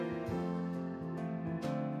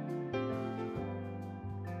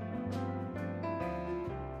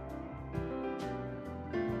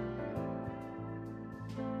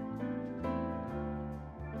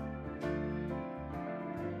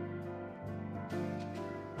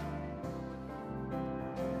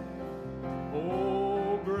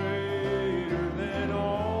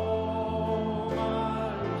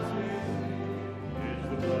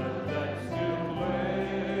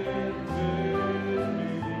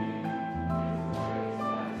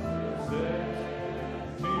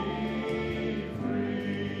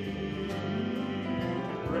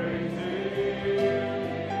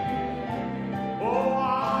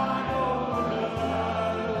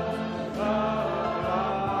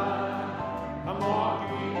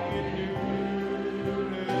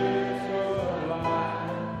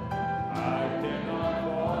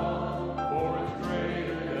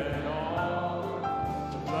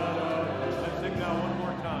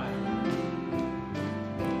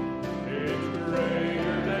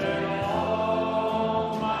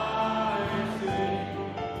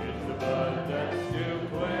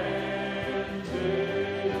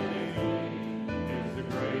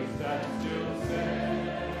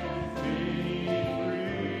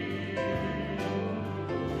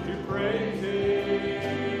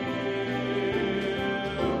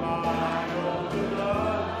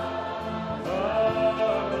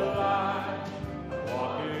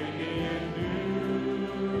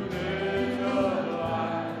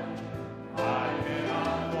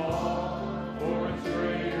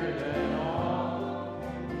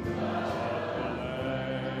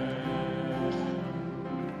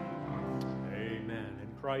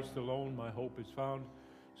Christ alone my hope is found.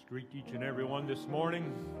 Greet each and every one this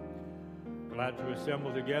morning. Glad to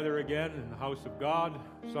assemble together again in the house of God.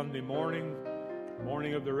 Sunday morning,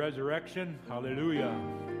 morning of the resurrection. Hallelujah.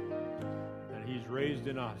 And He's raised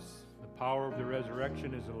in us. The power of the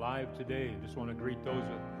resurrection is alive today. I just want to greet those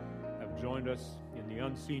that have joined us in the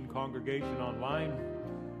unseen congregation online.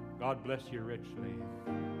 God bless you richly.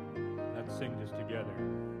 Let's sing this together.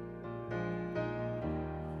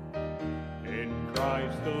 In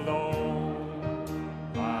Christ alone,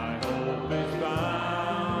 my hope is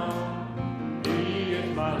found. He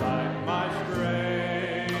is my life, my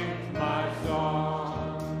strength, my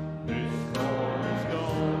song. This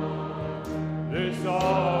cornerstone, this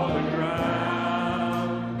solid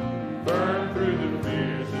ground, firm through the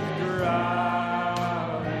fiercest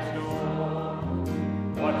drought and storm.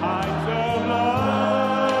 What heights of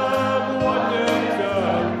love, what depths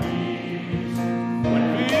of peace, when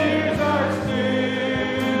fears are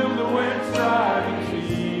still, the wind striving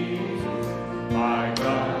seas, my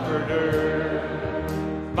comforter,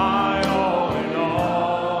 my all in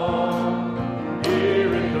all,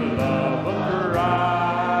 here in the love of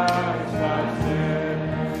Christ I stand.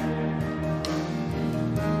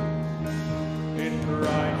 In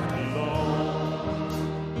Christ alone,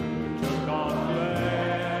 who took on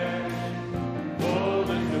flesh,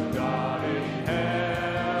 fullness of God in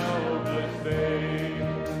helpless faith,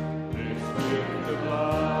 this gift of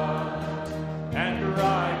love and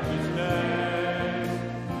righteousness,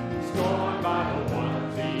 scorned by the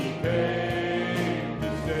ones He came to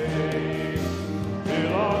save.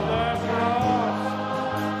 Till on that cross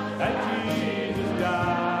that Jesus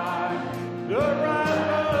died, the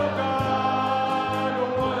wrath of God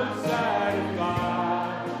was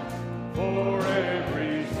satisfied. For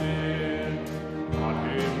every sin on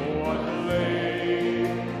Him was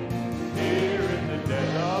laid. Here in the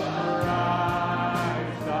death of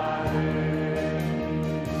Christ I live.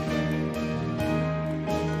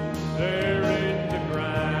 There in the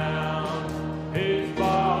ground His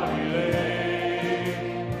body lay,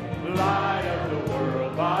 light of the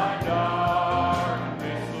world by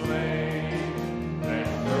darkness slain, then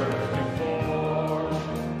bursting forth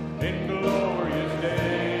in glorious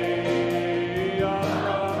day, up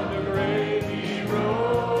from the grave He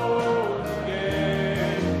rose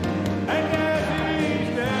again, and as He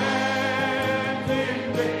stands in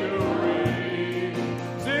victory,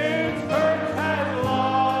 sin's curse has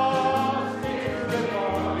lost its grip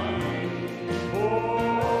on me.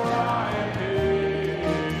 For I am His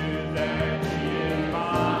and He is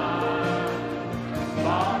mine,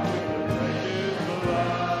 bought with the precious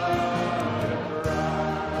blood of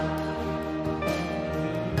Christ.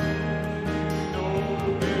 No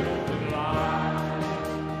guilt in life,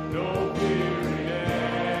 no fear in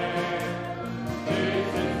death. This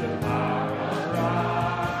is the power of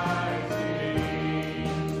Christ in me.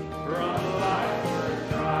 From life first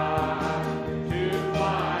trial to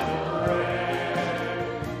final breath,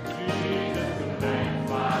 Jesus commands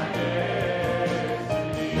my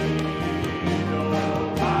destiny. No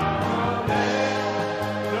power of hell,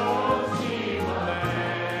 no scheme of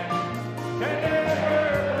man can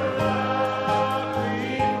ever pluck me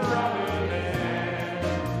from His hand.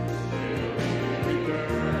 Till He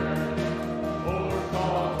returns or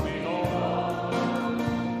calls me home,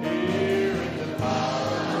 here in the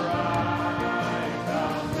power of Christ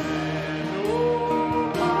I'll stand. No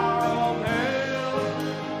power of hell,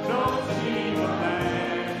 no scheme of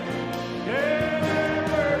man can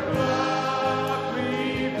ever pluck me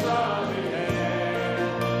from His hand.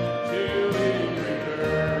 Till He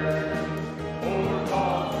returns or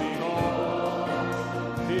calls me home,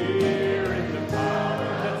 here in the power.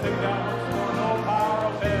 Let's sing that once more. No power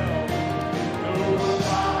of hell, no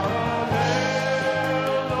power of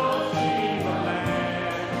hell, no scheme of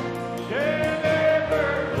man can ever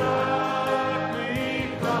pluck me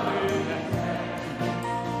from His hand.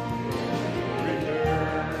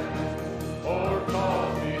 Returns or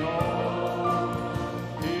calls me home,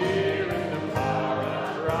 here in the power of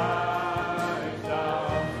Christ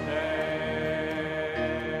I'll stand.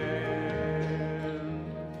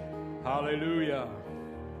 Hallelujah.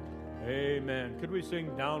 Amen. Could we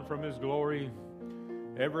sing Down from His Glory?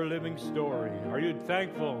 ever-living story. Are you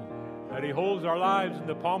thankful that He holds our lives in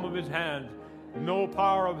the palm of His hand? No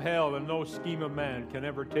power of hell and no scheme of man can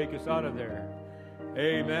ever take us out of there.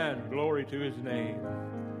 Amen. Glory to His name.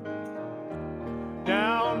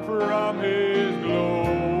 Down from His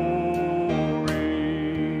glory,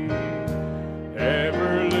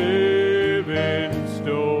 ever-living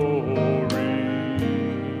story,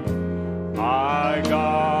 my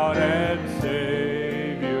God and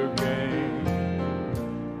Savior came,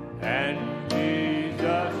 and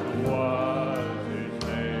Jesus was His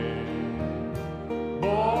name.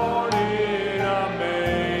 Born in a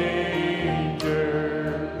manger,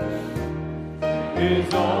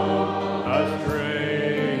 His own a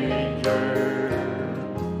stranger,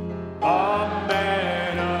 a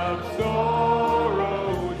man of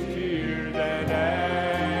sorrows, tears, and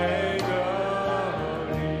agony.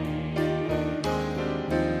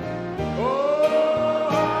 Oh,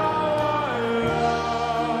 how I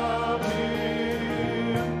love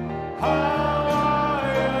Him, how I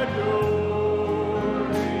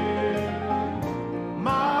adore Him,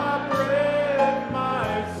 my breath, my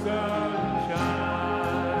sunshine,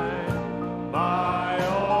 my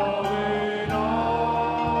all in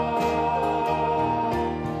all,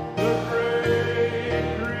 the great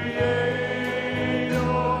Creator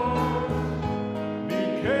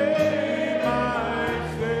became my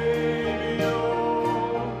Savior,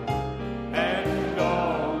 and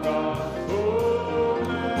all God's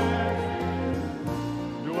fullness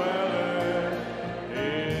dwelleth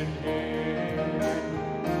in Him.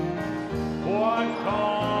 What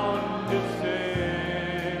condescension,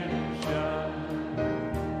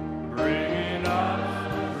 bringing us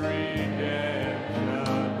redemption,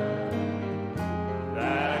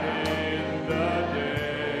 that in the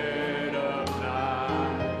dead of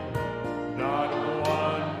night, not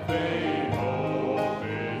one faint hope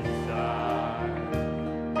inside.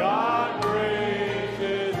 God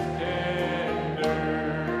gracious tender,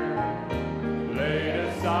 laid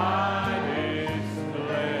aside His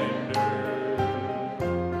splendor,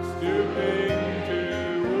 stooping to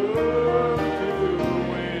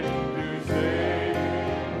win, to save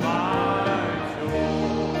my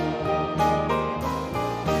soul.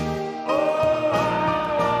 Oh, how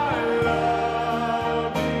I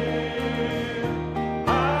love Him,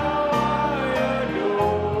 how I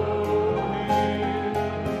adore Him,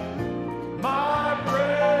 my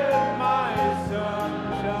breath, my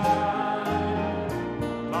sunshine,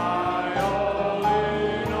 my all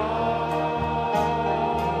in all,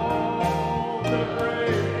 the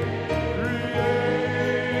great Creator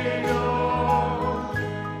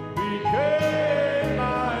became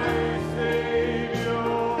my Savior,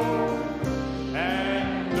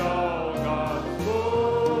 and all God's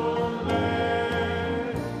fullness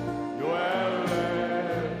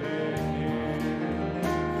dwelleth in Him.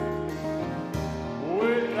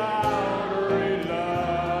 Without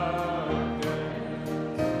reluctance,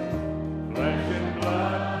 flesh and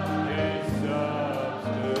blood His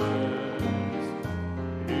substance,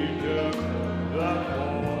 He took the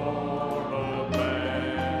form of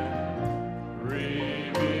man,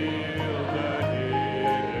 revealed the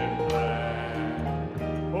hidden plan.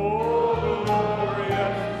 Oh,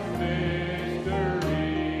 glorious mystery,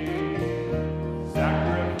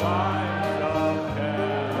 sacrifice of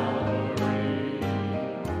Calvary.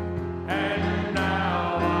 And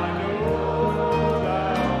now I know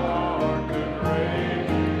Thou art the great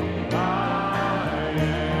I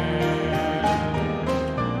am.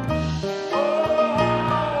 Oh,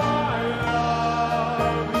 how I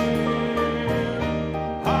love Him,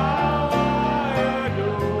 how I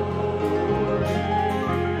adore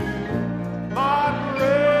Him, my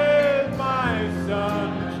breath, my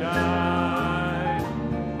sunshine,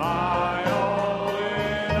 my all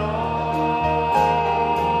in all,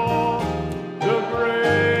 the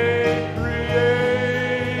great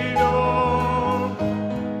Creator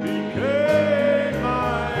became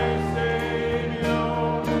my Savior,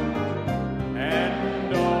 and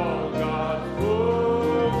all God's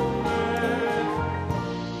fullness.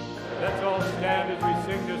 Let's all stand as we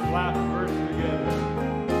sing this last verse together.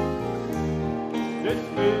 This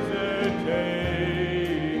visitation,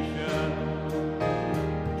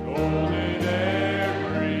 told in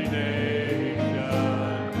every nation,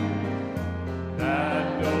 that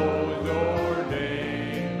those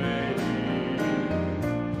ordained may hear,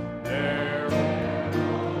 their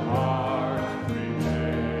own hearts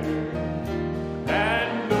prepare,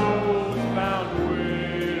 and those found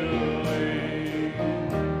willing,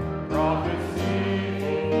 prophecy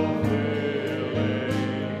fulfilling,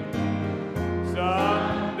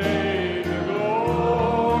 someday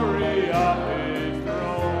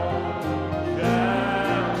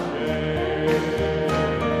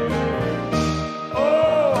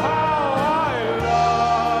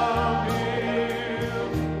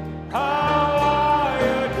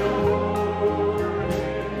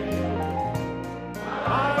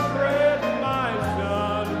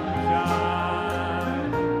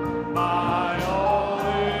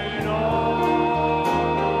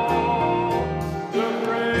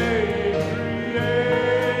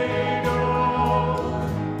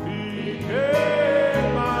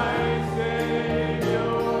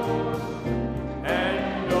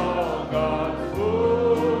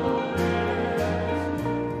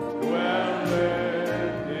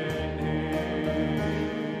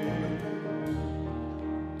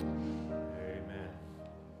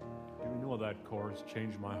that chorus,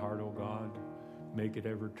 change my heart, O God, make it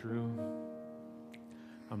ever true.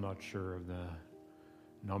 I'm not sure of the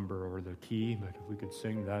number or the key, but if we could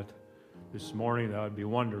sing that this morning, that would be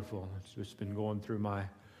wonderful. It's just been going through my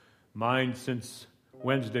mind since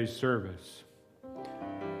Wednesday's service.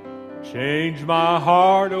 Change my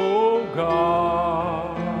heart, O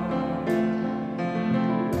God,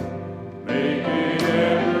 make it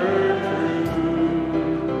ever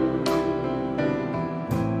true.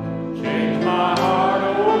 Change my heart,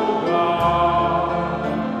 O God,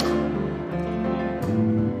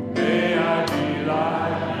 may I be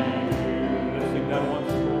like you. Let's sing that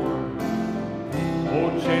once more. Oh,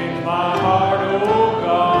 change my heart, O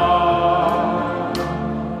God.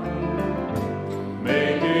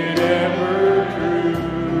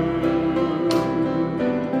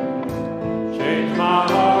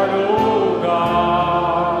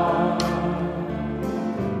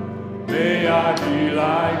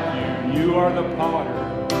 You are the potter.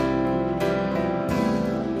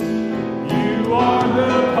 You are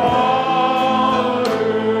the potter.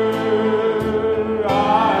 I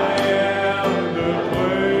am the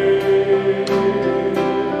clay.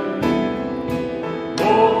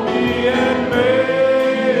 Mold me and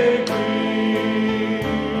make me.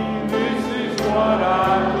 This is what I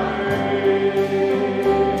pray.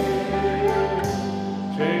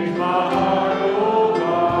 Change my heart, oh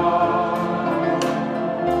God.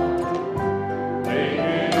 Make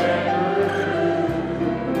it ever true.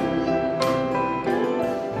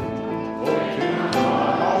 Oh, change my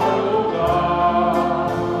heart, oh God.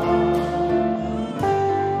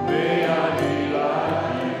 May I be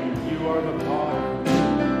like you. You are the potter.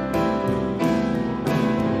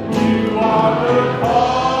 You are the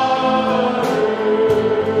potter.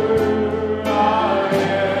 I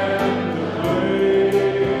am the clay.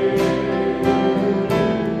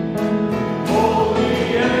 Mold me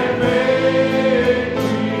and make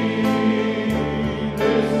me.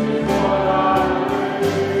 This is what I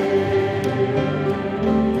pray.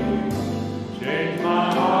 Change my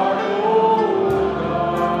heart, oh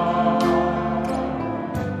God.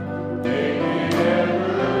 Make it ever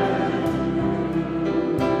true.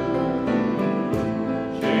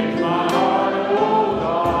 Change my heart, oh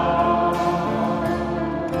God.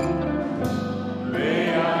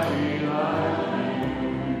 May I be like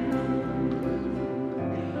you.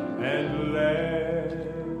 And let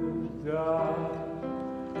the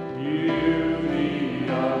beauty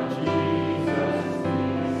of Jesus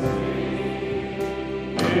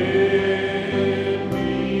in me.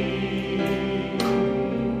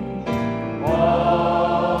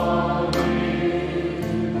 All His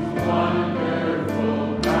wonderful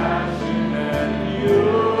passion and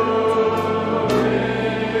purity.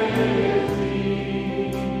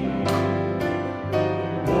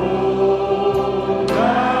 Oh,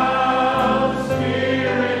 thou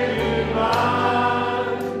Spirit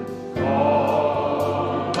divine,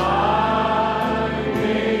 all my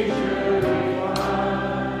nature refine.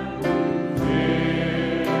 Fill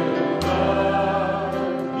the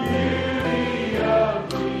beauty of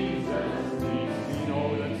Jesus. Oh,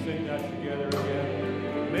 let's sing that together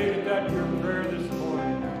again. Make that your prayer this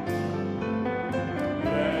morning.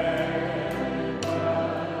 Let the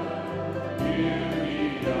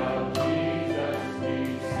beauty of Jesus be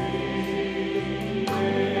seen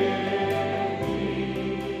in me.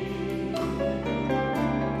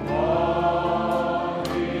 All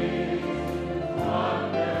His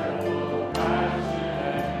wonderful passion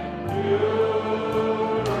and purity.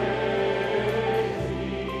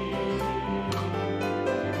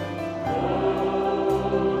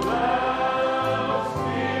 Oh, thou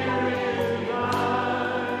Spirit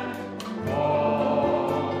divine, all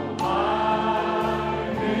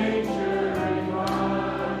my nature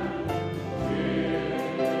refine. Fill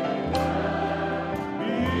the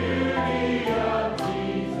beauty of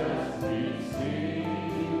Jesus be seen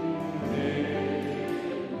in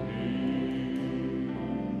me.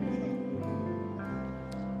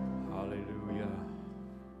 Hallelujah.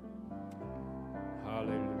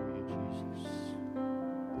 Hallelujah, Jesus.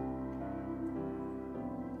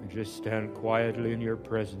 We just stand quietly in your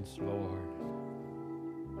presence, Lord,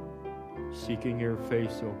 seeking your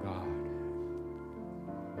face, O God.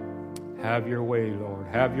 Have your way, Lord.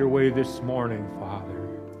 Have your way this morning, Father.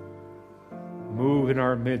 Move in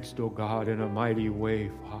our midst, O God, in a mighty way,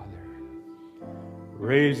 Father.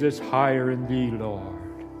 Raise us higher in thee, Lord.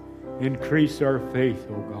 Increase our faith,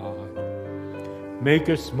 O God. Make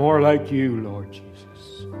us more like you, Lord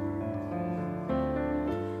Jesus.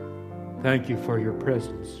 Thank you for your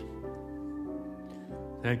presence.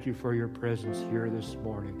 Thank you for your presence here this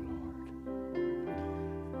morning, Lord.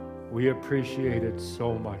 We appreciate it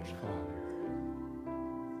so much, Father.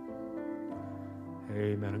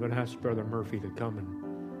 Amen. I'm going to ask Brother Murphy to come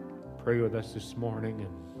and pray with us this morning,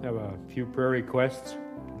 and have a few prayer requests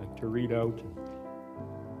I'd like to read out.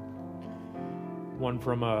 One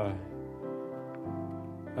from a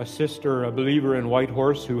sister, a believer in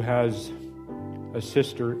Whitehorse, who has a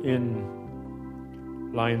sister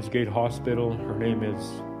in Lionsgate Hospital. Her name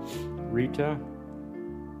is Rita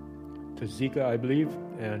Tazika, I believe,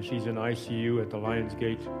 and she's in ICU at the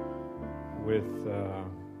Lionsgate with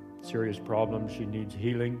serious problems. She needs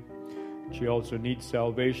healing. She also needs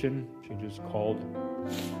salvation. She just called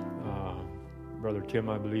Brother Tim,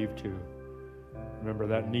 I believe, to remember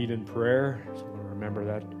that need in prayer. So I'm going to remember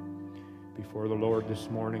that before the Lord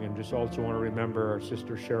this morning. And just also want to remember our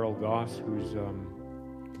sister Cheryl Goss, who's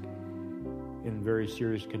in very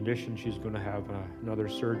serious condition. She's going to have another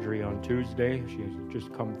surgery on Tuesday. She's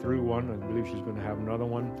just come through one. I believe she's going to have another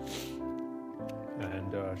one.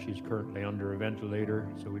 And she's currently under a ventilator.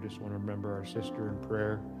 So we just want to remember our sister in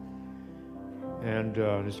prayer. And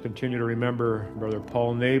just continue to remember Brother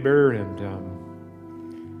Paul Neighbor and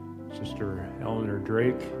Sister Eleanor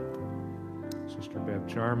Drake, Sister Bev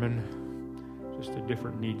Charman, just the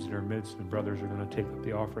different needs in our midst. And brothers are going to take up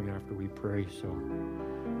the offering after we pray. So,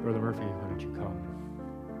 Brother Murphy, why don't you come?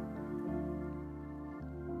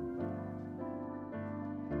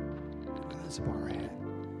 Let's bow our head.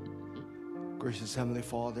 Gracious Heavenly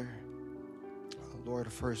Father, Lord,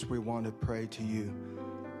 first we want to pray to you.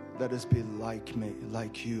 Let us be like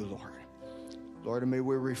you, Lord. Lord, may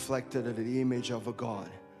we reflect it in the image of a God.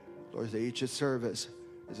 Lord, each service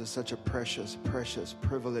is such a precious, precious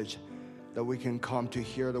privilege that we can come to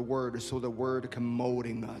hear the word, so the word can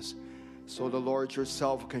molding us, so the Lord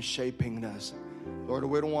yourself can shaping us. Lord,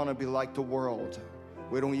 we don't want to be like the world.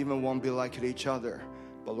 We don't even want to be like each other.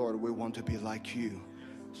 But Lord, we want to be like you.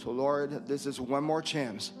 So Lord, this is one more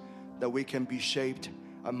chance that we can be shaped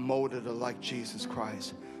and molded like Jesus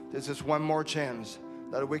Christ. This is one more chance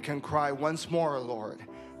that we can cry once more, Lord,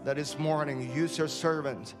 that this morning use your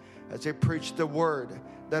servant as they preach the word,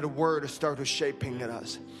 that the word start shaping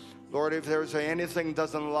us. Lord, if there's anything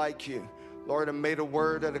doesn't like you, Lord, may the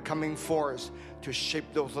word that are coming forth to shape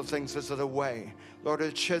those things out of the way. Lord,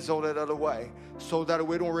 to chisel it out of the way, so that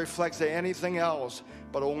we don't reflect anything else,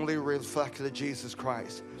 but only reflect the Jesus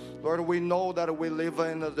Christ. Lord, we know that we live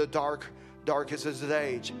in the darkest of the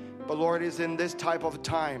age. But Lord, it's in this type of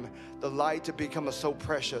time, the light becomes so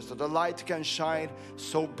precious. The light can shine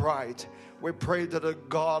so bright. We pray to the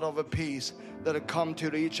God of peace that come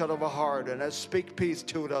to each other of a heart and speak peace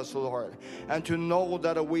to us, Lord. And to know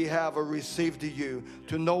that we have received you.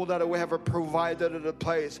 To know that we have provided a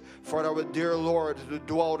place for our dear Lord to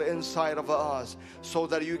dwell inside of us. So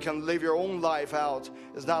that you can live your own life out.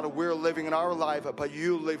 It's not that we're living in our life, but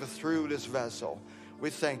you live through this vessel. We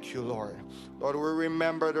thank you, Lord. Lord, we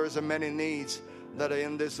remember there's many needs that are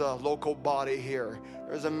in this local body here.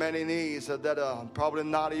 There's many needs that probably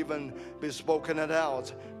not even be spoken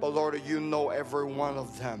out. But Lord, you know every one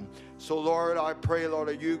of them. So Lord, I pray, Lord,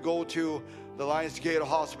 that you go to the Lionsgate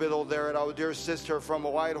Hospital there, and our dear sister from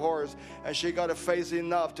Whitehorse, and she got a faith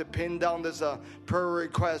enough to pin down this prayer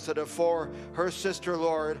request for her sister,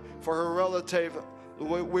 Lord, for her relative.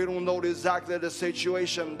 We don't know exactly the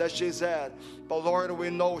situation that she's at. But Lord, we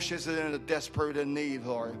know she's in a desperate need,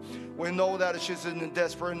 Lord. We know that she's in a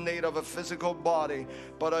desperate need of a physical body.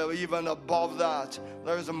 But even above that,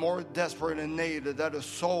 there's a more desperate need, that a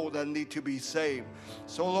soul that need to be saved.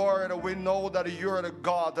 So Lord, we know that you're the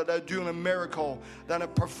God that are doing a miracle, that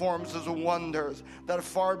it performs as wonders, that are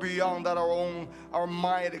far beyond that our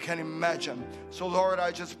mind can imagine. So Lord,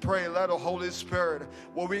 I just pray, let the Holy Spirit,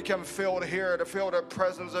 what we can feel here, to feel the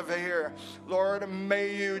presence of here. Lord,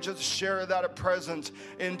 may you just share that presence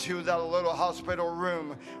into that little hospital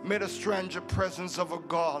room. May the strange presence of a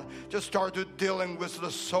God just start to dealing with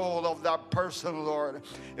the soul of that person, Lord.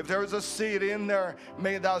 If there is a seed in there,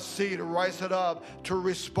 may that seed rise it up to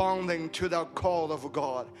responding to that call of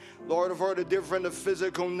God. Lord, for the different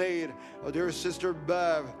physical need of dear Sister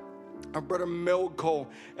Bev, our brother Milko,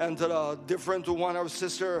 and the different one, our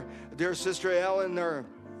sister, dear Sister Eleanor,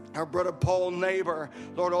 our brother Paul Neighbor.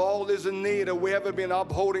 Lord, all is in need that we haven't been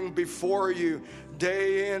upholding before you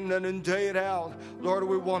day in and day out. Lord,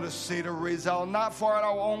 we want to see the result, not for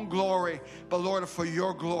our own glory, but Lord, for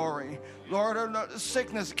your glory. Lord,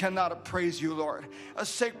 sickness cannot praise you, Lord. A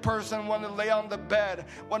sick person, when they lay on the bed,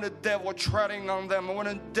 when the devil treading on them, when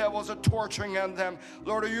the devils are torturing on them,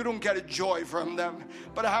 Lord, you don't get a joy from them.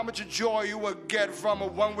 But how much joy you will get from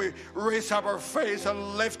when we raise up our face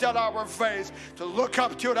and lift up our face to look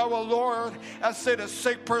up to our Lord and say the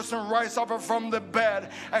sick person rise up from the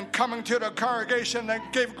bed and coming to the congregation congregation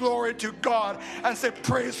and give glory to God and say,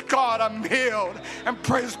 praise God, I'm healed. And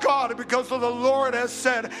praise God because of the Lord has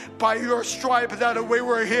said, by your stripe that we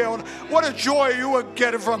were healed. What a joy you would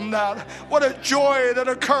get from that. What a joy that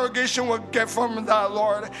a congregation would get from that,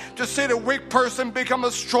 Lord. To see the weak person become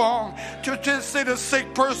strong. To see the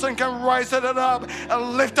sick person can rise it up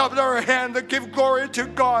and lift up their hand to give glory to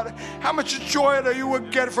God. How much joy that you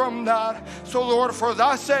would get from that. So Lord, for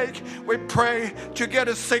that sake, we pray to get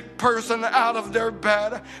a sick person out of their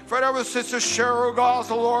bed. For our sister Cheryl, God,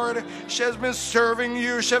 Lord, she has been serving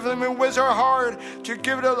you. She has been with her heart to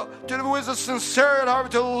give it with a sincere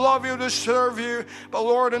heart to love you, to serve you. But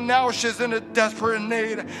Lord, and now she's in a desperate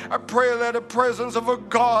need. I pray that the presence of a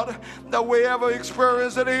God that we ever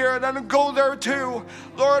experience it here, and then go there too.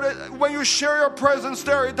 Lord, when you share your presence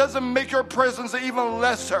there, it doesn't make your presence even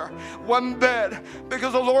lesser, one bit.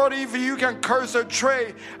 Because the Lord, if you can curse a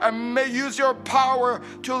tree and may use your power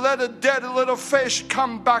to let a dead little fish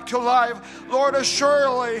come back to life, Lord,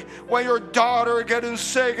 surely when your daughter getting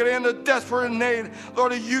sick and in a desperate need,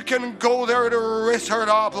 Lord, you can go there to raise her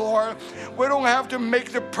up, Lord. We don't have to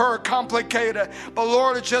make the prayer complicated, but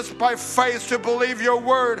Lord, just by faith to believe your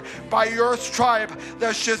word, by your stripe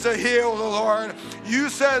that she's healed, Lord. You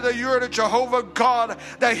said that you're the Jehovah God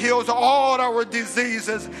that heals all our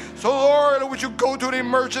diseases. So Lord, would you go to the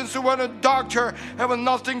emergency when a doctor have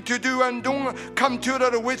nothing to do and don't come to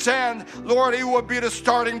the wit's end. Lord, it will be the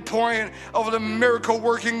starting point of the miracle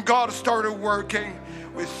working God started working.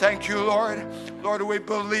 We thank you, Lord. Lord, we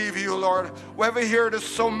believe you, Lord. We have heard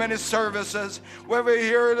so many services. We have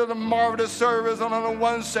heard the marvelous service on the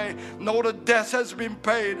Wednesday. Know the debt has been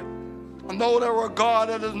paid. Know that we're God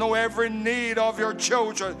that know every need of your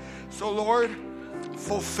children. So, Lord,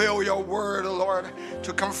 fulfill your word, Lord,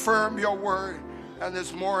 to confirm your word. And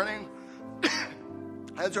this morning,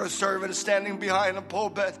 as your servant is standing behind the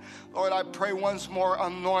pulpit, Lord, I pray once more,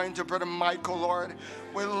 anoint Brother Michael, Lord.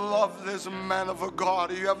 We love this man of a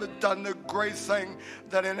God. You have done the great thing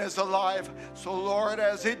that in his life. So, Lord,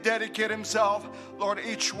 as he dedicates himself, Lord,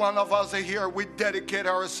 each one of us here, we dedicate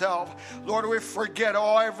ourselves. Lord, we forget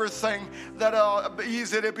everything that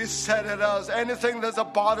easy to be said at us. Anything that's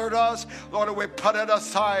bothered us, Lord, we put it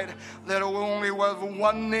aside. That we only have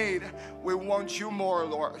one need. We want you more,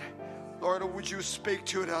 Lord. Lord, would you speak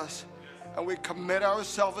to us? And we commit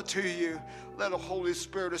ourselves to you. Let the Holy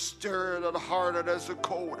Spirit stir the heart that is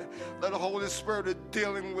cold. Let the Holy Spirit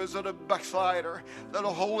dealing with the backslider. Let the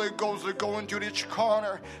Holy Ghost go into each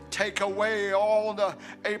corner. Take away all the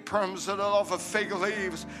aprons of fig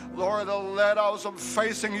leaves. Lord, let us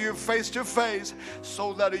facing you face to face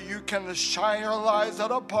so that you can shine your light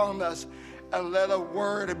upon us. And let a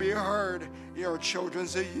word be heard in your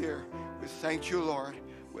children's ear. We thank you, Lord.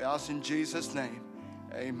 We ask in Jesus' name.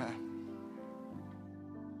 Amen.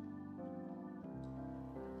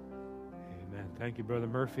 Amen. Thank you, Brother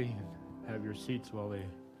Murphy. Have your seats while they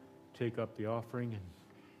take up the offering. And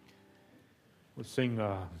we'll sing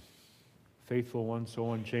Faithful One,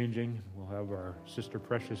 So Unchanging. We'll have our Sister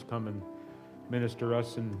Precious come and minister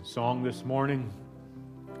us in song this morning,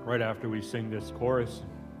 right after we sing this chorus.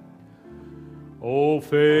 Oh,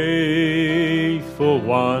 faithful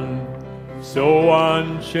one, so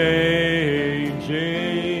unchanging,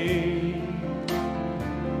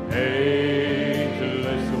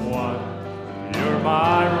 ageless one, you're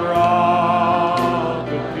my rock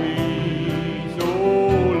of peace, oh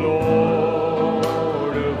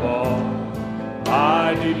Lord of all,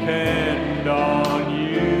 I depend on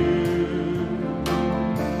you,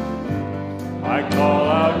 I call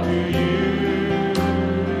out to you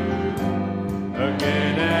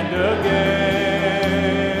again and again.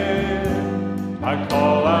 I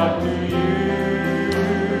call out to you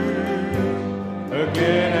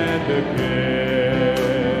again and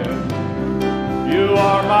again. You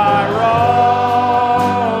are my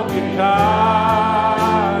rock in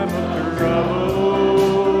time of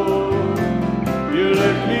trouble. You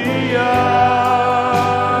lift me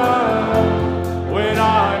up when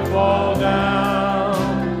I fall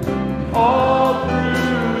down. Oh,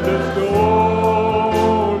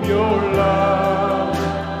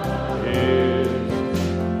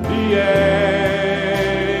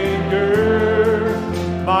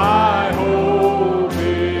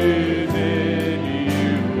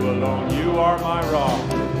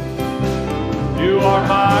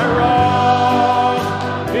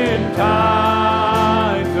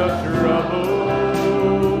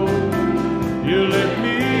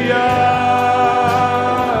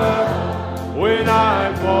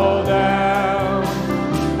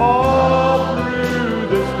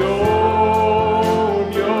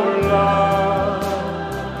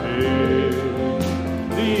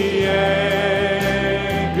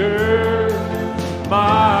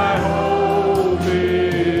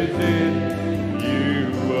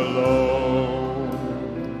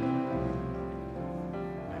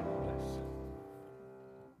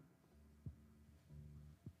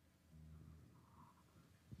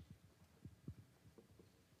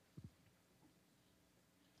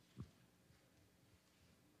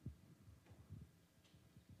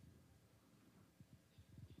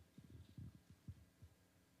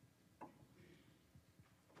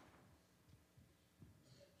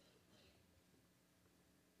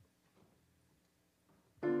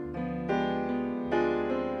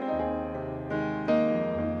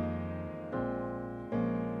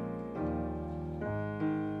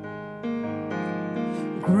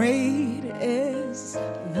 Great is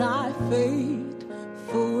thy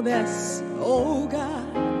faithfulness, O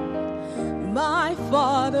God, my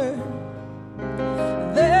Father.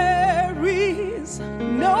 There is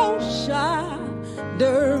no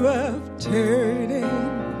shadow of turning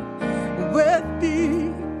with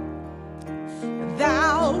thee.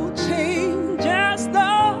 Thou changest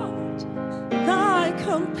not, thy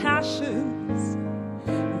compassions,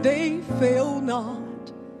 they fail not.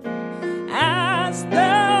 As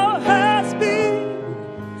thou hast been,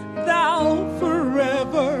 thou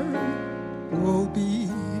forever will be.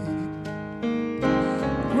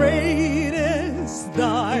 Great is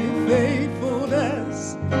thy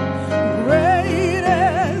faithfulness. Great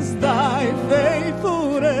is thy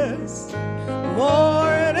faithfulness.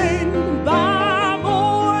 Morning by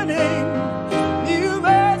morning, new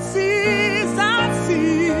mercies I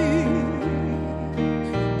see.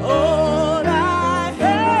 All I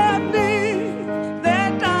have need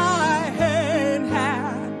that thy hand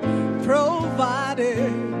hath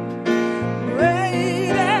provided. Great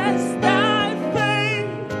is thy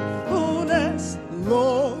faithfulness,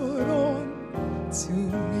 Lord, unto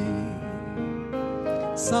me.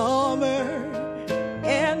 Summer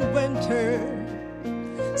and winter,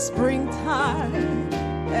 springtime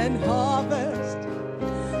and harvest,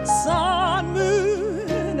 sun,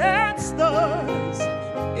 moon, and stars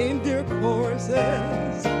in their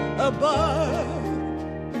courses above,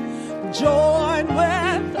 join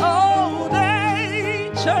with all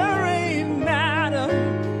nature in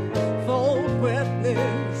manifold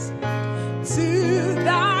witness to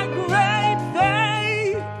thy great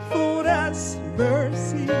faithfulness,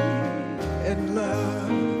 mercy, and love.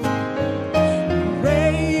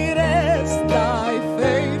 Great is thy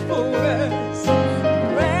faithfulness.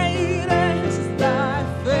 Great is thy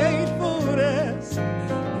faithfulness.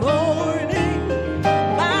 Morning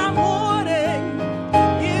by morning,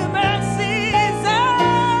 new mercies I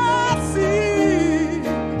see.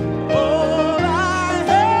 All I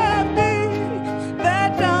have need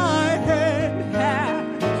that thy hand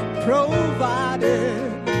hath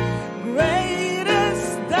provided. Great is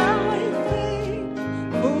thy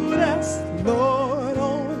faithfulness, Lord,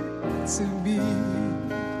 unto me.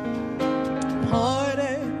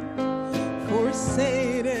 Pardon for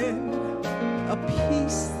Satan, a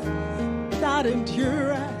peace that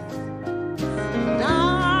endureth,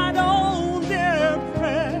 not on their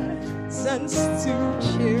presence to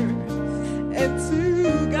cheer, and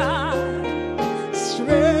to God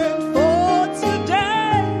strength for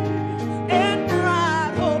today and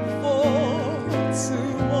bright hope for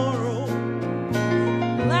tomorrow.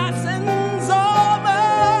 Blessings all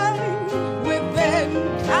mine within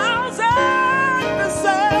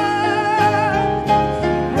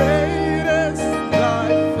 1,000%. Great is thy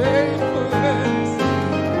faithfulness.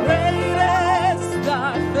 Great is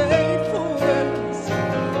thy faithfulness.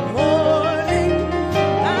 Morning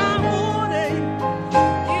by morning,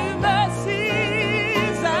 new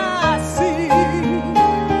mercies I see.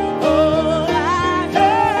 All I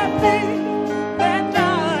have need that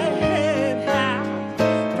thy hand hath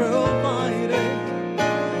provided.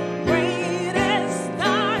 Great is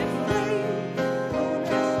thy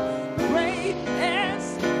faithfulness. Great is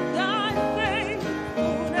thy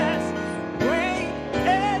faithfulness. Great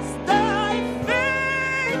is thy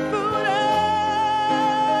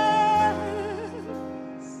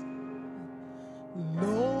faithfulness,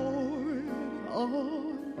 Lord,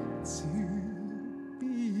 unto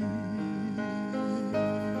me.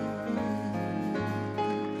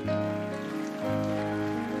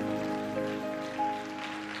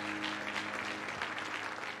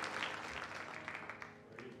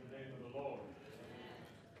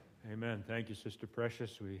 Amen. Thank you, Sister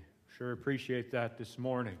Precious. We sure appreciate that this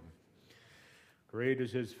morning. Great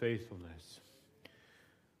is his faithfulness.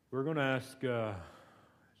 We're going to ask,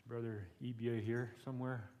 is Brother EBA here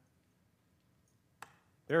somewhere?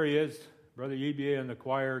 There he is. Brother EBA and the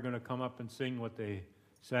choir are going to come up and sing what they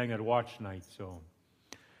sang at Watch Night. So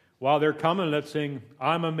while they're coming, let's sing,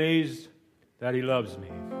 I'm amazed that he loves me.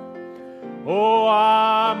 Oh,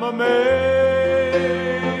 I'm amazed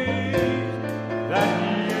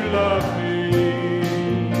that you love me.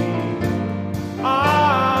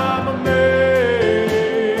 I'm amazed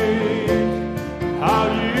how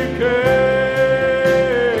you care.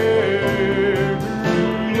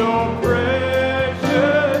 Through your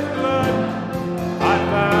precious blood I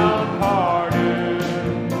found pardon,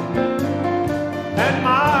 and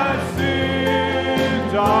my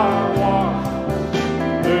sins are washed.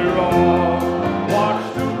 They're all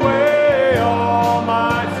washed away. All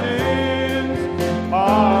my sins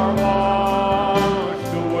are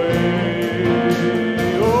washed away.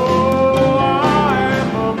 Oh, I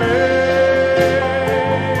am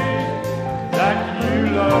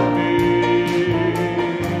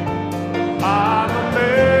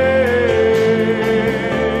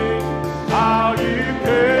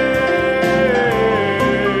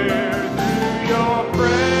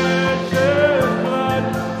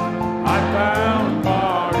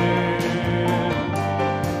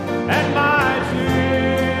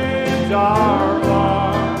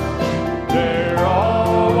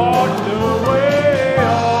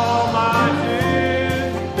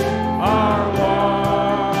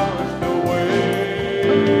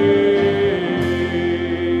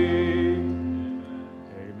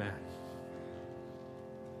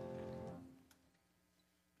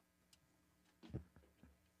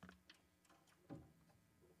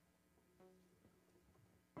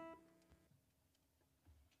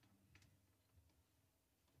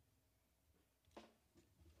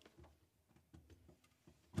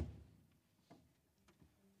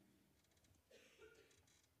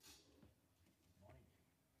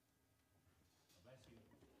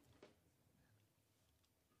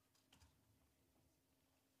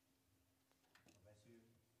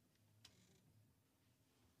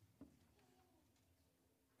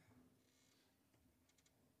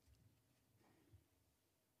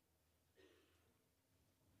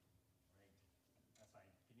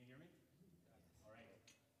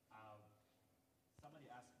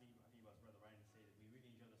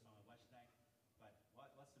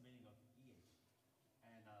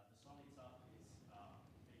song itself is 30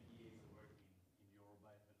 years of work in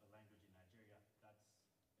Yoruba, a language in Nigeria.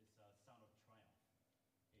 It's a sound of triumph.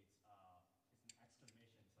 It's an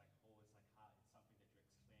exclamation. It's like it's like hot.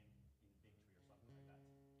 It's something that you exclaim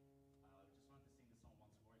in victory or something like that.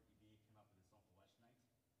 Just wanted to sing this song once more.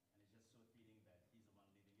 EB came up with this song for Watch Night,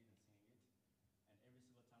 and it's just so fitting that he's the one leading it and singing it. And every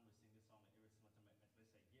single time we sing this song,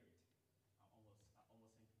 and every single time at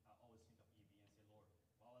least I hear it, I always think of EB and say, Lord, what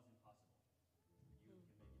was impossible? You can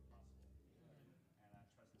make it possible. And I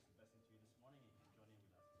trust it's a blessing to you this morning. You can join in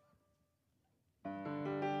with us.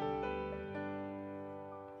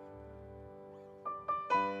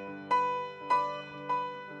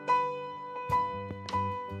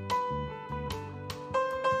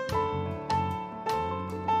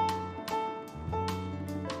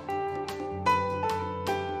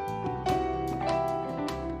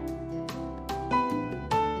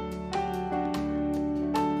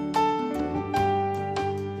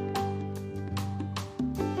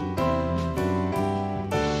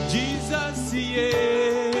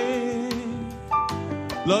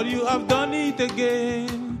 Lord, you have done it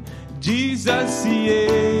again, Jesus, yeah.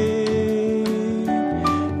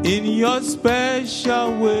 In your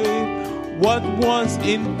special way, what was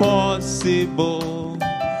impossible,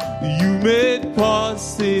 you made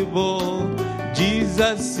possible,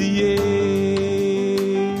 Jesus, yeah.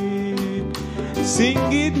 Sing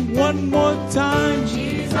it one more time,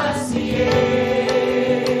 Jesus, yeah.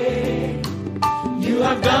 You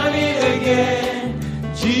have done it again,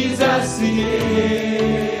 Jesus, yeah.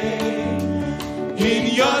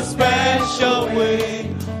 In your special way,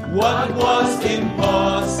 what was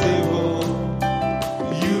impossible,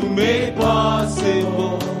 you made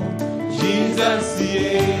possible, Jesus,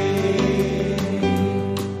 yeah.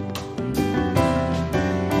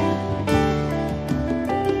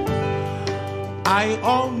 I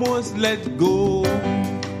almost let go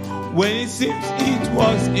when it seems it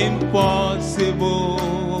was impossible,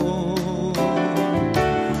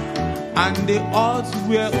 and the odds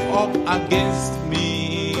were up against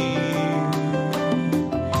me.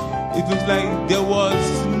 It was like there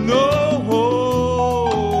was no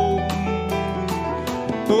hope.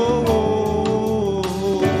 Oh.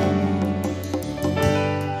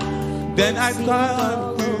 Then I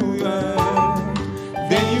cried through you.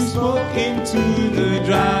 Then you spoke into the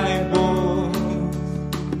dry bones.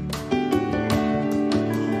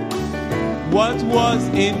 What was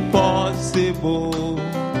impossible,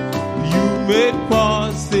 you made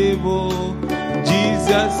possible,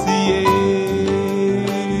 Jesus, yeah.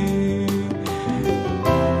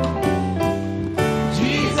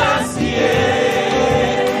 Jesus, yeah.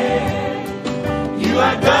 You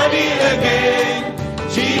have done it again,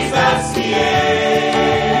 Jesus,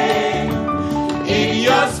 yeah. In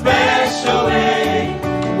your special way,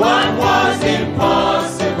 what was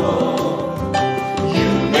impossible, you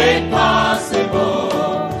made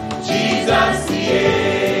possible, Jesus, yeah.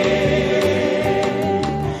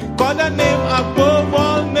 Call the name above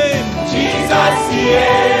all names, Jesus,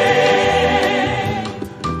 yeah.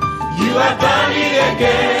 You have done it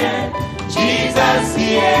again, Jesus,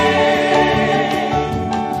 yeah.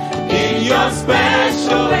 In your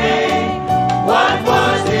special way, what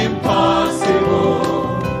was impossible,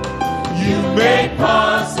 you made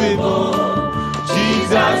possible,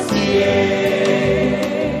 Jesus, yeah.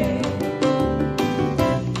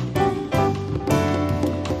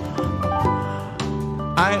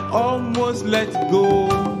 I almost let go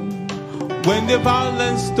when the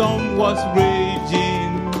violent storm was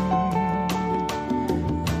raging,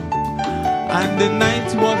 and the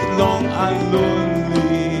night was long and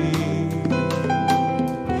lonely.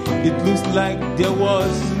 It looks like there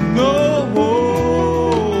was no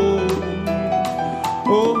hope.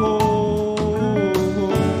 Oh.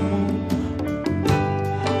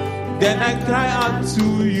 Then I cried out to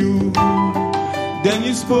you. Then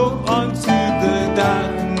you spoke unto the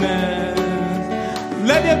darkness.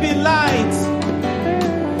 Let there be light.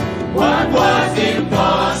 What was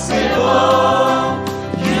impossible,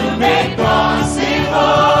 you made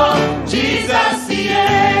possible, Jesus,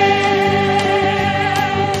 yeah.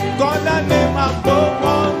 Call that name above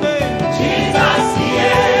all names, Jesus,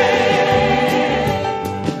 yeah.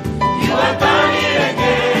 You have done it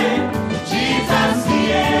again, Jesus,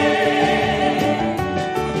 yeah.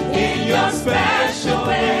 In your special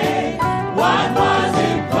way, what was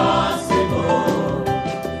impossible,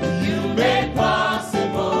 you made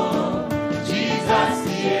possible, Jesus,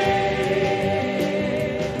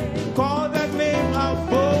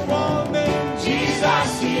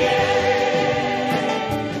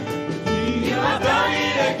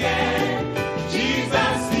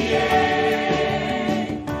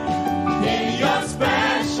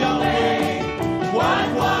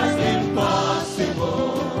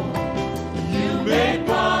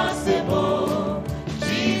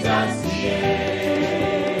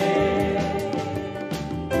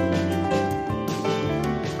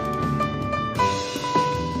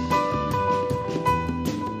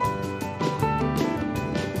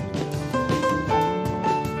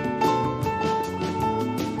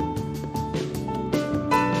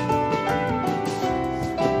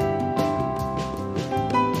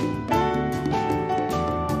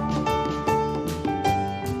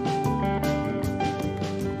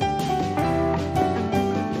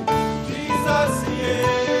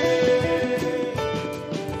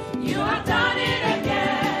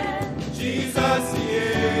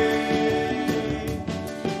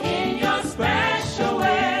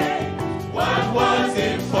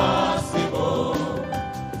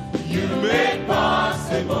 You make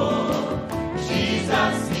possible,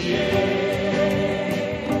 Jesus, yeah.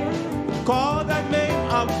 Call that name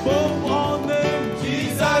above all names,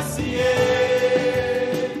 Jesus,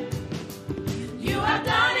 yeah. You have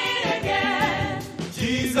done it again,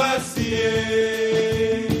 Jesus,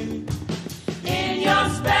 yeah. in your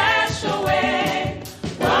special way.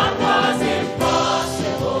 What was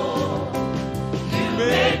impossible, you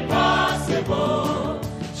made possible,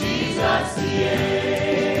 Jesus, yeah.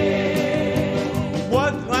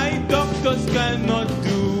 What my doctors cannot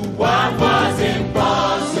do, What was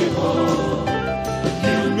impossible,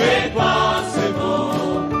 you made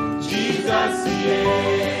possible, Jesus,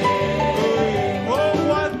 yeah. oh,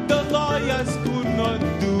 what the lawyers could not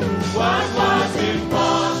do, What was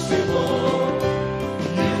impossible,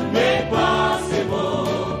 you made possible,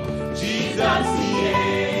 Jesus, yeah.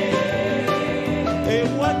 hey,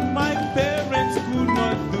 what my parents could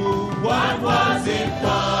not do, What was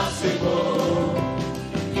impossible,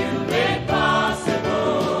 you made possible,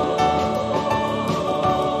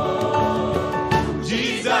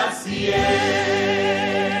 Jesus, yeah.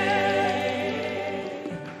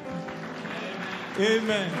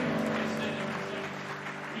 amen.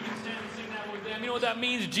 You can stand and sing that with them. You know what that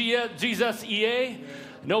means, Jesus, EA?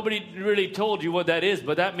 Nobody really told you what that is,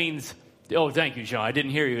 but that means, oh, thank you, Sean. I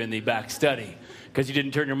didn't hear you in the back study because you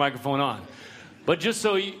didn't turn your microphone on. But just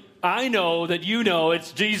so I know that you know,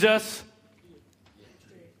 it's Jesus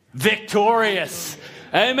victorious.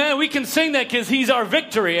 Amen. We can sing that because he's our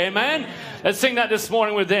victory. Amen. Let's sing that this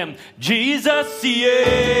morning with them. Jesus,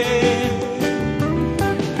 yeah.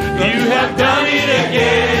 You have done it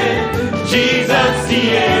again, Jesus,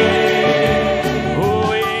 yeah.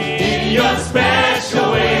 Oh, in your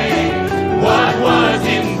special way, what was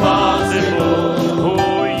impossible,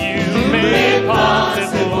 oh, you made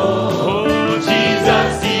possible, oh,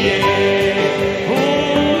 Jesus, yeah.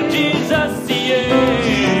 Oh, Jesus, yeah.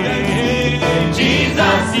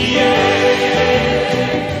 Jesus, yeah.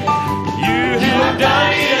 You have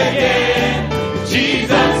done it again,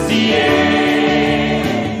 Jesus, yeah.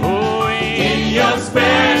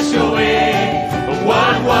 Special way,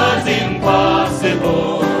 what was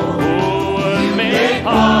impossible, oh, made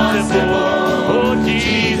possible, oh,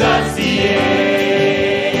 Jesus, yeah.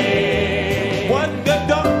 What the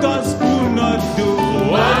doctors could not do,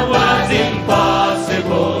 What was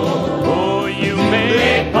impossible, oh, you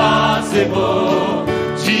made possible,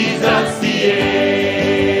 Jesus,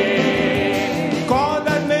 yeah. call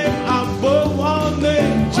that name above all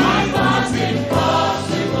names, What was impossible,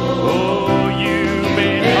 Oh, you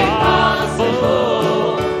made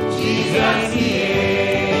possible, Jesus, yeah.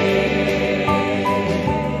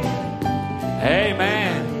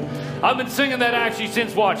 Amen. I've been singing that actually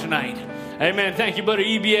since watch night. Amen. Thank you, Brother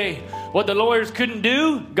EBA. What the lawyers couldn't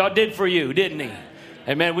do, God did for you, didn't he?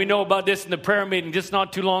 Amen. We know about this in the prayer meeting just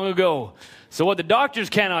not too long ago. So what the doctors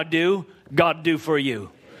cannot do, God do for you.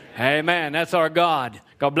 Amen. That's our God.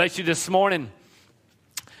 God bless you this morning.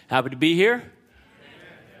 Happy to be here.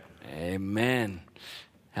 Amen.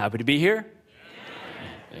 Happy to be here.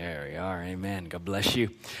 There we are. Amen. God bless you.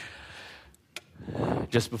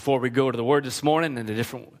 Just before we go to the word this morning, and the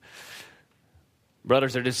different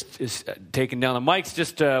brothers are just taking down the mics,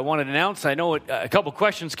 just wanted to announce, I know a couple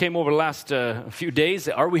questions came over the last few days.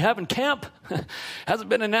 Are we having camp? Hasn't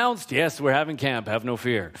been announced. Yes, we're having camp. Have no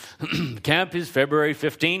fear. Camp is February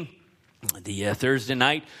 15th, the Thursday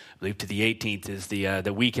night. I believe to the 18th is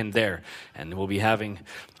the weekend there. And we'll be having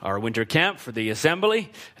our winter camp for the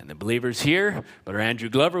assembly and the believers here. Brother Andrew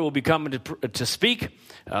Glover will be coming to speak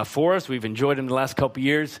for us. We've enjoyed him the last couple of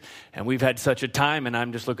years, and we've had such a time, and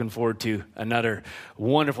I'm just looking forward to another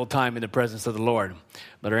wonderful time in the presence of the Lord.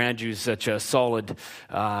 Brother Andrew's such a solid,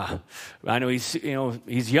 I know he's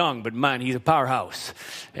young, but man, he's a powerhouse.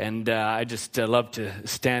 And I just love to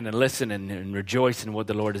stand and listen and rejoice in what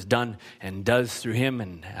the Lord has done and does through him,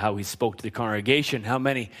 and how he spoke to the congregation, how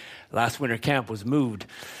many last winter camp was moved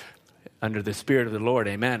under the Spirit of the Lord.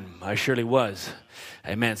 Amen. I surely was.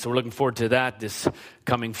 Amen. So we're looking forward to that this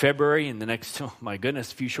coming February in the next,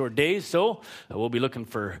 few short days. So we'll be looking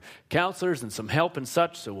for counselors and some help and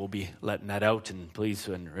such. So we'll be letting that out. And please,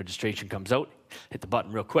 when registration comes out, hit the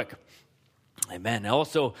button real quick. Amen.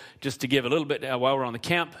 Also, just to give a little bit, while we're on the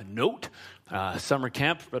camp, note, summer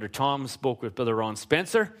camp, Brother Tom spoke with Brother Ron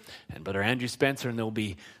Spencer and Brother Andrew Spencer, and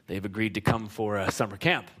they've agreed to come for summer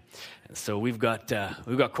camp. And so we've got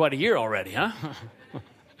quite a year already, huh?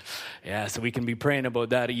 Yeah, so we can be praying about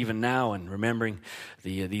that even now and remembering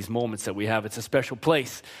these moments that we have. It's a special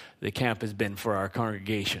place the camp has been for our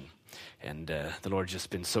congregation. And the Lord's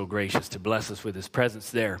just been so gracious to bless us with his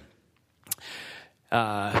presence there.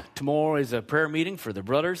 Tomorrow is a prayer meeting for the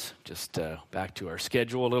brothers, just back to our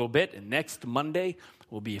schedule a little bit. And next Monday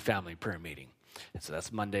will be a family prayer meeting. And so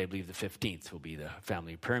that's Monday, I believe the 15th will be the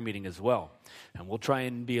family prayer meeting as well. And we'll try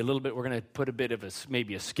and be a little bit, we're going to put a bit of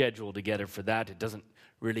maybe a schedule together for that. It isn't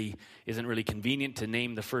really convenient to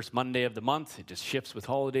name the first Monday of the month. It just shifts with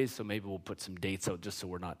holidays, so maybe we'll put some dates out just so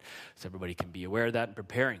everybody can be aware of that and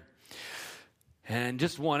preparing. And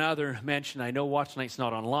just one other mention, I know Watch Night's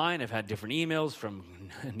not online. I've had different emails from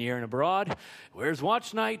near and abroad. Where's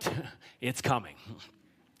Watch Night? It's coming.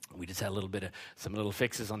 We just had some little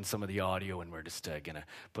fixes on some of the audio, and we're just going to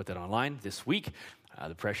put that online this week.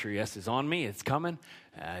 The pressure, yes, is on me. It's coming.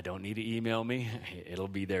 Don't need to email me. It'll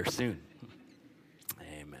be there soon.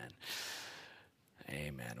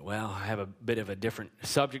 Amen. Well, I have a bit of a different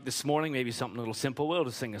subject this morning, maybe something a little simple. We'll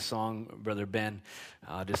just sing a song, Brother Ben,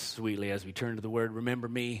 just sweetly as we turn to the Word. Remember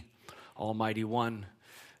me, Almighty One.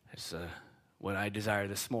 That's what I desire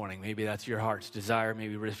this morning. Maybe that's your heart's desire.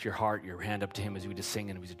 Maybe lift your hand up to Him as we just sing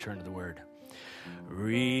and we just turn to the Word.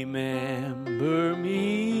 Remember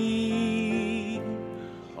me,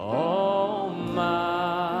 Almighty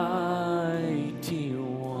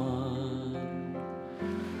One.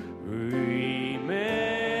 Remember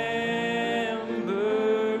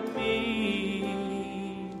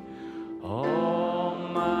me,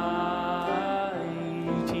 Almighty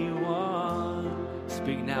One.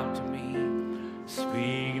 Speak now to me.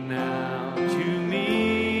 Speak now to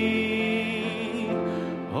me,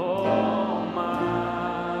 Almighty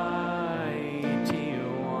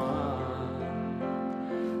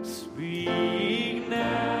One. Speak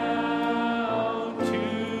now to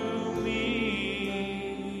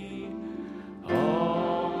me,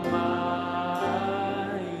 Almighty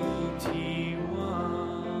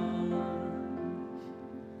One.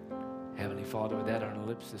 Heavenly Father, with that on our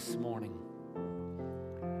lips this morning,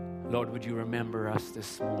 Lord, would you remember us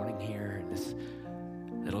this morning here in this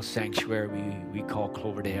little sanctuary we call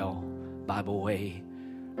Cloverdale Bibleway.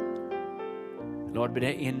 Lord, but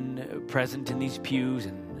present in these pews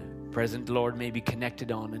and present, Lord, maybe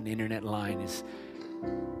connected on an internet line is,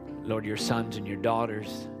 Lord, your sons and your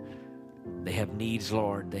daughters. They have needs,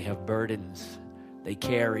 Lord. They have burdens. They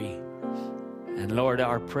carry. And Lord,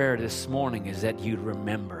 our prayer this morning is that you'd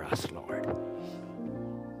remember us, Lord.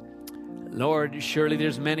 Lord, surely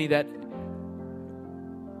there's many that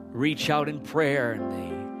reach out in prayer and they,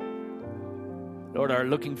 Lord, are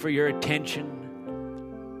looking for your attention.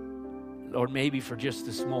 Lord, maybe for just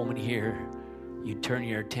this moment here, you'd turn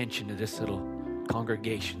your attention to this little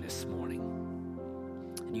congregation this morning.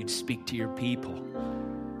 And you'd speak to your people.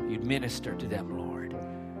 You'd minister to them, Lord.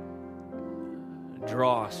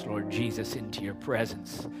 Draw us, Lord Jesus, into your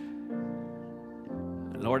presence.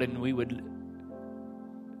 Lord, and we would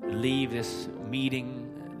leave this meeting,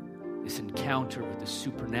 this encounter with the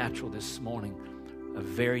supernatural this morning, a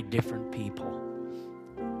very different people.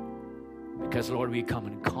 Because, Lord, we come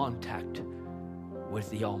in contact with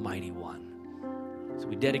the Almighty One. So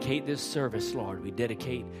we dedicate this service, Lord. We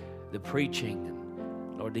dedicate the preaching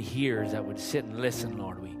and, Lord, the hearers that would sit and listen,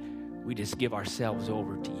 Lord. We just give ourselves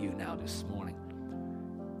over to you now this morning.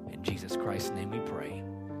 In Jesus Christ's name we pray.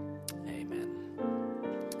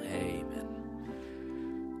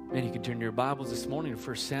 Man, you can turn your Bibles this morning to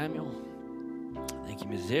 1 Samuel. Thank you,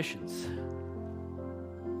 musicians.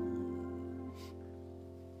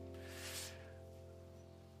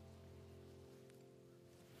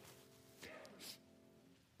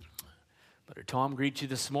 Brother Tom greets you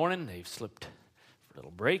this morning. They've slipped for a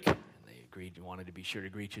little break. And they wanted to be sure to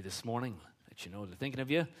greet you this morning. Let you know they're thinking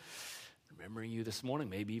of you, remembering you this morning,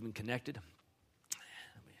 maybe even connected.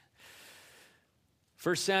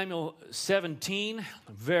 1 Samuel 17, a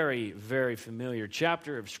very, very familiar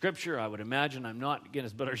chapter of Scripture. I would imagine I'm not, again,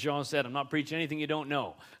 as Brother Jean said, I'm not preaching anything you don't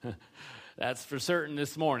know. That's for certain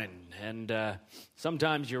this morning. And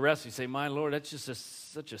sometimes you rest, you say, my Lord, that's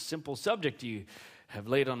just such a simple subject you have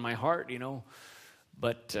laid on my heart, you know.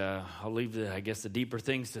 But I'll leave, the deeper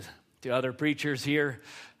things to other preachers here.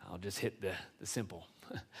 I'll just hit the simple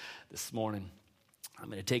this morning. I'm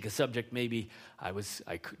going to take a subject maybe I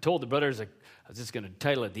told the brothers I was just going to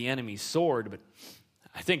title it The Enemy's Sword, but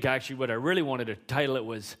I think actually what I really wanted to title it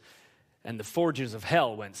was And the Forges of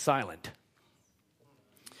Hell Went Silent.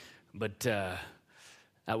 But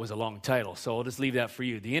that was a long title, so I'll just leave that for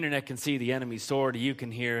you. The internet can see the enemy's sword, you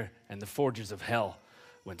can hear, and the forges of hell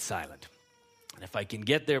went silent. And if I can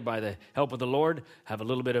get there by the help of the Lord, have a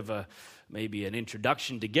little bit of maybe an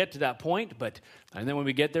introduction to get to that point, and then when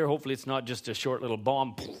we get there, hopefully it's not just a short little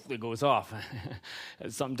bomb that goes off.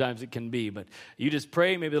 Sometimes it can be, but you just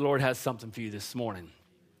pray, maybe the Lord has something for you this morning.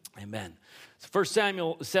 Amen. So 1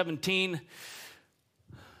 Samuel 17,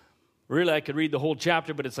 Really, I could read the whole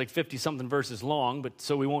chapter, but it's like 50-something verses long, but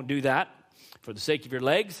so we won't do that for the sake of your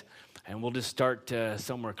legs, and we'll just start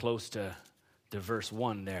somewhere close to verse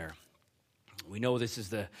 1 there. We know this is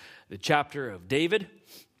the chapter of David.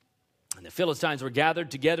 And the Philistines were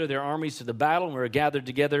gathered together, their armies to the battle, and were gathered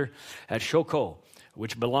together at Shochoh,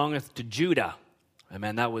 which belongeth to Judah.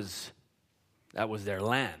 Amen, that was their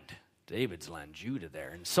land, David's land, Judah there.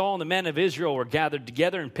 And Saul and the men of Israel were gathered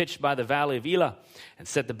together and pitched by the valley of Elah and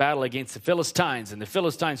set the battle against the Philistines. And the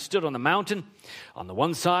Philistines stood on the mountain on the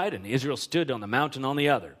one side, and Israel stood on the mountain on the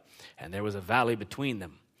other. And there was a valley between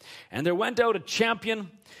them. And there went out a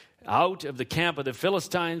champion out of the camp of the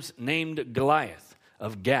Philistines named Goliath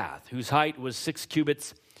of Gath, whose height was 6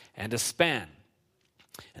 cubits and a span.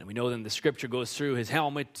 And we know then the scripture goes through his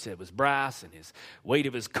helmet, it was brass, and his weight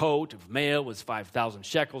of his coat of mail was 5,000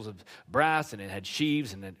 shekels of brass, and it had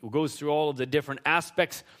sheaves, and it goes through all of the different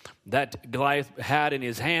aspects that Goliath had in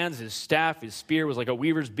his hands. His staff, his spear was like a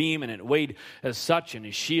weaver's beam, and it weighed as such, and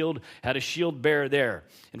his shield had a shield bearer there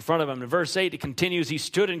in front of him. In verse 8, it continues, he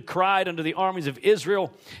stood and cried unto the armies of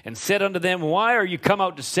Israel, and said unto them, why are you come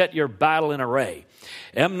out to set your battle in array?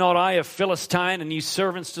 Am not I a Philistine, and ye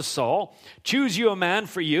servants to Saul? Choose you a man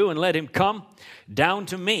for you, and let him come down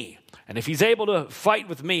to me. And if he's able to fight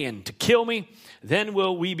with me and to kill me, then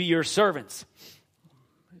will we be your servants.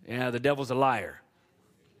 Yeah, the devil's a liar.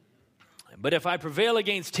 But if I prevail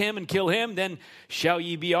against him and kill him, then shall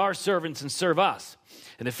ye be our servants and serve us.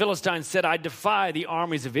 And the Philistines said, I defy the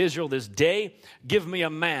armies of Israel this day. Give me a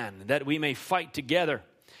man, that we may fight together.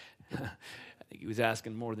 He was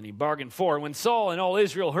asking more than he bargained for. When Saul and all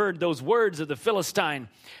Israel heard those words of the Philistine,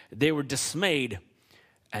 they were dismayed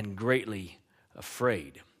and greatly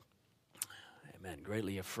afraid. Amen,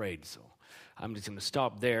 greatly afraid. So I'm just going to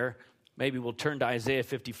stop there. Maybe we'll turn to Isaiah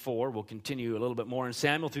 54. We'll continue a little bit more in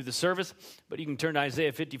Samuel through the service, but you can turn to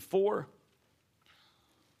Isaiah 54.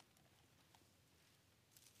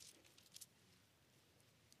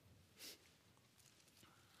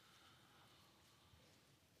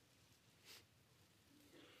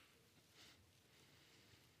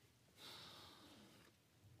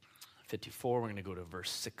 We're going to go to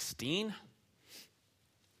verse 16.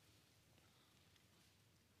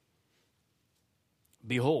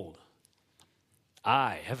 Behold,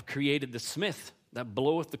 I have created the smith that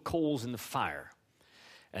bloweth the coals in the fire,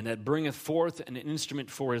 and that bringeth forth an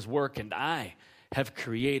instrument for his work, and I have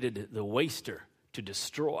created the waster to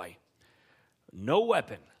destroy. No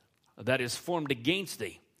weapon that is formed against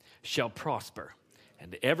thee shall prosper,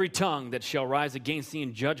 and every tongue that shall rise against thee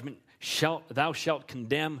in judgment thou shalt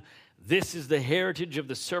condemn. This is the heritage of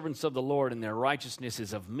the servants of the Lord, and their righteousness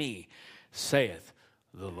is of me, saith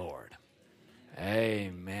the Lord.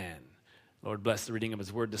 Amen. Lord, bless the reading of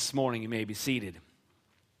his word this morning. You may be seated.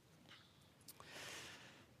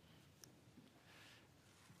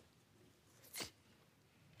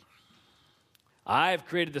 I have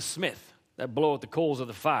created the smith that bloweth the coals of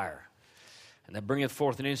the fire, and that bringeth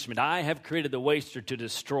forth an instrument. I have created the waster to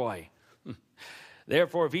destroy.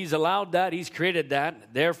 Therefore, if he's allowed that, he's created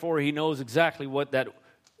that. Therefore, he knows exactly what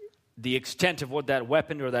the extent of what that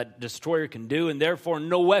weapon or that destroyer can do. And therefore,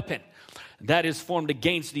 no weapon that is formed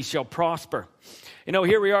against thee shall prosper. You know,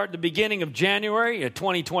 here we are at the beginning of January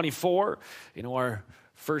 2024. You know, our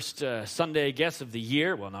first Sunday, I guess, of the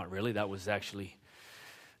year. Well, not really. That was actually,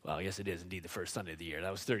 well, yes, it is indeed the first Sunday of the year.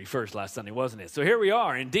 That was 31st last Sunday, wasn't it? So here we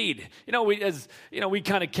are, indeed. You know, we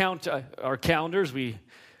kind of count our calendars. We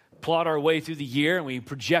plot our way through the year, and we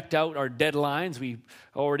project out our deadlines. We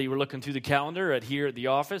already were looking through the calendar here at the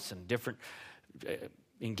office and different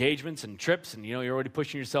engagements and trips, and you're already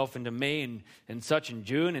pushing yourself into May and such in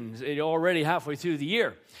June, and you're already halfway through the year.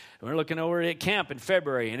 And we're looking over at camp in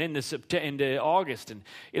February and into August, and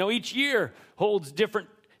each year holds different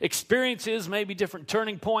experiences, maybe different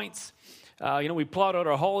turning points. We plot out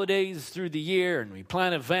our holidays through the year, and we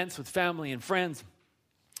plan events with family and friends.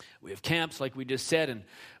 We have camps, like we just said, and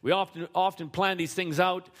we often plan these things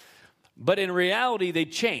out, but in reality, they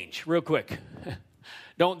change real quick,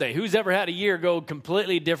 don't they? Who's ever had a year go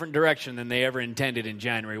completely different direction than they ever intended in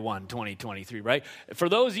January 1, 2023, right? For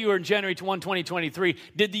those of you who are in January 1, 2023,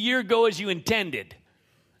 did the year go as you intended?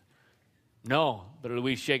 No, but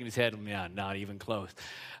Luis shaking his head, yeah, not even close.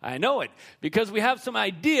 I know it, because we have some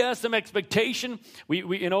idea, some expectation.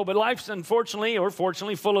 But life's unfortunately or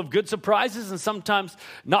fortunately full of good surprises and sometimes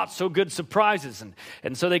not so good surprises.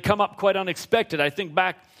 And so they come up quite unexpected. I think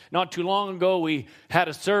back not too long ago, we had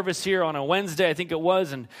a service here on a Wednesday, I think it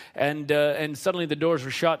was, and suddenly the doors were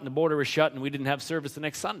shut and the border was shut, and we didn't have service the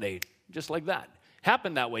next Sunday, just like that.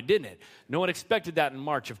 Happened that way, didn't it? No one expected that in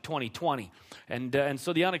March of 2020. And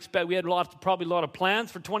so the unexpected, we had probably a lot of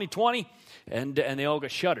plans for 2020, and they all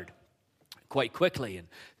got shuttered quite quickly, and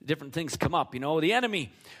different things come up. The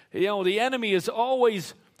enemy is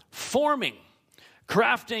always forming,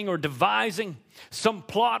 crafting or devising some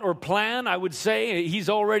plot or plan. I would say he's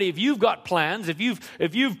already, if you've got plans, if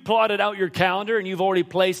you've plotted out your calendar and you've already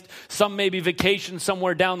placed some maybe vacation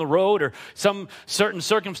somewhere down the road or some certain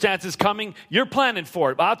circumstances coming, you're planning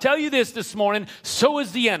for it. But I'll tell you this morning, so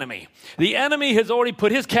is the enemy. The enemy has already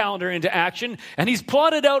put his calendar into action, and he's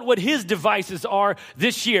plotted out what his devices are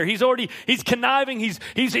this year. He's conniving,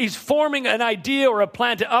 he's forming an idea or a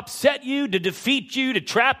plan to upset you, to defeat you, to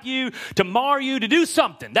trap you, to mar you, to do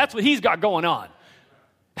something. That's what he's got going on.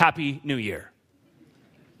 Happy New Year.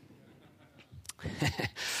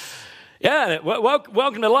 Yeah,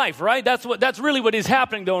 welcome to life, right? That's really what is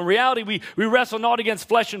happening, though. In reality, we wrestle not against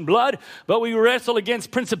flesh and blood, but we wrestle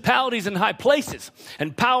against principalities in high places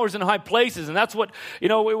and powers in high places. And that's what,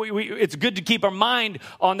 it's good to keep our mind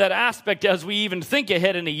on that aspect as we even think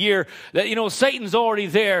ahead in a year that, Satan's already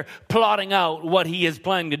there plotting out what he is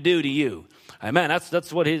planning to do to you. Amen.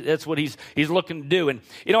 That's what he's looking to do. And,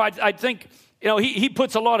 I think, he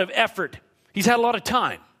puts a lot of effort. He's had a lot of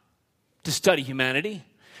time to study humanity.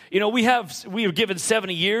 We have given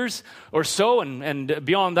 70 years or so, and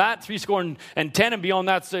beyond that, 70 and 10, and beyond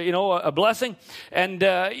that's a blessing. And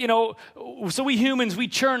so we humans we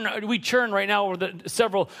churn right now over the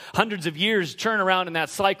several hundreds of years, churn around in that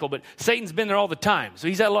cycle. But Satan's been there all the time, so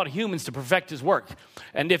he's had a lot of humans to perfect his work.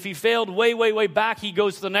 And if he failed way back, he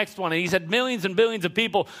goes to the next one. And he's had millions and billions of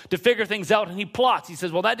people to figure things out, and he plots. He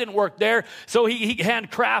says, well, that didn't work there. So he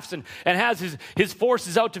handcrafts and has his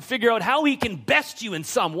forces out to figure out how he can best you in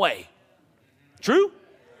some way. True?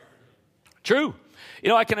 True.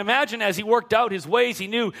 I can imagine as he worked out his ways, he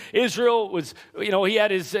knew Israel was, he had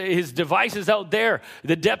his devices out there.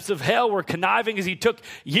 The depths of hell were conniving as he took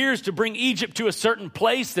years to bring Egypt to a certain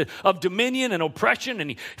place of dominion and oppression. And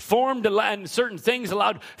he formed certain things,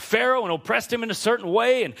 allowed Pharaoh and oppressed him in a certain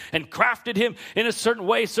way and crafted him in a certain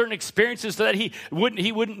way, certain experiences so that he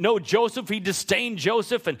wouldn't know Joseph. He disdained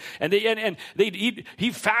Joseph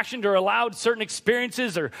he fashioned or allowed certain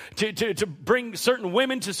experiences or to bring certain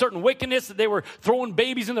women to certain wickedness that they were throwing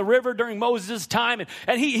babies in the river during Moses' time.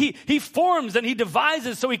 And he forms and he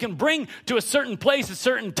devises so he can bring to a certain place, a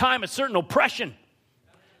certain time, a certain oppression.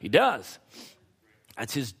 He does.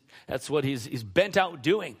 That's what he's bent out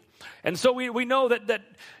doing. And so we know that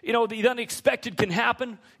the unexpected can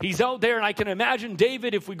happen. He's out there, and I can imagine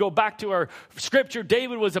David, if we go back to our scripture,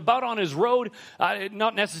 David was about on his road,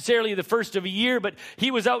 not necessarily the first of a year, but he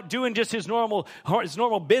was out doing just his normal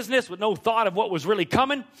business with no thought of what was really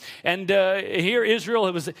coming. And here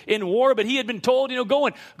Israel was in war, but he had been told,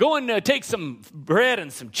 go and take some bread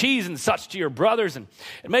and some cheese and such to your brothers. And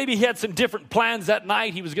maybe he had some different plans that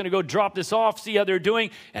night. He was going to go drop this off, see how they're doing,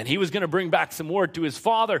 and he was going to bring back some word to his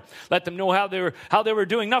father, let them know how they were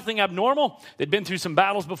doing. Nothing abnormal. They'd been through some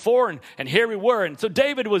battles before, and here we were. And so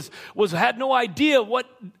David had no idea what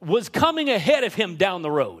was coming ahead of him down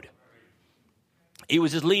the road. He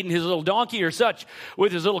was just leading his little donkey or such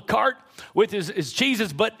with his little cart, with his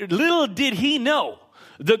cheeses. But little did he know,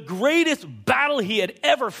 the greatest battle he had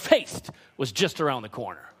ever faced was just around the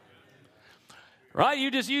corner. Right?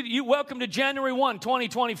 You welcome to January 1,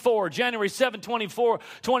 2024, January 7,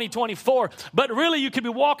 2024. But really, you could be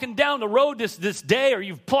walking down the road this day, or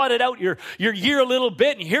you've plotted out your year a little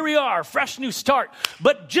bit, and here we are, fresh new start.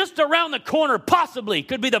 But just around the corner, possibly,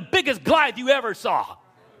 could be the biggest Goliath you ever saw.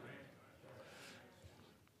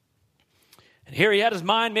 And here he had his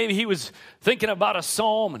mind, maybe he was thinking about a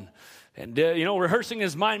psalm and rehearsing in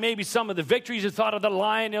his mind maybe some of the victories. He thought of the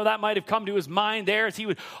lion, that might have come to his mind there as he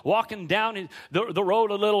was walking down the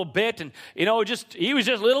road a little bit. And, he was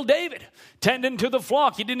just little David tending to the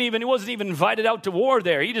flock. He wasn't even invited out to war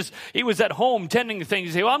there. He was at home tending to things.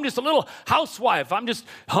 He said, well, I'm just a little housewife. I'm just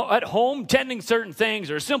at home tending certain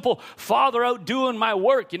things, or a simple father out doing my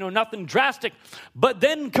work, nothing drastic. But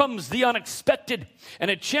then comes the unexpected,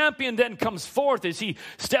 and a champion then comes forth as he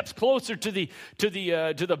steps closer to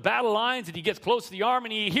the battle lines, and he gets close to the arm,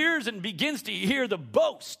 and he hears and begins to hear the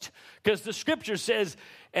boast, because the scripture says,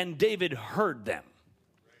 and David heard them.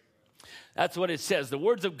 That's what it says. The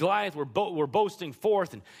words of Goliath were boasting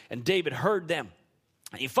forth, and David heard them.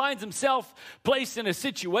 And he finds himself placed in a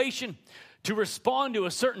situation to respond to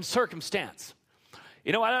a certain circumstance.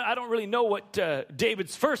 I don't really know what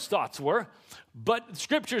David's first thoughts were, but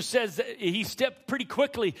Scripture says that he stepped pretty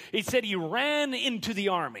quickly. He said he ran into the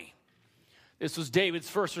army. This was David's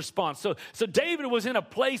first response. So David was in a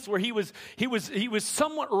place where he was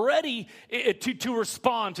somewhat ready to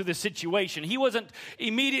respond to the situation. He wasn't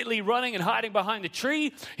immediately running and hiding behind the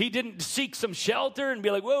tree. He didn't seek some shelter and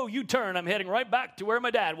be like, whoa, you turn. I'm heading right back to where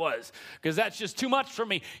my dad was because that's just too much for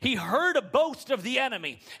me. He heard a boast of the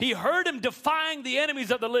enemy. He heard him defying the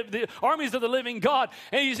enemies of the armies of the living God.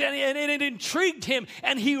 And it intrigued him,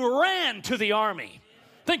 and he ran to the army.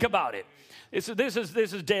 Think about it. This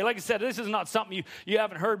is David. Like I said, this is not something you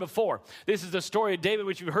haven't heard before. This is the story of David,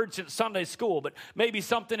 which you've heard since Sunday school. But maybe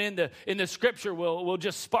something in the scripture will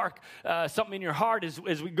just spark something in your heart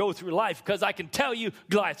as we go through life. Because I can tell you,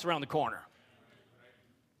 Goliath's around the corner.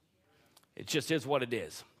 It just is what it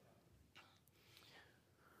is.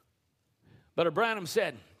 Brother Branham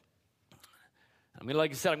said,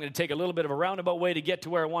 like I said, I'm going to take a little bit of a roundabout way to get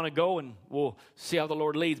to where I want to go, and we'll see how the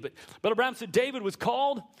Lord leads. But Brother Branham said David was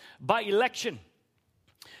called by election.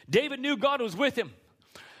 David knew God was with him.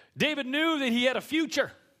 David knew that he had a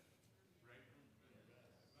future.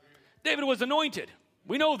 David was anointed.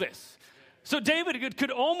 We know this. So David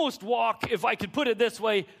could almost walk, if I could put it this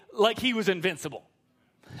way, like he was invincible.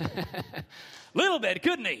 Little bit,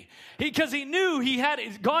 couldn't he? Because he knew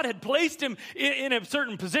God had placed him in a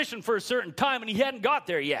certain position for a certain time, and he hadn't got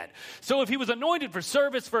there yet. So if he was anointed for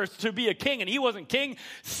service, to be a king, and he wasn't king,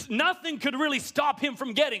 nothing could really stop him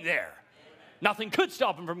from getting there. Nothing could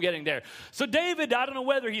stop him from getting there. So David, I don't know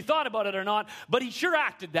whether he thought about it or not, but he sure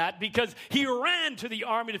acted that because he ran to the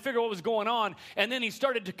army to figure out what was going on, and then he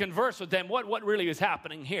started to converse with them, what really is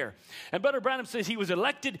happening here. And Brother Branham says he was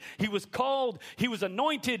elected, he was called, he was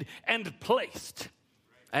anointed and placed.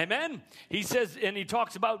 Amen. He says, and he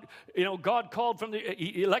talks about, God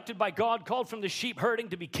elected by God, called from the sheep herding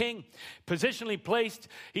to be king, positionally placed.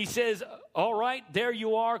 He says, all right, there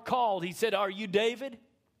you are, called. He said, are you David?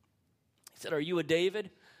 He said, are you a David?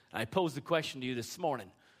 I posed the question to you this morning.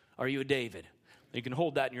 Are you a David? You can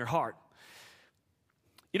hold that in your heart.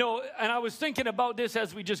 And I was thinking about this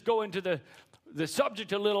as we just go into the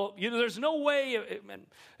subject a little. There's no way,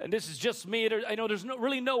 and this is just me, I know there's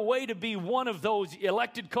really no way to be one of those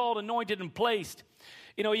elected, called, anointed, and placed.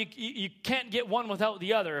 You can't get one without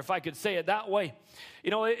the other, if I could say it that way.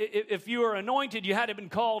 If you are anointed, you had to have been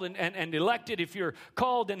called and elected. If you're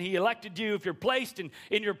called, then he elected you. If you're placed in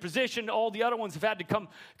your position, all the other ones have had to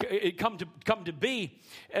come to be.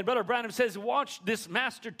 And Brother Branham says, watch this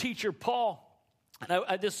master teacher, Paul.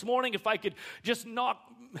 And this morning, if I could just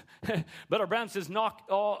Brother Branham says, knock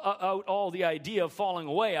out all the idea of falling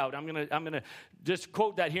away out. I'm gonna just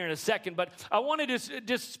quote that here in a second. But I wanted to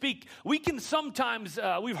just speak. We can sometimes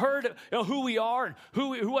we've heard who we are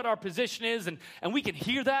and what our position is, and we can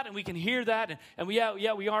hear that and we can hear that and we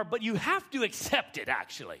are. But you have to accept it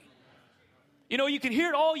actually. You can hear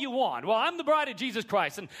it all you want. Well, I'm the bride of Jesus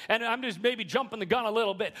Christ, and I'm just maybe jumping the gun a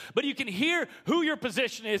little bit. But you can hear who your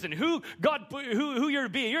position is and who you're to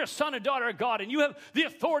be. You're a son and daughter of God, and you have the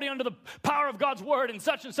authority under the power of God's word and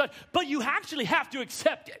such. But you actually have to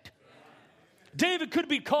accept it. David could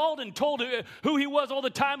be called and told who he was all the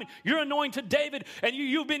time. And you're anointed David, and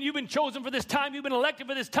you've been chosen for this time. You've been elected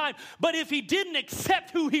for this time. But if he didn't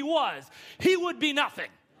accept who he was, he would be nothing.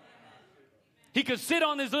 He could sit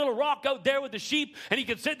on his little rock out there with the sheep, and he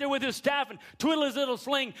could sit there with his staff and twiddle his little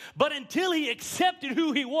sling. But until he accepted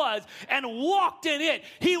who he was and walked in it,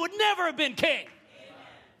 he would never have been king.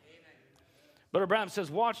 Brother Branham says,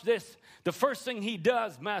 watch this. The first thing he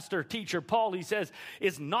does, master teacher Paul, he says,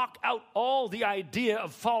 is knock out all the idea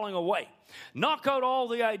of falling away. Knock out all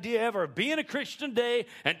the idea ever of being a Christian today,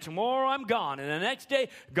 and tomorrow I'm gone. And the next day,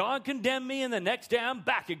 God condemned me, and the next day I'm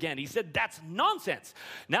back again. He said, that's nonsense.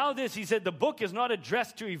 Now he said, the book is not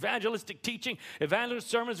addressed to evangelistic teaching, evangelist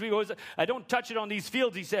sermons. I don't touch it on these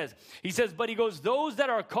fields, he says. But he goes, those that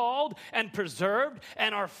are called and preserved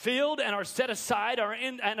and are filled and are set aside are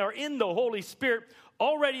in the Holy Spirit,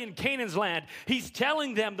 already in Canaan's land. He's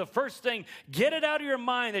telling them the first thing, get it out of your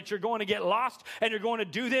mind that you're going to get lost and you're going to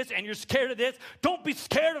do this and you're scared of this. Don't be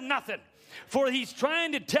scared of nothing. For he's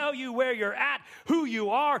trying to tell you where you're at, who you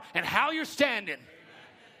are, and how you're standing.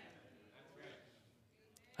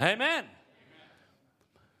 Amen.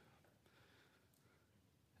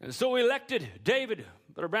 And so elected, David,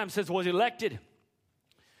 Brother Branham says, was elected.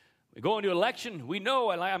 We go into election, we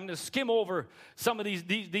know, and I'm going to skim over some of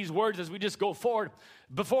these words as we just go forward.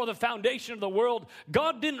 Before the foundation of the world,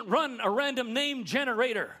 God didn't run a random name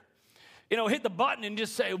generator. Hit the button and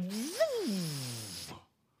just say, woo,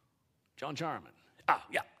 John Jarman.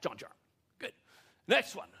 John Jarman. Good.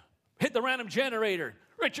 Next one, hit the random generator,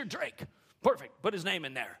 Richard Drake. Perfect, put his name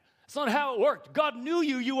in there. That's not how it worked. God knew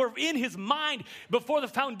you. You were in his mind before the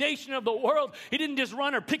foundation of the world. He didn't just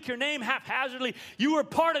run or pick your name haphazardly. You were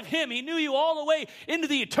part of him. He knew you all the way into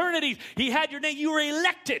the eternities. He had your name. You were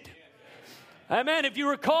elected. Amen. If you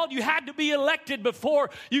were called, you had to be elected before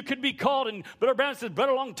you could be called. And Brother Brown says, but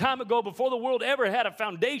a long time ago, before the world ever had a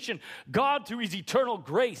foundation, God, through his eternal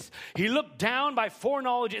grace, he looked down by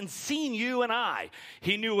foreknowledge and seen you and I.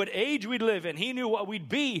 He knew what age we'd live in. He knew what we'd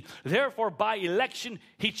be. Therefore, by election,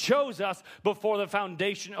 he chose us before the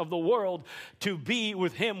foundation of the world to be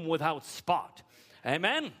with him without spot.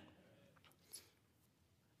 Amen.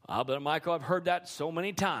 Well, Brother Michael, I've heard that so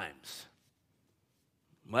many times.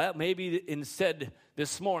 Well, maybe instead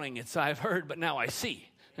this morning it's I've heard, but now I see.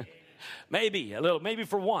 Maybe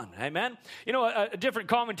for one. Amen. You know, a different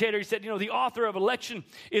commentator, he said, the author of election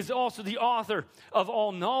is also the author of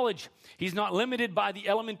all knowledge. He's not limited by the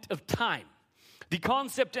element of time. The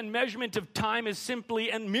concept and measurement of time is simply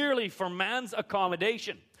and merely for man's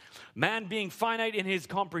accommodation. Man being finite in his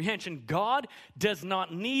comprehension, God does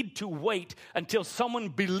not need to wait until someone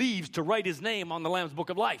believes to write his name on the Lamb's Book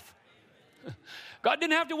of Life. God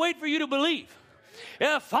didn't have to wait for you to believe.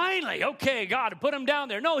 Yeah, finally, okay, God, put him down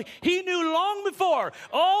there. No, he knew long before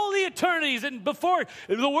all the eternities and before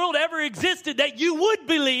the world ever existed that you would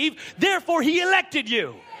believe. Therefore, he elected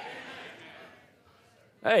you.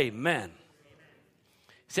 Amen.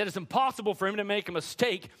 He said it's impossible for him to make a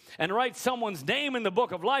mistake and write someone's name in the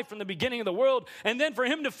book of life from the beginning of the world and then for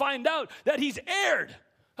him to find out that he's erred.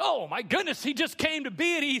 Oh, my goodness, he just came to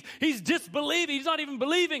be it. He's disbelieving. He's not even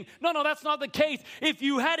believing. No, that's not the case. If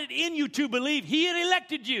you had it in you to believe, he had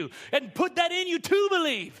elected you and put that in you to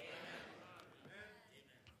believe.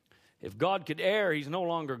 If God could err, he's no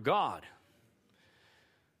longer God.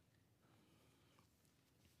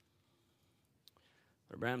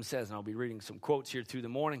 Abraham says, and I'll be reading some quotes here through the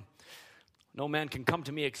morning, no man can come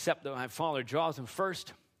to me except that my Father draws him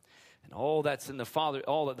first. And all that the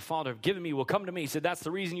Father have given me will come to me. He said, that's the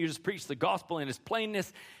reason you just preach the gospel in its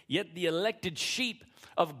plainness. Yet the elected sheep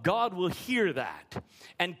of God will hear that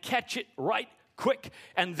and catch it right quick.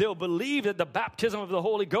 And they'll believe that the baptism of the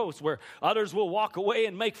Holy Ghost, where others will walk away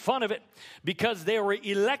and make fun of it because they were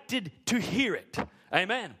elected to hear it.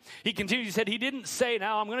 Amen. He continued, he said, he didn't say,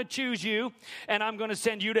 now I'm going to choose you and I'm going to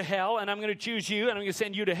send you to hell and I'm going to choose you and I'm going to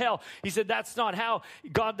send you to hell. He said, that's not how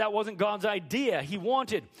God, that wasn't God's idea. He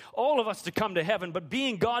wanted all of us to come to heaven, but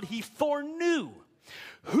being God, he foreknew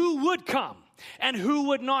who would come and who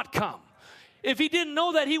would not come. If he didn't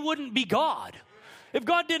know that, he wouldn't be God. If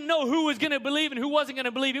God didn't know who was going to believe and who wasn't going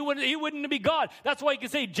to believe, he wouldn't be God. That's why he could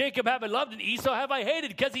say, Jacob have I loved and Esau have I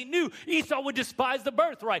hated, because he knew Esau would despise the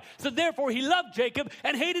birthright. So therefore he loved Jacob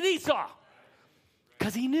and hated Esau,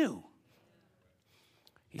 because he knew.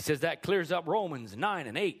 He says that clears up Romans 9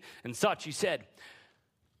 and 8 and such. He said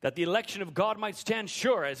that the election of God might stand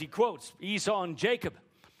sure, as he quotes Esau and Jacob.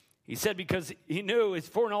 He said because he knew his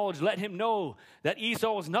foreknowledge let him know that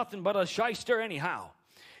Esau was nothing but a shyster anyhow.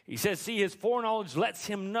 He says, see, his foreknowledge lets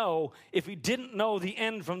him know if he didn't know the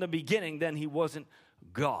end from the beginning, then he wasn't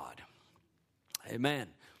God. Amen.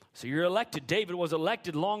 So you're elected. David was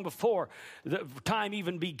elected long before the time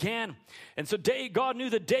even began. And so God knew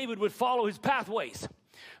that David would follow his pathways.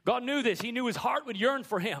 God knew this. He knew his heart would yearn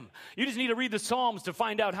for him. You just need to read the Psalms to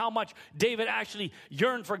find out how much David actually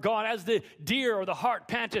yearned for God. As the deer or the hart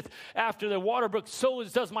panteth after the water brook, so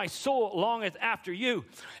does my soul longeth after you.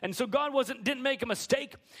 And so God didn't make a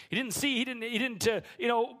mistake. He didn't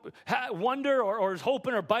wonder or was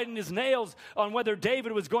hoping or biting his nails on whether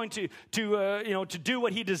David was going to do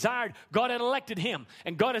what he desired. God had elected him,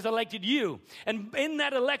 and God has elected you. And in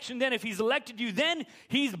that election, then, if he's elected you, then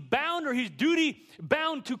he's bound, or he's duty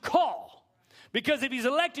bound to call. Because if he's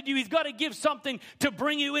elected you, he's got to give something to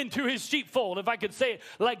bring you into his sheepfold, if I could say it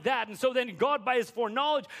like that. And so then God, by his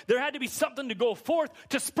foreknowledge, there had to be something to go forth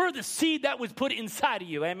to spur the seed that was put inside of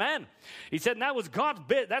you. Amen. He said, and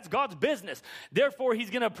that's God's business. Therefore, he's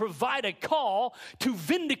going to provide a call to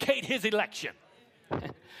vindicate his election.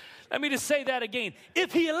 Let me just say that again.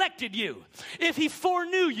 If he elected you, if he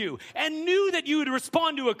foreknew you and knew that you would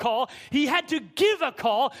respond to a call, he had to give a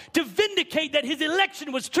call to vindicate that his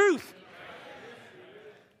election was truth.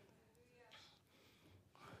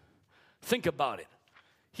 Think about it.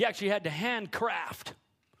 He actually had to handcraft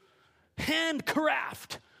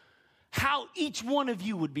how each one of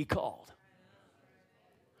you would be called.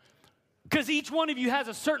 Because each one of you has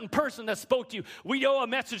a certain person that spoke to you. We know a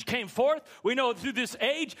message came forth. We know through this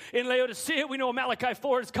age in Laodicea, we know Malachi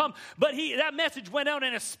 4 has come. But that message went out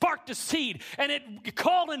and it sparked a seed. And it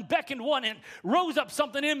called and beckoned one and rose up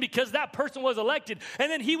something in because that person was elected. And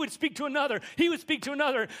then he would speak to another. He would speak to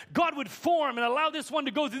another. God would form and allow this one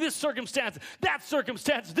to go through this circumstance,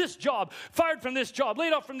 this job, fired from this job,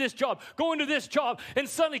 laid off from this job, go into this job, and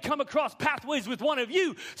suddenly come across pathways with one of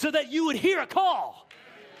you so that you would hear a call.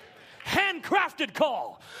 Handcrafted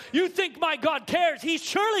call. You think my God cares? He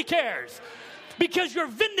surely cares because you're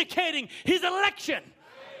vindicating his election.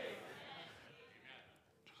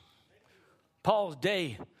 Paul's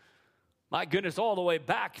day, my goodness, all the way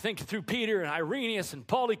back, thinking through Peter and Irenaeus and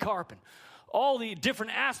Polycarp and all the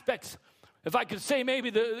different aspects. If I could say maybe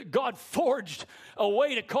God forged a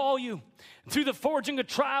way to call you through the forging of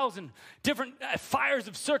trials and different fires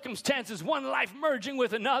of circumstances, one life merging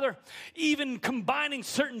with another, even combining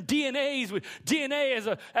certain DNAs with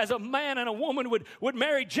DNA as a man and a woman would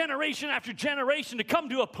marry generation after generation to come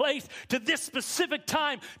to a place, to this specific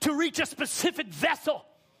time, to reach a specific vessel.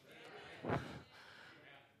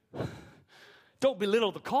 Don't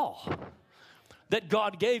belittle the call that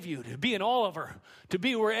God gave you to be an Oliver, to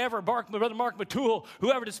be wherever, Brother Mark Matul,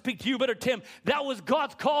 whoever to speak to you, Brother Tim. That was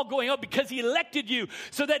God's call going up because he elected you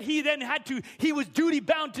so that he then he was duty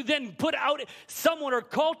bound to then put out someone or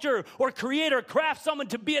culture or create or craft someone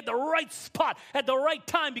to be at the right spot at the right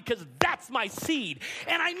time because that's my seed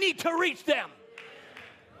and I need to reach them.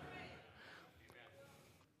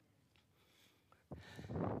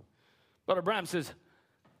 Brother Bram says,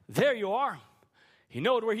 there you are. He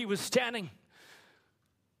knew where he was standing.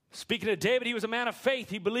 Speaking of David, he was a man of faith.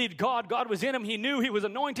 He believed God. God was in him. He knew he was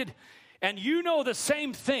anointed. And you know the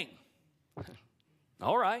same thing.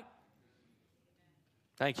 All right.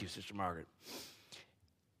 Thank you, Sister Margaret.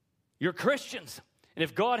 You're Christians. And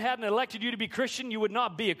if God hadn't elected you to be Christian, you would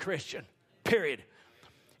not be a Christian. Period.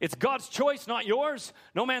 It's God's choice, not yours.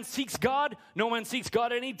 No man seeks God. No man seeks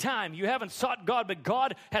God any time. You haven't sought God, but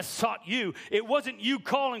God has sought you. It wasn't you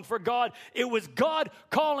calling for God. It was God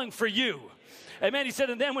calling for you. Amen. He said,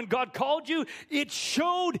 and then when God called you, it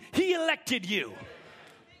showed he elected you.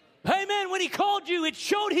 Amen. When he called you, it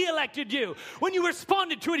showed he elected you. When you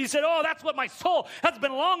responded to it, he said, oh, that's what my soul has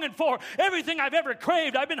been longing for. Everything I've ever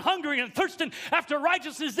craved. I've been hungry and thirsting after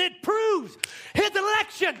righteousness. It proves his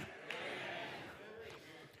election.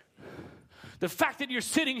 The fact that you're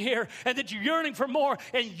sitting here and that you're yearning for more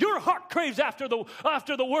and your heart craves after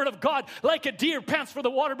the word of God like a deer pants for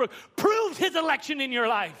the water brook proves his election in your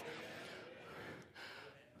life.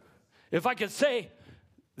 If I could say,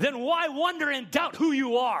 then why wonder and doubt who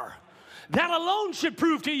you are? That alone should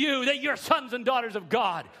prove to you that you're sons and daughters of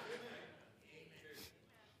God.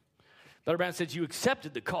 Brother Branham said, you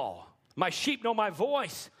accepted the call. My sheep know my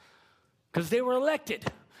voice because they were elected.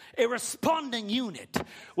 A responding unit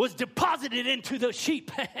was deposited into the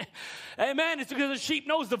sheep. Amen. It's because the sheep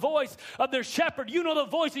knows the voice of their shepherd. You know the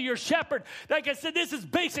voice of your shepherd. Like I said, this is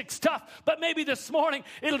basic stuff. But maybe this morning,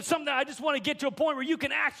 it'll something I just want to get to a point where you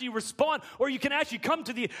can actually respond, or you can actually come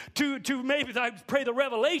to maybe I pray the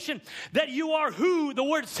revelation that you are who the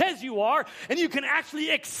word says you are, and you can actually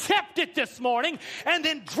accept it this morning and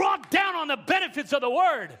then draw down on the benefits of the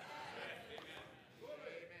word.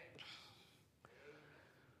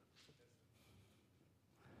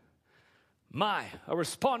 A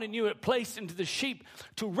responding unit placed into the sheep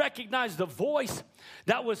to recognize the voice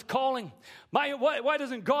that was calling. Why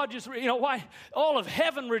doesn't God just, why all of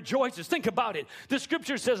heaven rejoices? Think about it. The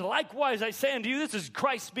scripture says, likewise I say unto you, this is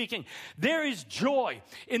Christ speaking, there is joy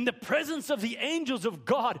in the presence of the angels of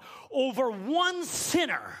God over one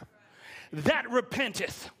sinner that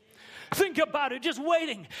repenteth. Think about it, just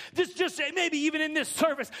waiting. Just maybe even in this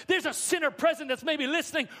service, there's a sinner present that's maybe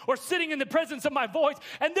listening or sitting in the presence of my voice,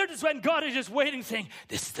 and when God is just waiting, saying,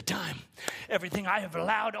 this is the time. Everything I have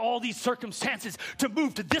allowed, all these circumstances to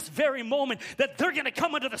move to this very moment, that they're going to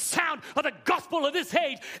come under the sound of the gospel of this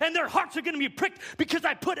age, and their hearts are going to be pricked because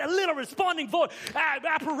I put a little responding voice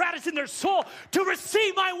apparatus in their soul to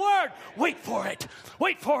receive my word. Wait for it.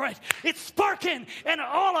 Wait for it. It's sparking, and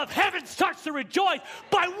all of heaven starts to rejoice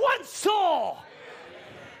by one soul.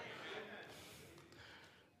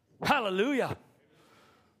 Hallelujah.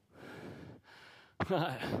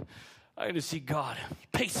 I get to see God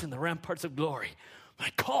pacing the ramparts of glory. My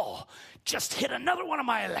call just hit another one of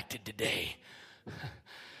my elected today.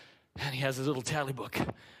 And he has his little tally book.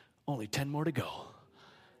 Only 10 more to go.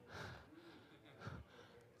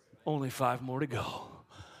 Only 5 more to go.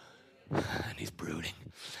 And he's brooding.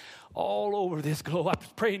 all over this globe. I was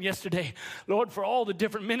praying yesterday, Lord, for all the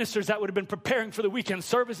different ministers that would have been preparing for the weekend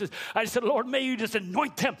services. I said, Lord, may you just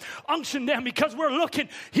anoint them, unction them, because we're looking.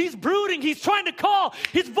 He's brooding. He's trying to call.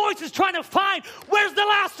 His voice is trying to find. Where's the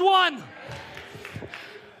last one?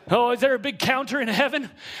 Oh, is there a big counter in heaven?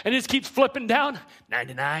 And it just keeps flipping down.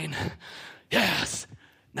 99. Yes.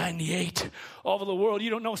 98. All over the world, you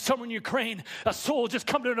don't know, somewhere in Ukraine, a soul just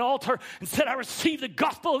come to an altar and said, I received the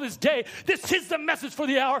gospel of this day. This is the message for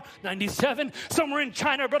the hour. 97. Somewhere in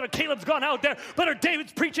China, Brother Caleb's gone out there. Brother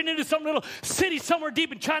David's preaching into some little city somewhere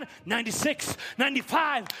deep in China. 96,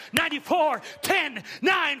 95, 94, 10,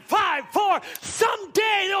 9, 5, 4.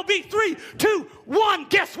 Someday there'll be 3, 2, 1.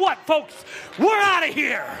 Guess what, folks? We're out of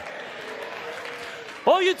here.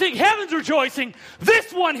 Oh, you think heaven's rejoicing?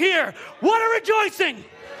 This one here, what a rejoicing!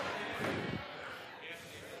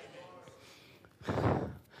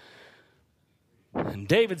 In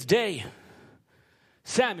David's day,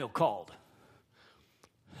 Samuel called.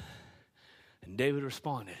 And David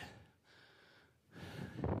responded.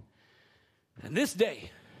 And this day,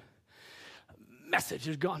 a message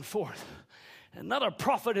has gone forth. Another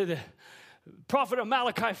prophet of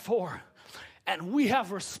Malachi 4. And we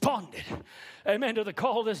have responded, amen, to the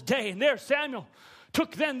call of this day. And there Samuel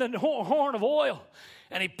took then the horn of oil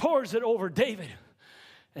and he pours it over David.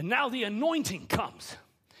 And now the anointing comes.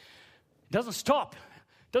 It doesn't stop.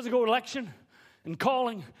 It doesn't go election and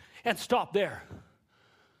calling and stop there.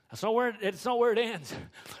 It's not where it ends.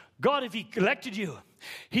 God, if he elected you,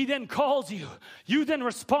 he then calls you. You then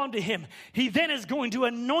respond to him. He then is going to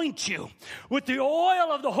anoint you with the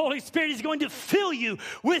oil of the Holy Spirit. He's going to fill you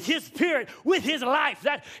with his Spirit, with his life.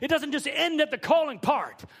 That it doesn't just end at the calling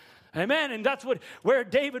part. Amen. And that's where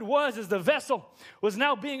David was, as the vessel was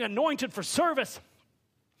now being anointed for service.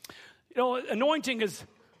 You know, anointing has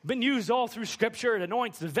been used all through Scripture. It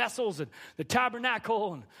anoints the vessels and the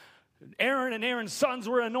tabernacle. And Aaron and Aaron's sons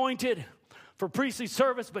were anointed for priestly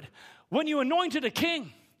service. But when you anointed a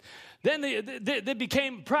king, then they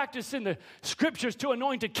became practice in the Scriptures to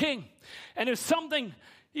anoint a king. And if something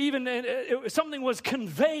something was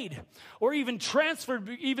conveyed or even transferred,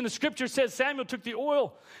 even the Scripture says Samuel took the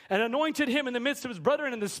oil and anointed him in the midst of his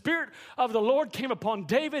brethren, and the Spirit of the Lord came upon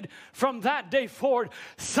David from that day forward.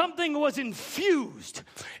 Something was infused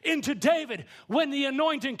into David when the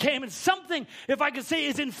anointing came, and something, if I could say,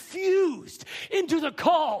 is infused into the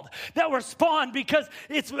called that were spawned, because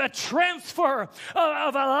it's a transfer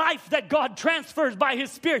of a life that God transfers by his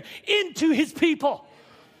Spirit into his people.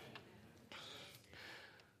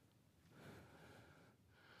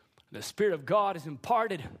 The Spirit of God is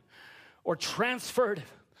imparted or transferred,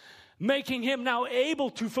 making him now able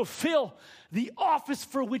to fulfill the office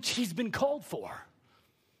for which he's been called for.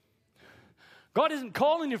 God isn't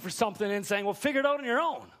calling you for something and saying, well, figure it out on your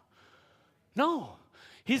own. No,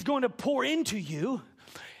 he's going to pour into you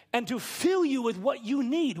and to fill you with what you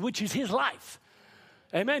need, which is his life.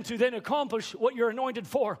 Amen. To then accomplish what you're anointed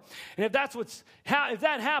for. And if if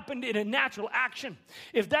that happened in a natural action,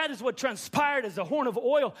 if that is what transpired as a horn of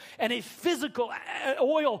oil and a physical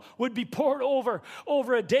oil would be poured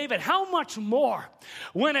over a David, how much more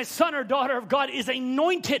when a son or daughter of God is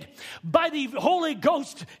anointed by the Holy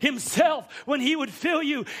Ghost himself, when he would fill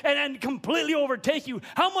you and completely overtake you?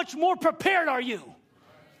 How much more prepared are you?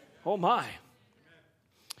 Oh my.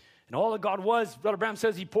 And all that God was, Brother Branham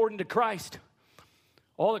says, he poured into Christ.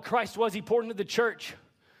 All that Christ was, he poured into the church.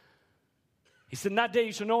 He said, in that day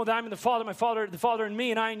you shall know that I am in the Father, the Father in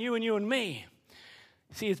me, and I in you, and you in me.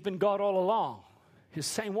 See, it's been God all along. His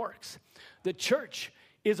same works. The church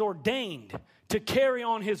is ordained to carry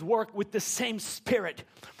on his work with the same Spirit.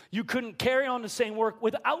 You couldn't carry on the same work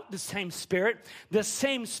without the same Spirit. The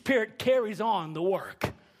same Spirit carries on the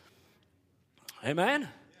work. Amen?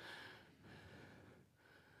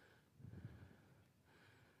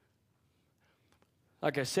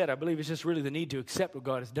 Like I said, I believe it's just really the need to accept what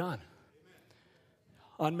God has done.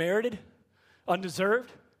 Amen. Unmerited,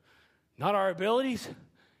 undeserved, not our abilities.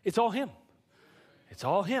 It's all him. It's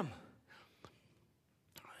all him.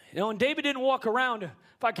 You know, and David didn't walk around,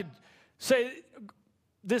 if I could say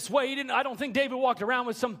this way, I don't think David walked around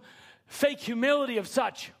with some fake humility of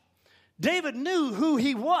such. David knew who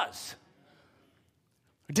he was.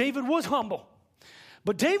 David was humble.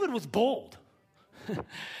 But David was bold.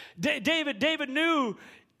 David knew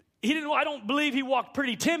I don't believe he walked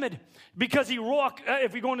pretty timid, because he walked,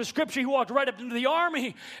 if we go into Scripture, he walked right up into the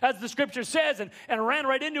army, as the Scripture says, and ran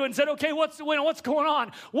right into it and said, okay, what's going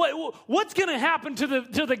on? What's going to happen to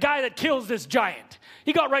the guy that kills this giant?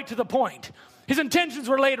 He got right to the point. His intentions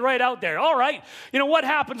were laid right out there. All right, what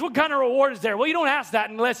happens? What kind of reward is there? Well, you don't ask that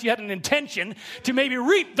unless you had an intention to maybe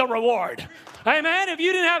reap the reward. Amen? If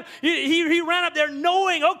you didn't have, he ran up there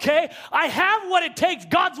knowing, okay, I have what it takes.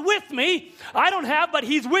 God's with me. I don't have, but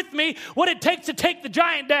he's with me, what it takes to take the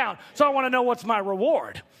giant down. So I want to know what's my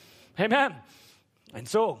reward. Amen? And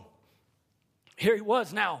so, here he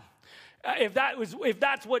was now. If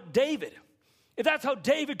that's how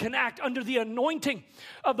David can act under the anointing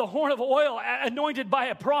of the horn of oil, anointed by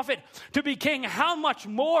a prophet to be king, how much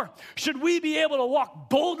more should we be able to walk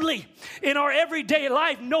boldly in our everyday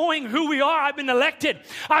life, knowing who we are? I've been elected,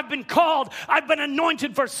 I've been called, I've been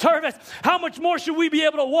anointed for service. How much more should we be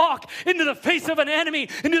able to walk into the face of an enemy,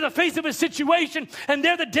 into the face of a situation, and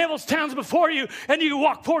there the devil stands before you, and you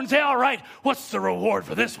walk forward and say, all right, what's the reward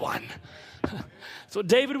for this one? That's what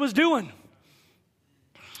David was doing.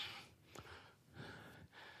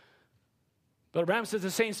 But Abraham says the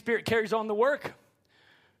same Spirit carries on the work.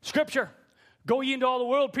 Scripture, go ye into all the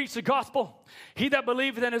world, preach the gospel. He that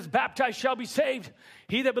believeth and is baptized shall be saved.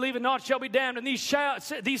 He that believeth not shall be damned. And these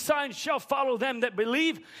signs shall follow them that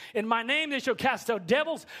believe. In my name they shall cast out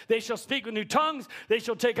devils. They shall speak with new tongues. They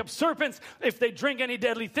shall take up serpents. If they drink any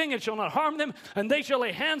deadly thing, it shall not harm them. And they shall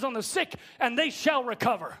lay hands on the sick, and they shall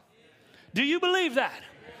recover. Do you believe that?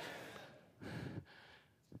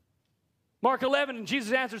 Mark 11, and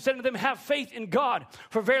Jesus answered, said unto them, have faith in God.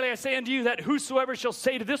 For verily I say unto you, that whosoever shall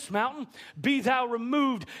say to this mountain, be thou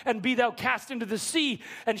removed, and be thou cast into the sea,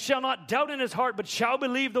 and shall not doubt in his heart, but shall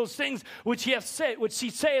believe those things which he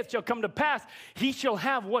saith shall come to pass, he shall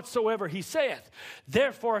have whatsoever he saith.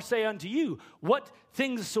 Therefore I say unto you, what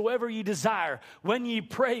things soever ye desire, when ye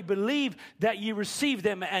pray, believe that ye receive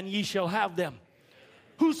them, and ye shall have them.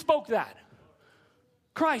 Who spoke that?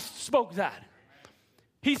 Christ spoke that.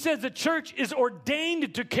 He says the church is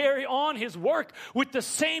ordained to carry on his work with the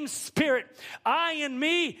same Spirit. I in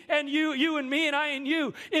me, and you in me, and I in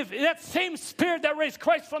you. If that same Spirit that raised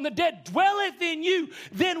Christ from the dead dwelleth in you,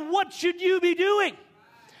 then what should you be doing?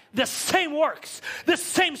 The same works, the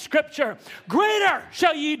same Scripture. Greater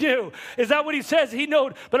shall ye do. Is that what he says? He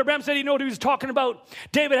knowed, but Abraham said he knew what he was talking about.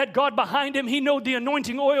 David had God behind him. He knowed the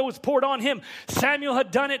anointing oil was poured on him. Samuel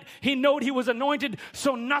had done it. He knowed he was anointed,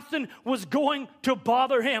 so nothing was going to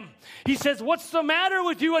bother him. He says, what's the matter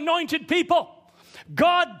with you anointed people?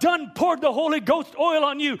 God done poured the Holy Ghost oil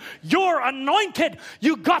on you. You're anointed.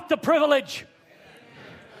 You got the privilege.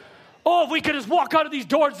 Oh, if we could just walk out of these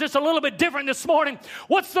doors just a little bit different this morning.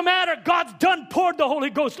 What's the matter? God's done poured the Holy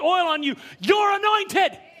Ghost oil on you. You're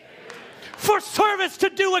anointed for service, to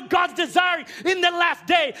do what God's desiring in the last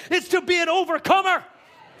day is to be an overcomer.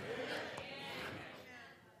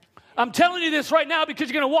 I'm telling you this right now because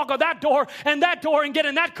you're going to walk out that door and get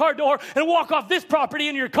in that car door and walk off this property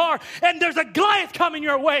in your car, and there's a Goliath coming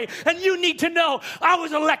your way, and you need to know I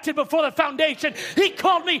was elected before the foundation. He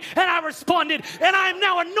called me and I responded, and I am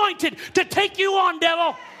now anointed to take you on,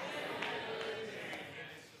 devil.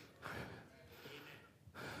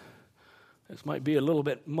 This might be a little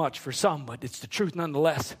bit much for some, but it's the truth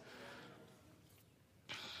nonetheless.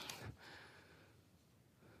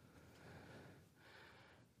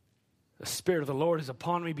 The Spirit of the Lord is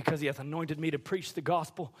upon me because he hath anointed me to preach the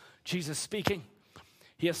gospel. Jesus speaking.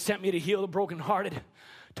 He has sent me to heal the brokenhearted,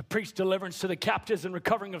 to preach deliverance to the captives and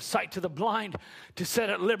recovering of sight to the blind, to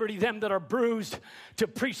set at liberty them that are bruised, to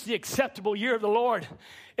preach the acceptable year of the Lord.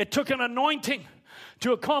 It took an anointing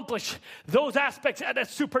to accomplish those aspects at a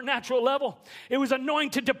supernatural level. It was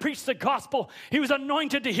anointed to preach the gospel. He was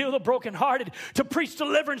anointed to heal the brokenhearted, to preach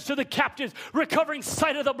deliverance to the captives, recovering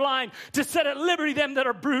sight of the blind, to set at liberty them that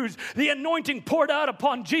are bruised. The anointing poured out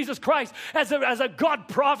upon Jesus Christ as a God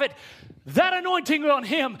prophet. That anointing on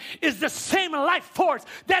him is the same life force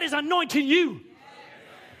that is anointing you.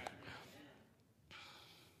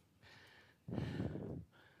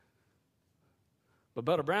 But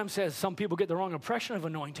Brother Bram says some people get the wrong impression of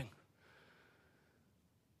anointing.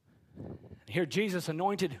 Here Jesus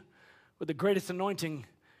anointed with the greatest anointing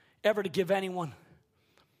ever to give anyone.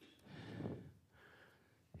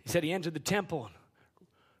 He said he entered the temple and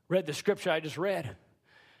read the scripture I just read.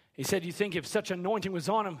 He said, you think if such anointing was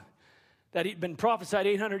on him that he'd been prophesied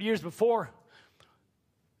 800 years before,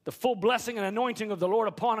 the full blessing and anointing of the Lord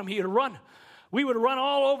upon him, he would run. We would run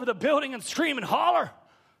all over the building and scream and holler.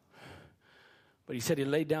 But he said he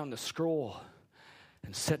laid down the scroll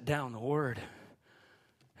and set down the word,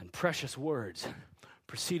 and precious words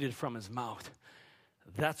proceeded from his mouth.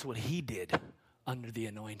 That's what he did under the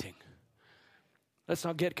anointing. Let's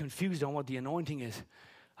not get confused on what the anointing is.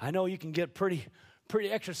 I know you can get pretty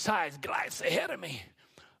exercised, Goliath's ahead of me.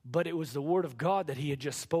 but it was the word of God that he had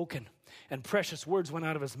just spoken. And precious words went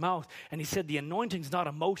out of his mouth. And he said, the anointing's not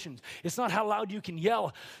emotions. It's not how loud you can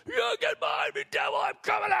yell, "You get behind me, devil, I'm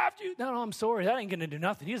coming after you." No, I'm sorry, that ain't going to do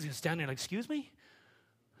nothing. He's going to stand there like, excuse me?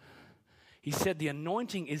 He said, the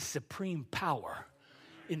anointing is supreme power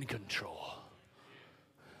in control.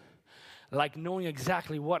 Like knowing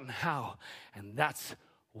exactly what and how. And that's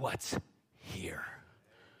what's here.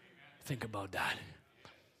 Think about that.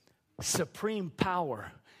 Supreme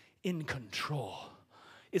power in control.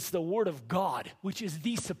 It's the word of God, which is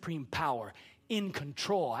the supreme power in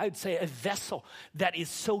control. I would say a vessel that is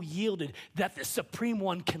so yielded that the supreme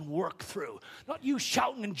one can work through. Not you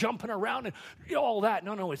shouting and jumping around and all that.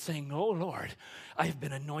 No, it's saying, "Oh Lord, I have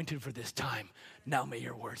been anointed for this time. Now may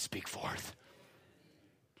your word speak forth."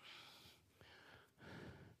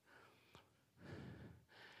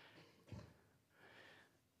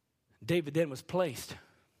 David then was placed.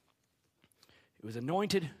 He was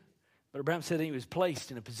anointed. Brother Branham said that he was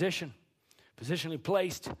placed in a position, positionally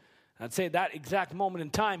placed. I'd say at that exact moment in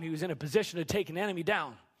time, he was in a position to take an enemy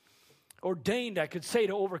down. Ordained, I could say,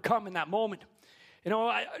 to overcome in that moment.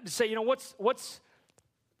 I'd say, what's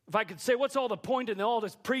if I could say, what's all the point in all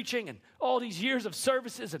this preaching and all these years of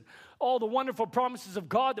services and all the wonderful promises of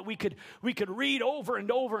God that we could read over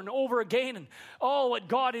and over and over again, and all what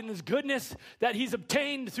God in his goodness that he's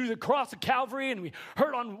obtained through the cross of Calvary, and we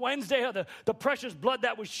heard on Wednesday of the precious blood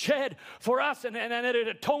that was shed for us, and that it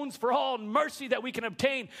atones for all mercy that we can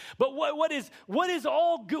obtain. But what is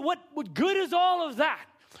all good? What good is all of that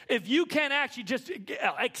if you can't actually just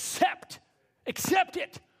accept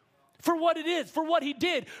it for what it is, for what he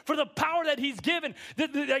did, for the power that he's given,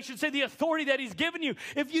 I should say the authority that he's given you,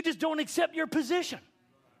 if you just don't accept your position?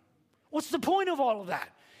 What's the point of all of that?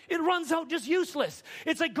 It runs out just useless.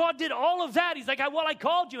 It's like God did all of that. He's like, I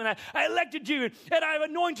called you, and I elected you, and I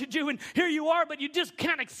anointed you, and here you are, but you just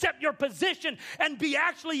can't accept your position and be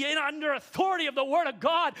actually under authority of the word of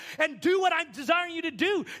God and do what I'm desiring you to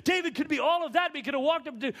do. David could be all of that, but he could have walked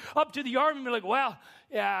up to the army and be like, well,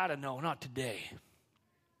 yeah, I don't know, not today.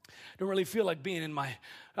 Don't really feel like being in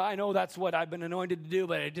I know that's what I've been anointed to do,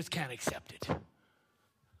 but I just can't accept it.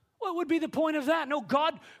 What would be the point of that? No,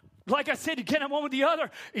 God, like I said, you can't have one with the other.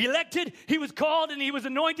 Elected, he was called, and he was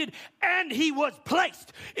anointed, and he was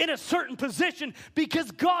placed in a certain position because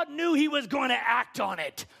God knew he was going to act on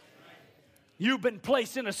it. You've been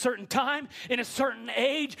placed in a certain time, in a certain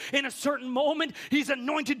age, in a certain moment. He's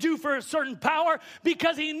anointed you for a certain power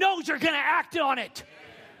because he knows you're going to act on it.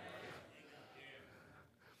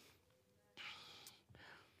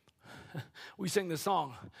 We sing the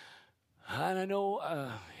song, and I know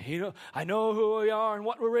who we are and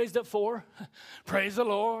what we're raised up for. Praise the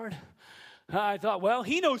Lord. I thought, well,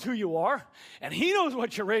 he knows who you are, and he knows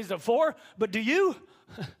what you're raised up for, but do you?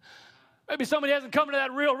 Maybe somebody hasn't come to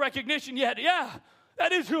that real recognition yet. Yeah,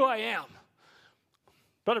 that is who I am.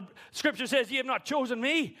 But Scripture says, ye have not chosen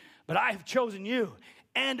me, but I have chosen you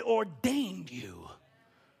and ordained you.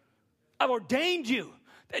 I've ordained you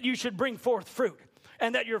that you should bring forth fruit,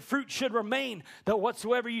 and that your fruit should remain, that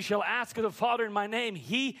whatsoever you shall ask of the Father in my name,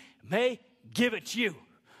 he may give it to you.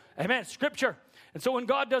 Amen. Scripture. And so when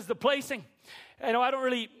God does the placing, I don't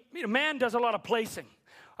really, man does a lot of placing.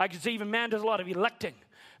 I could say even man does a lot of electing.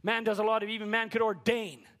 Man does a lot of, even man could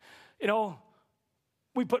ordain.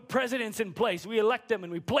 We put presidents in place. We elect them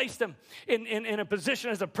and we place them in a position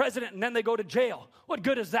as a president, and then they go to jail. What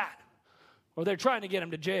good is that? Or they're trying to get them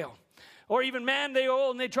to jail. Or even man, they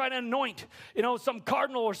try to anoint, some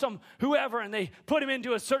cardinal or some whoever, and they put him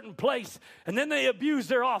into a certain place, and then they abuse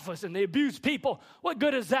their office and they abuse people. What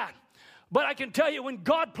good is that? But I can tell you, when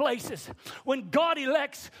God places, when God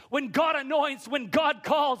elects, when God anoints, when God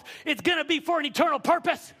calls, it's going to be for an eternal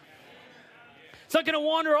purpose. It's not going to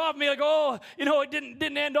wander off and be like, it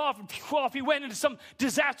didn't end off, and off he went into some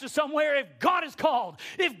disaster somewhere. If God is called,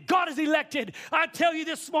 if God is elected, I tell you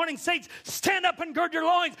this morning, saints, stand up and gird your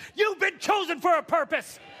loins. You've been chosen for a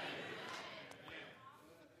purpose.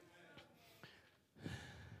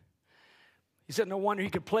 He said, no wonder he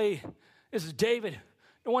could play, this is David,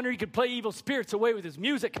 no wonder he could play evil spirits away with his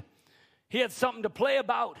music. He had something to play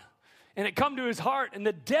about, and it come to his heart, and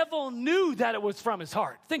the devil knew that it was from his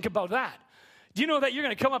heart. Think about that. Do you know that you're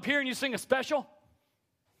going to come up here and you sing a special?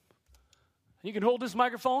 You can hold this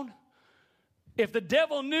microphone. If the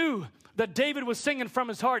devil knew that David was singing from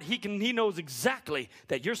his heart, he knows exactly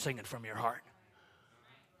that you're singing from your heart.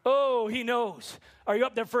 Oh, he knows. Are you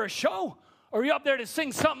up there for a show? Or are you up there to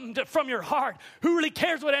sing something from your heart? Who really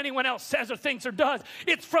cares what anyone else says or thinks or does?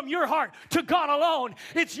 It's from your heart to God alone.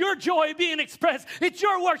 It's your joy being expressed. It's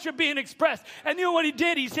your worship being expressed. And you know what he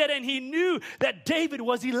did? He said, and he knew that David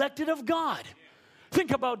was elected of God.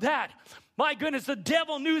 Think about that. My goodness, the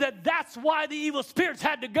devil knew that that's why the evil spirits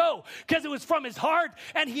had to go, because it was from his heart,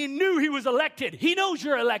 and he knew he was elected. He knows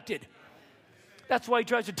you're elected. That's why he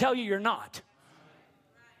tries to tell you you're not.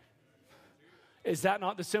 Is that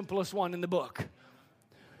not the simplest one in the book?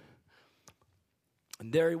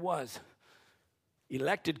 And there he was,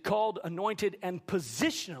 elected, called, anointed, and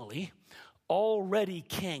positionally already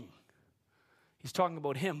king. He's talking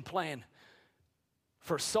about him playing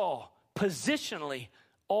for Saul, positionally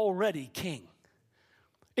already king.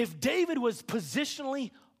 If David was positionally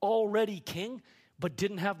already king, but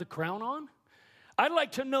didn't have the crown on, I'd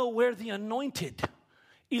like to know where the anointed,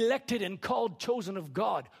 elected, and called, chosen of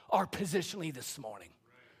God are positionally this morning.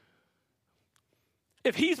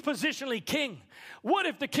 If he's positionally king, what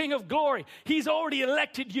if the King of Glory, he's already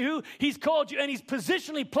elected you, he's called you, and he's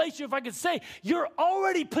positionally placed you, if I could say, you're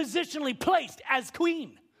already positionally placed as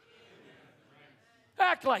queen.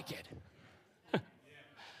 Act like it.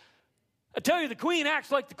 I tell you, the queen acts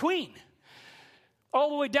like the queen. All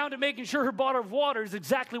the way down to making sure her bottle of water is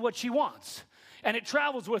exactly what she wants. And it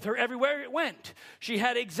travels with her everywhere it went. She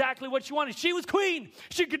had exactly what she wanted. She was queen.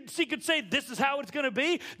 She could say, this is how it's going to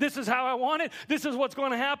be. This is how I want it. This is what's going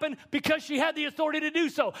to happen, because she had the authority to do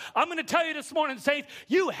so. I'm going to tell you this morning, saints,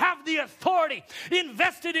 you have the authority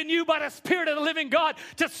invested in you by the Spirit of the living God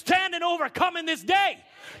to stand and overcome in this day.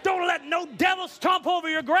 Don't let no devil stomp over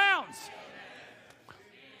your grounds.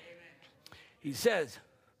 He says,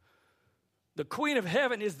 the Queen of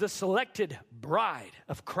Heaven is the selected bride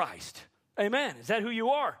of Christ. Amen. Is that who you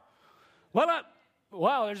are? Well,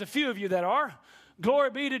 wow, there's a few of you that are. Glory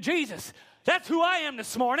be to Jesus. That's who I am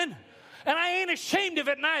this morning. And I ain't ashamed of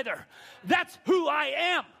it neither. That's who I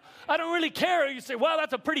am. I don't really care. You say, well,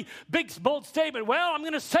 that's a pretty big, bold statement. Well, I'm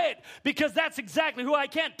going to say it because that's exactly who I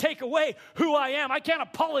can't take away who I am. I can't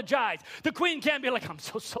apologize. The queen can't be like, I'm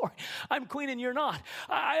so sorry. I'm queen and you're not.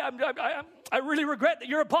 I really regret that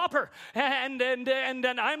you're a pauper and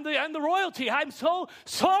I'm the royalty. I'm so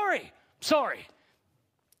sorry. Sorry.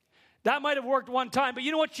 That might have worked one time, but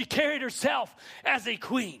you know what? She carried herself as a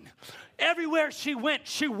queen. Everywhere she went,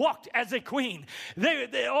 she walked as a queen.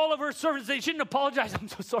 All of her servants, they shouldn't apologize. I'm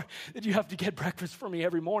so sorry that you have to get breakfast for me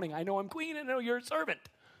every morning. I know I'm queen and I know you're a servant.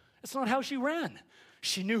 That's not how she ran.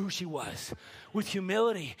 She knew who she was with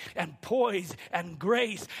humility and poise and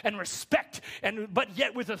grace and respect, but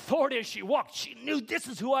yet with authority as she walked. She knew, this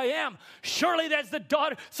is who I am. Surely that's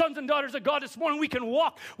the sons and daughters of God this morning. We can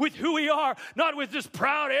walk with who we are, not with this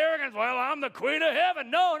proud arrogance. Well, I'm the queen of heaven.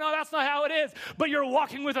 No, that's not how it is. But you're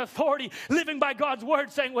walking with authority, living by God's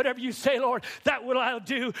word, saying, whatever you say, Lord, that will I'll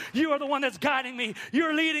do. You are the one that's guiding me.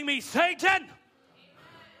 You're leading me, Satan.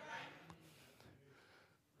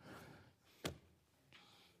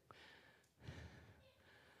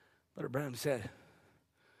 Brother Branham said,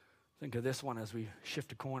 think of this one as we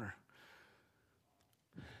shift a corner.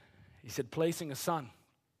 He said, placing a son.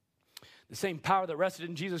 The same power that rested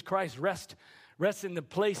in Jesus Christ rests in the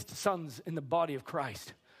placed sons in the body of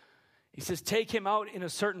Christ. He says, take him out in a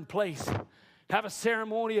certain place. Have a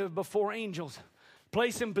ceremony before angels.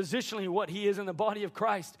 Place him positionally what he is in the body of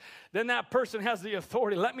Christ. Then that person has the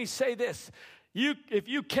authority. Let me say this. If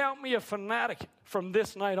you count me a fanatic from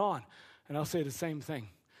this night on, and I'll say the same thing.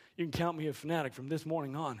 You can count me a fanatic from this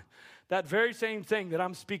morning on. That very same thing that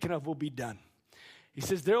I'm speaking of will be done. He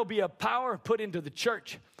says there will be a power put into the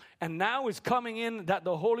church. And now is coming in that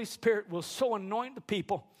the Holy Spirit will so anoint the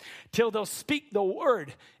people till they'll speak the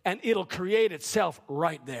word and it'll create itself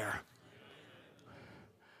right there.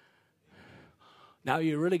 Now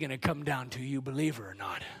you're really going to come down to you believer or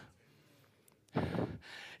not.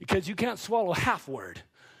 Because you can't swallow half word.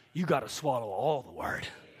 You got to swallow all the word.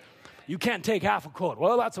 You can't take half a quote.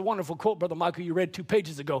 Well, that's a wonderful quote, Brother Michael, you read 2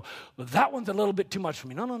 pages ago. But that one's a little bit too much for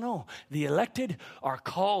me. No. The elected are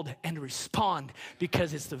called and respond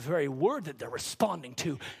because it's the very word that they're responding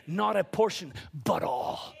to, not a portion, but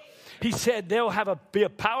all. He said there'll be a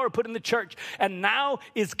power put in the church, and now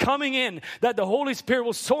is coming in that the Holy Spirit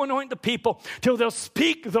will so anoint the people till they'll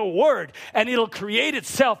speak the word, and it'll create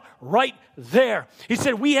itself right there. He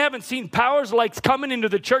said, we haven't seen powers like coming into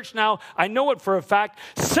the church now. I know it for a fact.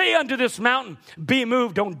 Say unto this mountain, be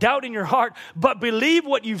moved. Don't doubt in your heart, but believe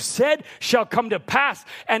what you've said shall come to pass,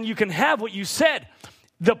 and you can have what you said.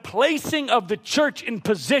 The placing of the church in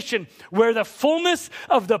position where the fullness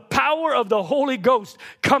of the power of the Holy Ghost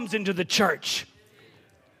comes into the church.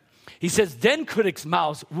 He says, then critics'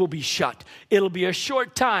 mouths will be shut. It'll be a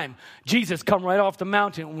short time. Jesus come right off the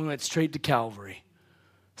mountain and we went straight to Calvary.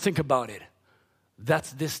 Think about it.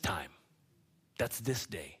 That's this time. That's this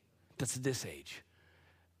day. That's this age.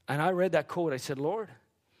 And I read that quote. I said, Lord,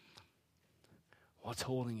 what's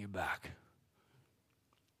holding you back?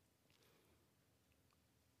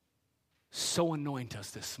 so anoint us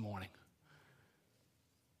this morning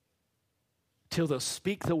till they'll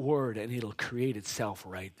speak the word and it'll create itself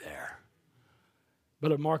right there.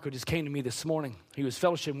 Brother Marco just came to me this morning. He was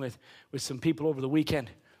fellowshipping with some people over the weekend.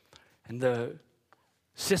 And the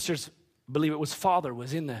sisters, believe it was father,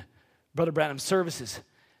 was in the Brother Branham's services. And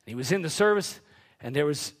he was in the service, and there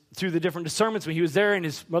was, through the different discernments, when he was there, and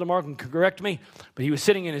his Brother Marco can correct me, but he was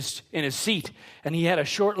sitting in his seat, and he had a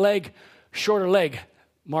shorter leg,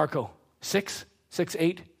 Marco,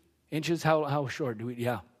 8 inches. How short do we?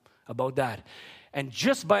 Yeah, about that. And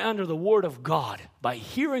just by under the word of God, by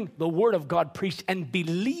hearing the word of God preached and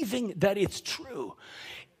believing that it's true,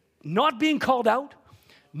 not being called out,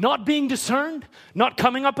 not being discerned, not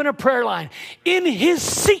coming up in a prayer line, in his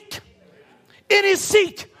seat,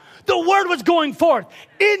 the word was going forth.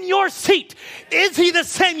 In your seat, is he the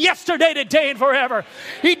same yesterday, today, and forever?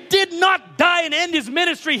 He did not die and end his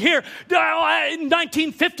ministry here in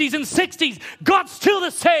 1950s and 60s. God's still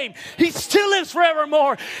the same. He still lives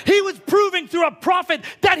forevermore. He was proving through a prophet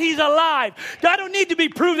that he's alive. I don't need to be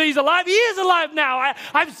proved that he's alive. He is alive now.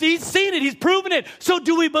 He's seen it. He's proven it. So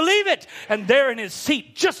do we believe it? And there in his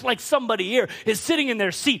seat, just like somebody here is sitting in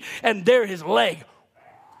their seat, and there his leg.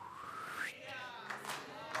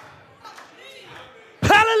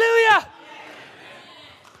 Hallelujah.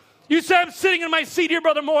 You say, I'm sitting in my seat here,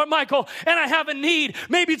 Brother Michael, and I have a need.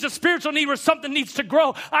 Maybe it's a spiritual need where something needs to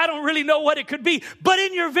grow. I don't really know what it could be. But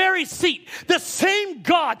in your very seat, the same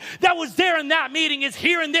God that was there in that meeting is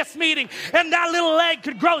here in this meeting. And that little leg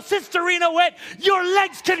could grow. Sister Rena Witt, your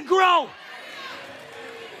legs can grow.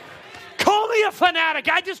 Call me a fanatic.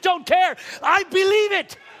 I just don't care. I believe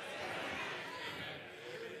it.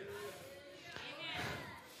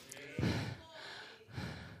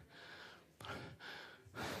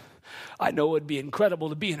 I know it would be incredible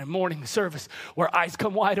to be in a morning service where eyes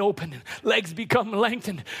come wide open and legs become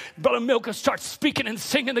lengthened. Brother Milka starts speaking and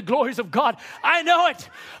singing the glories of God. I know it.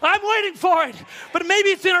 I'm waiting for it. But maybe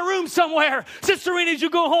it's in a room somewhere. Sister Rena, as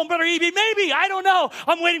you go home, Brother Eby, maybe. I don't know.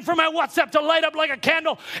 I'm waiting for my WhatsApp to light up like a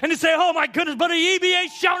candle and to say, oh my goodness, Brother Eby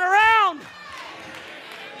ain't shouting around.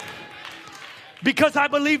 Because I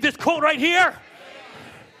believe this quote right here.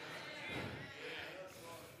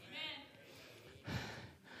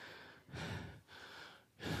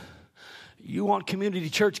 You want community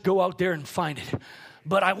church, go out there and find it.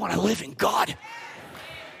 But I want to live in God.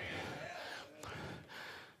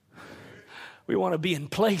 We want to be in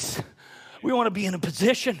place. We want to be in a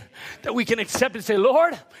position that we can accept and say,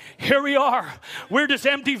 Lord, here we are. We're just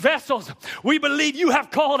empty vessels. We believe you have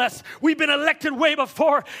called us. We've been elected way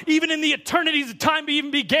before, even in the eternities of time even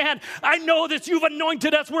began. I know that you've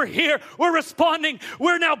anointed us. We're here. We're responding.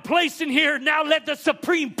 We're now placed in here. Now let the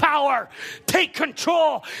supreme power take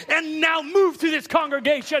control and now move through this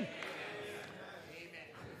congregation.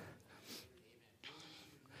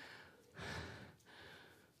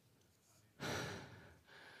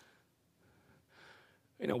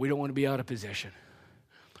 You know, we don't want to be out of position.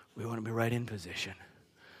 We want to be right in position.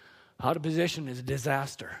 Out of position is a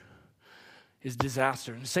disaster. Is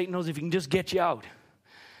disaster. And Satan knows if he can just get you out,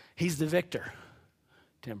 he's the victor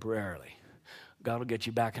temporarily. God will get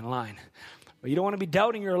you back in line. But you don't want to be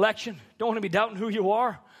doubting your election. Don't want to be doubting who you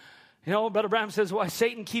are. You know, Brother Branham says, why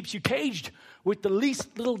Satan keeps you caged with the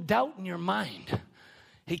least little doubt in your mind.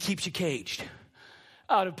 He keeps you caged,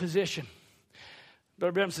 out of position.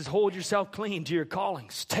 Brother Branham says, hold yourself clean to your calling.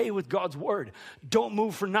 Stay with God's word. Don't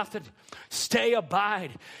move for nothing. Stay, abide.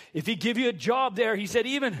 If he give you a job there, he said,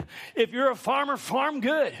 even if you're a farmer, farm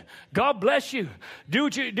good. God bless you. Do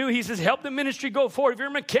what you do. He says, help the ministry go forward. If you're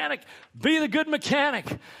a mechanic, be the good mechanic.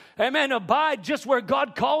 Amen. Abide just where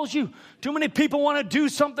God calls you. Too many people want to do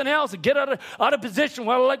something else and get out of position.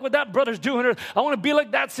 Well, like what that brother's doing. Or I want to be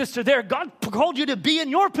like that sister there. God called you to be in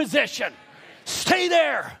your position. Stay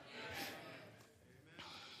there.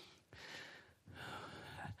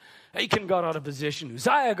 Achan got out of position.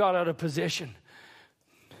 Uzziah got out of position.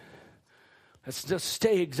 Let's just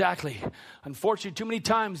stay exactly. Unfortunately, too many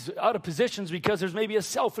times out of positions because there's maybe a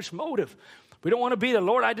selfish motive. We don't want to be there.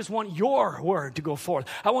 Lord, I just want your word to go forth.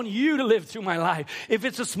 I want you to live through my life. If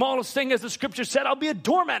it's the smallest thing, as the scripture said, I'll be a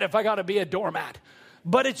doormat if I got to be a doormat.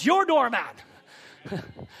 But it's your doormat.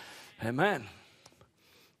 Amen.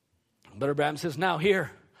 Brother Branham says, now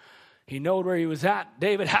here, he knowed where he was at.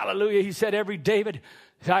 David, hallelujah. He said, every David.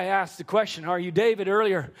 I asked the question, are you David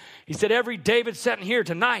earlier? He said, every David sitting here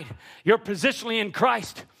tonight, you're positionally in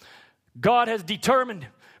Christ. God has determined,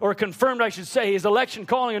 or confirmed, I should say, his election,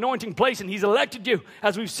 calling, anointing, place, and he's elected you,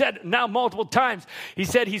 as we've said now multiple times. He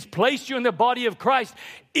said he's placed you in the body of Christ.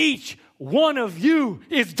 Each one of you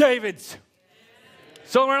is David's.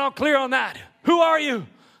 So we're all clear on that. Who are you?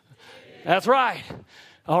 That's right.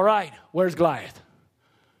 All right, where's Goliath?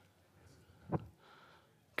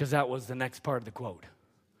 Because that was the next part of the quote.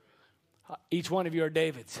 Each one of you are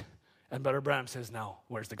Davids. And Brother Branham says, no,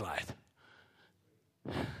 where's the Goliath?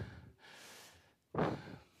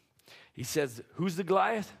 He says, who's the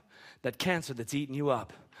Goliath? That cancer that's eating you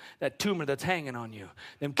up. That tumor that's hanging on you.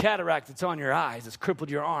 Them cataract that's on your eyes, that's crippled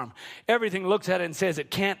your arm. Everything looks at it and says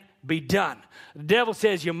it can't be done. The devil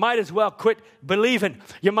says you might as well quit believing.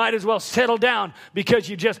 You might as well settle down because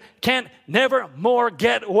you just can't never more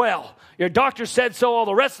get well. Your doctor said so. All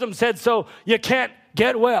the rest of them said so. You can't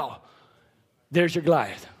get well. There's your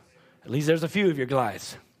Goliath. At least there's a few of your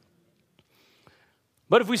Goliaths.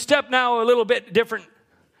 But if we step now a little bit different,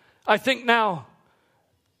 I think now,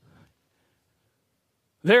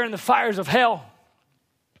 there in the fires of hell,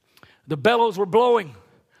 the bellows were blowing.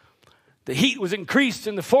 The heat was increased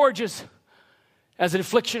in the forges as an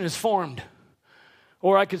affliction is formed.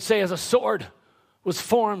 Or I could say as a sword was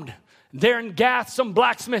formed. There in Gath, some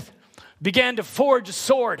blacksmith began to forge a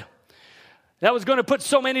sword that was going to put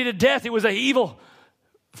so many to death. It was an evil,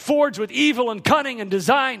 forged with evil and cunning and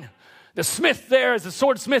design. The smith there, as the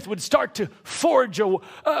swordsmith, would start to forge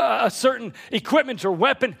a certain equipment or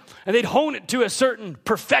weapon, and they'd hone it to a certain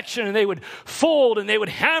perfection, and they would fold, and they would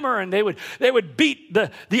hammer, and they would beat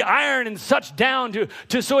the iron and such down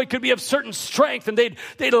to so it could be of certain strength, and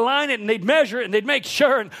they'd align it, and they'd measure it, and they'd make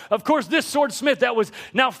sure. And of course, this swordsmith that was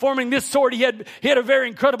now forming this sword, he had a very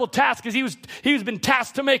incredible task, because he was been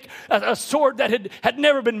tasked to make a sword that had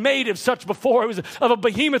never been made of such before. It was of a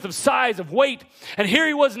behemoth of size, of weight, and here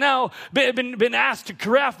he was now been asked to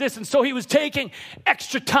craft this, and so he was taking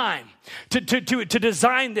extra time to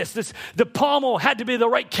design this. The pommel had to be the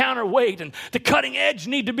right counterweight, and the cutting edge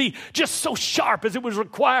needed to be just so sharp as it was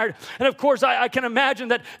required. And of course, I can imagine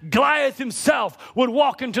that Goliath himself would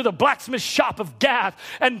walk into the blacksmith shop of Gath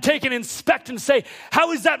and take an inspect and say,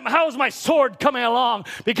 how is my sword coming along?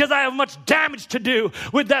 Because I have much damage to do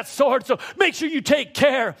with that sword. So make sure you take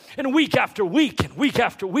care. And week after week and week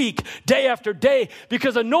after week, day after day,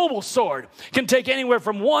 because a noble sword can take anywhere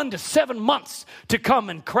from 1 to 7 months to come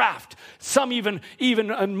and craft. Some even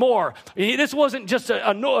more. This wasn't just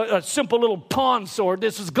a simple little pawn sword.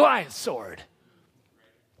 This was Goliath's sword.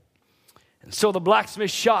 And so the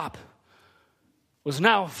blacksmith shop was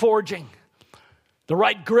now forging the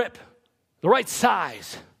right grip, the right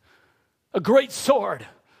size, a great sword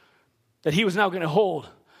that he was now going to hold.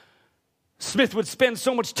 Smith would spend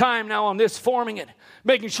so much time now on this, forming it,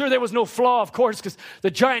 making sure there was no flaw, of course, because the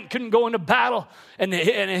giant couldn't go into battle and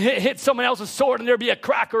hit someone else's sword and there'd be a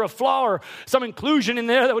crack or a flaw or some inclusion in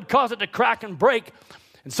there that would cause it to crack and break.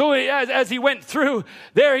 And so as he went through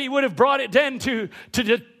there, he would have brought it then to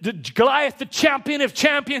Goliath, the champion of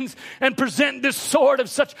champions, and present this sword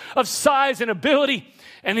of size and ability.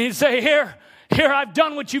 And he'd say, Here, I've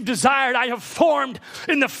done what you've desired. I have formed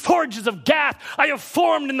in the forges of Gath. I have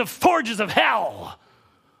formed in the forges of hell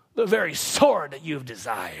the very sword that you've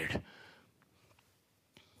desired.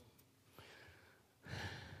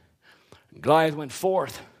 And Goliath went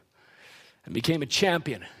forth and became a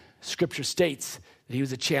champion. Scripture states that he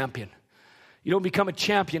was a champion. You don't become a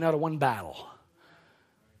champion out of one battle.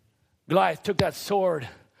 Goliath took that sword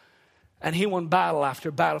and he won battle after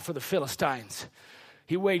battle for the Philistines.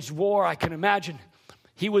 He waged war, I can imagine.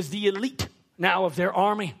 He was the elite now of their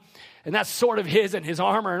army. And that sword of his and his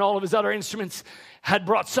armor and all of his other instruments had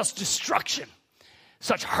brought such destruction,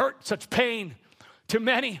 such hurt, such pain to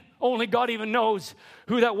many. Only God even knows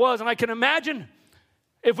who that was. And I can imagine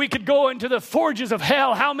if we could go into the forges of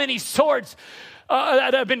hell, how many swords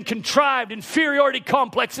that have been contrived, inferiority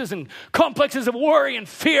complexes and complexes of worry and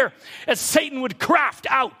fear, as Satan would craft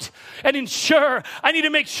out and ensure, I need to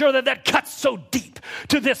make sure that cuts so deep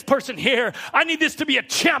to this person here. I need this to be a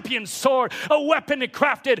champion sword, a weapon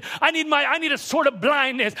crafted. I need a sword of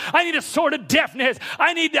blindness. I need a sword of deafness.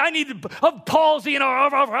 I need of palsy and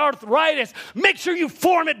of arthritis. Make sure you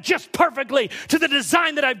form it just perfectly to the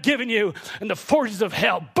design that I've given you. And the forges of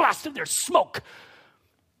hell blasted their smoke.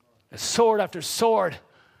 As sword after sword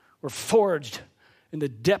were forged in the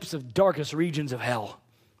depths of darkest regions of hell.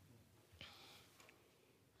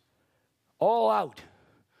 All out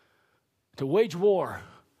to wage war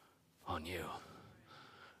on you.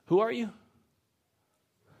 Who are you?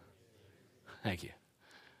 Thank you.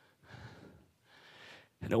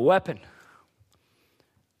 And a weapon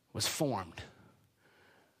was formed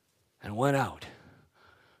and went out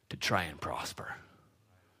to try and prosper.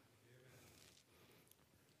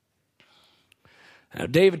 Now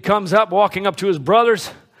David comes up, walking up to his brothers,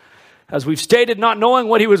 as we've stated, not knowing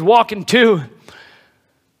what he was walking to,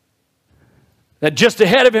 that just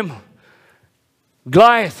ahead of him,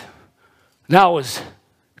 Goliath now was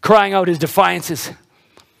crying out his defiances.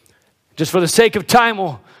 Just for the sake of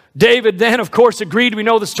time, David then, of course, agreed. We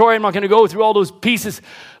know the story. I'm not going to go through all those pieces.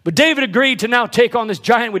 But David agreed to now take on this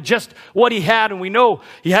giant with just what he had. And we know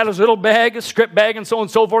he had his little bag, a script bag, and so on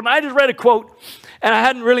and so forth. And I just read a quote, and I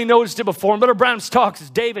hadn't really noticed it before. But Branham talks as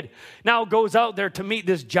David now goes out there to meet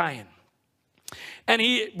this giant. And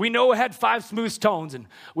we know it had 5 smooth stones, and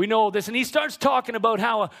we know this. And he starts talking about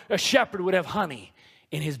how a shepherd would have honey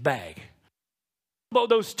in his bag. About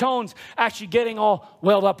those stones actually getting all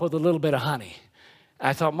welled up with a little bit of honey.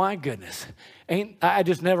 I thought, my goodness, I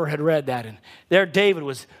just never had read that. And there David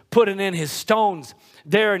was putting in his stones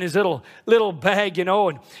there in his little bag,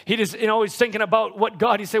 and he just, he's thinking about what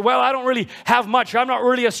God, he said, well, I don't really have much. I'm not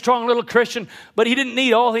really a strong little Christian, but he didn't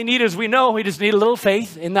need all he needed, as we know. He just needed a little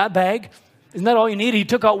faith in that bag. Isn't that all you need? He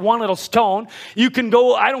took out one little stone. You can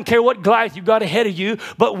go, I don't care what Goliath you got ahead of you,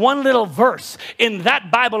 but one little verse in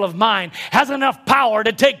that Bible of mine has enough power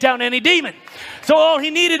to take down any demon. So all he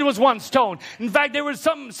needed was one stone. In fact, there was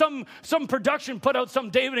some production put out some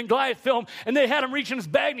David and Goliath film, and they had him reach in his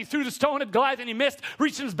bag, and he threw the stone at Goliath, and he missed.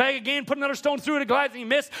 Reached in his bag again, put another stone, threw it at Goliath, and he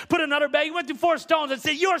missed. Put another bag. He went through 4 stones and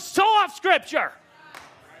said, you're so off Scripture.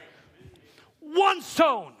 One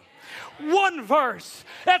stone. One verse.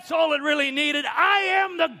 That's all it really needed. I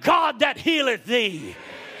am the God that healeth thee.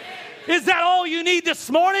 Is that all you need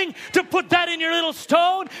this morning? To put that in your little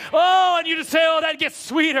stone? Oh, and you just say, oh, that gets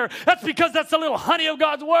sweeter. That's because that's the little honey of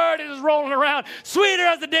God's word. It is rolling around. Sweeter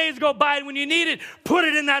as the days go by. And when you need it, put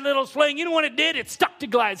it in that little sling. You know what it did? It stuck to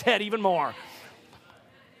Goliath's head even more.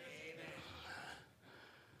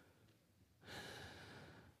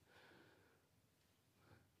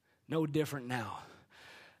 No different now.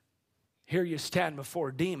 Here you stand before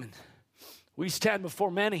a demon. We stand before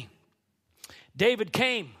many. David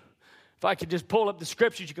came. If I could just pull up the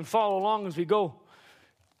scriptures, you can follow along as we go.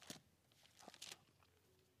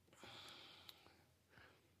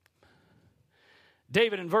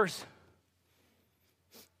 David in verse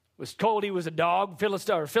was told he was a dog.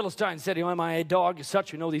 Philistine said, am I a dog? As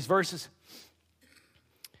such, we know these verses.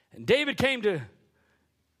 And David came to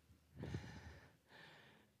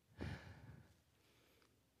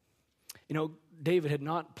David had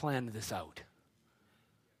not planned this out.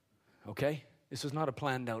 Okay? This was not a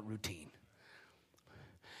planned out routine.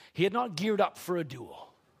 He had not geared up for a duel.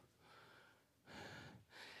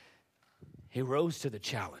 He rose to the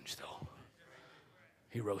challenge, though.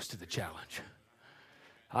 He rose to the challenge.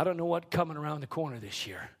 I don't know what's coming around the corner this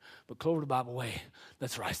year, but Cloverdale Bibleway,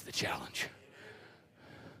 let's rise to the challenge.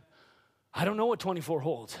 I don't know what 24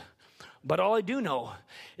 holds, but all I do know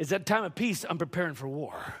is that time of peace, I'm preparing for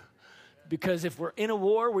war. Because if we're in a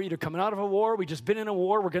war, we're either coming out of a war, we just been in a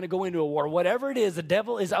war, we're going to go into a war. Whatever it is, the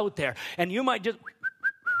devil is out there. And you might just,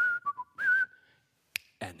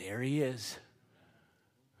 and there he is.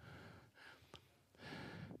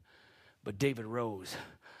 But David rose,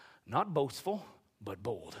 not boastful, but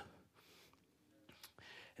bold.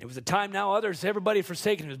 And it was a time now everybody had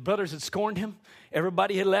forsaken him. His brothers had scorned him.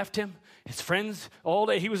 Everybody had left him. His friends, all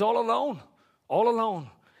day, he was all alone. All alone.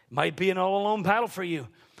 It might be an all-alone battle for you.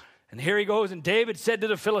 And here he goes, and David said to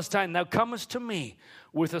the Philistine, thou comest to me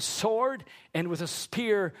with a sword and with a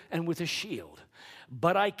spear and with a shield.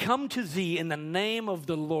 But I come to thee in the name of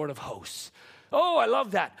the Lord of hosts. Oh, I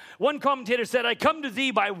love that. One commentator said, I come to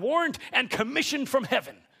thee by warrant and commission from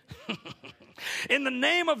heaven. In the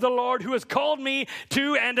name of the Lord who has called me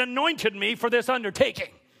to and anointed me for this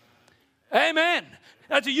undertaking. Amen.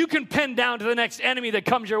 That's what you can pen down to the next enemy that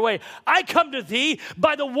comes your way. I come to thee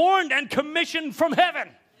by the warrant and commission from heaven.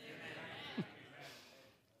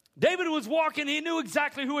 David was walking. He knew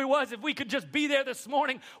exactly who he was. If we could just be there this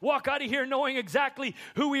morning, walk out of here knowing exactly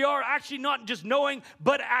who we are, actually not just knowing,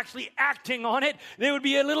 but actually acting on it, there would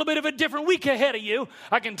be a little bit of a different week ahead of you.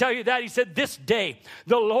 I can tell you that. He said, this day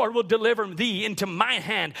the Lord will deliver thee into my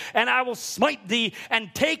hand, and I will smite thee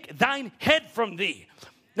and take thine head from thee.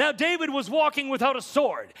 Now, David was walking without a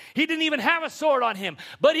sword. He didn't even have a sword on him,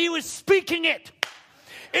 but he was speaking it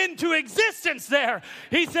into existence there.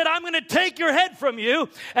 He said, I'm going to take your head from you,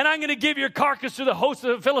 and I'm going to give your carcass to the host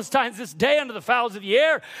of the Philistines this day unto the fowls of the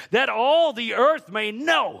air, that all the earth may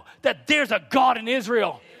know that there's a God in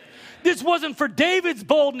Israel. This wasn't for David's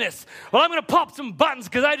boldness. Well, I'm going to pop some buttons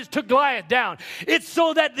because I just took Goliath down. It's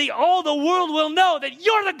so that all the world will know that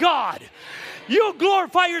you're the God. You'll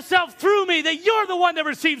glorify yourself through me, that you're the one that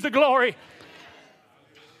receives the glory.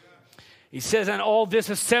 He says, and all this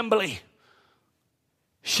assembly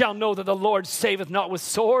shall know that the Lord saveth not with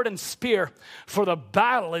sword and spear, for the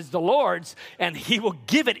battle is the Lord's, and he will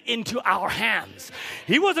give it into our hands.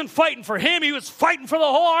 He wasn't fighting for him. He was fighting for the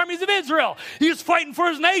whole armies of Israel. He was fighting for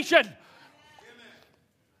his nation.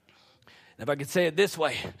 If I could say it this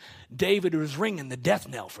way, David was ringing the death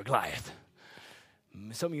knell for Goliath.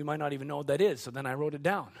 Some of you might not even know what that is, so then I wrote it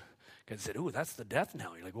down. Because I said, ooh, that's the death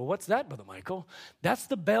knell. You're like, well, what's that, Brother Michael? That's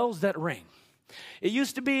the bells that ring. It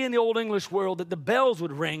used to be in the Old English world that the bells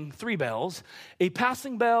would ring, 3 bells, a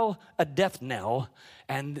passing bell, a death knell,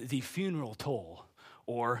 and the funeral toll,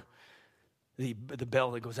 or the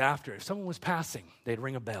bell that goes after. If someone was passing, they'd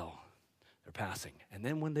ring a bell. They're passing. And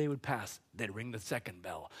then when they would pass, they'd ring the second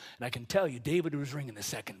bell. And I can tell you, David was ringing the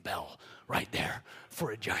second bell right there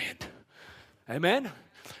for a giant. Amen?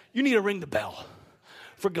 You need to ring the bell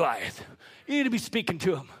for Goliath. You need to be speaking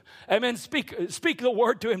to him. Amen. Speak the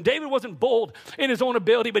word to him. David wasn't bold in his own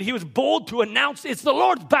ability, but he was bold to announce it's the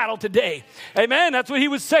Lord's battle today. Amen. That's what he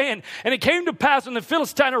was saying. And it came to pass when the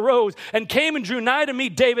Philistine arose and came and drew nigh to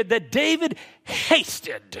meet David, that David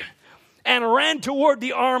hasted and ran toward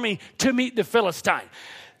the army to meet the Philistine.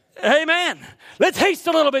 Amen. Let's haste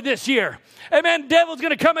a little bit this year. Amen. Devil's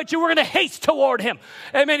going to come at you. We're going to haste toward him.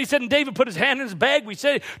 Amen. He said, and David put his hand in his bag. We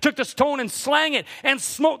said, took the stone and slang it and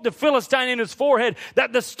smote the Philistine in his forehead,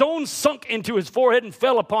 that the stone sunk into his forehead and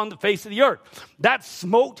fell upon the face of the earth. That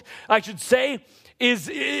smote, I should say, is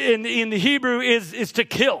in the Hebrew is to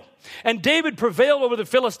kill. And David prevailed over the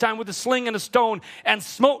Philistine with a sling and a stone and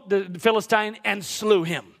smote the Philistine and slew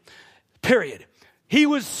him. Period. He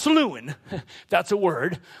was slewn, that's a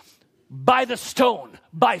word, by the stone,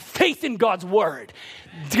 by faith in God's word.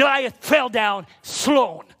 Goliath fell down,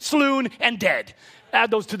 slewn, and dead.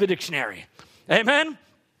 Add those to the dictionary. Amen?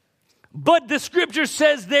 But the scripture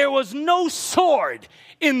says there was no sword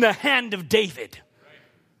in the hand of David.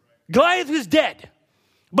 Goliath was dead.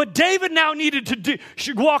 But David now needed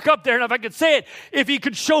should walk up there, and if I could say it, if he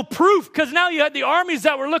could show proof, because now you had the armies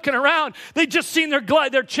that were looking around. They just seen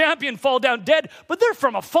their champion fall down dead, but they're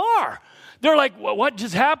from afar. They're like, well, what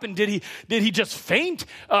just happened? Did he just faint?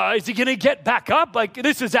 Is he going to get back up? Like,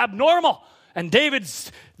 this is abnormal. And David's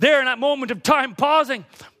there in that moment of time pausing.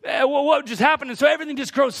 What just happened? And so everything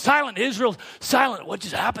just grows silent. Israel's silent. What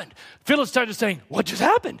just happened? Philistines are saying, what just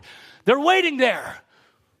happened? They're waiting there.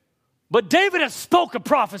 But David has spoke a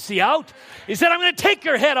prophecy out. He said, I'm going to take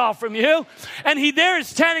your head off from you. And he there is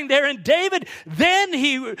standing there. And David,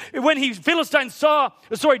 David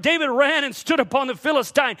ran and stood upon the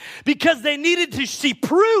Philistine because they needed to see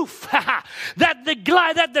proof that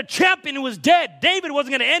the champion was dead. David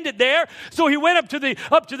wasn't going to end it there. So he went up to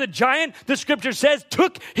the giant, the scripture says,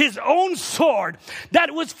 took his own sword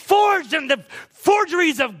that was forged in the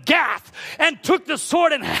forgeries of Gath, and took the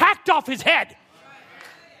sword and hacked off his head.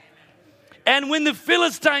 And when the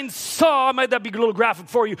Philistines saw, might that be a little graphic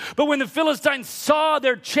for you, but when the Philistines saw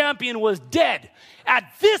their champion was dead,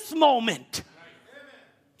 at this moment,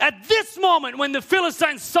 when the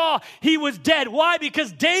Philistines saw he was dead, why?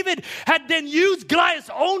 Because David had then used Goliath's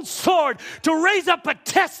own sword to raise up a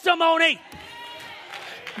testimony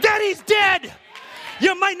that he's dead.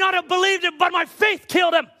 You might not have believed it, but my faith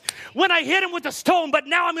killed him when I hit him with a stone, but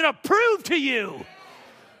now I'm going to prove to you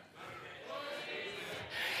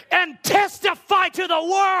and testify to the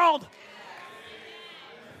world.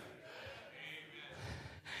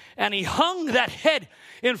 And he hung that head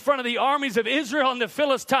in front of the armies of Israel and the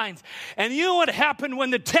Philistines. And you know what happened when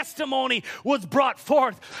the testimony was brought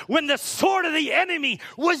forth? When the sword of the enemy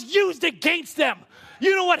was used against them.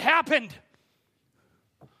 You know what happened?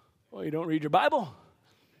 Well, you don't read your Bible.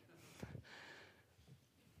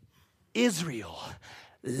 Israel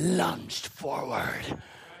lunged forward.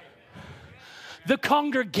 The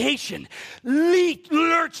congregation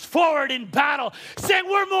lurched forward in battle, saying,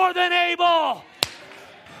 we're more than able.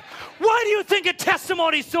 Why do you think a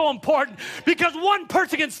testimony is so important? Because one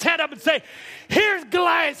person can stand up and say, here's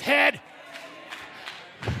Goliath's head.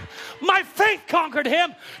 My faith conquered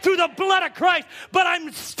him through the blood of Christ, but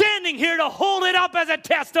I'm standing here to hold it up as a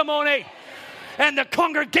testimony. And the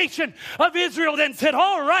congregation of Israel then said,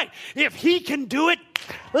 all right, if he can do it,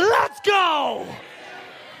 let's go.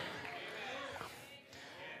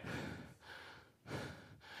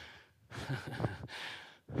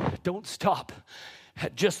 Don't stop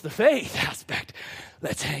at just the faith aspect.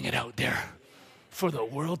 Let's hang it out there for the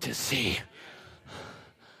world to see.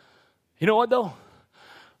 You know what, though?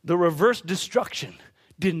 The reverse destruction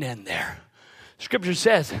didn't end there. Scripture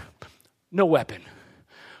says, no weapon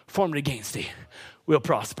formed against thee will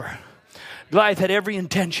prosper. Goliath had every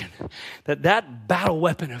intention that battle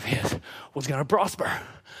weapon of his was going to prosper.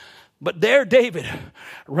 But there David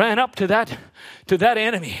ran up to that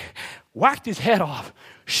enemy, whacked his head off,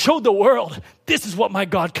 showed the world, this is what my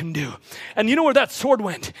God can do. And you know where that sword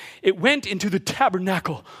went? It went into the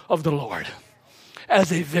tabernacle of the Lord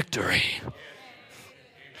as a victory.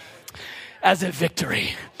 as a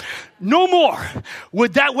victory. No more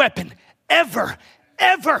would that weapon ever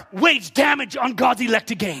wage damage on God's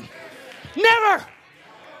elect again. Never.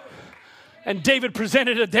 And David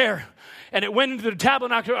presented it there. And it went into the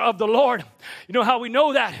tabernacle of the Lord. You know how we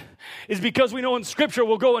know that? Is because we know in Scripture,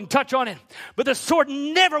 we'll go and touch on it. But the sword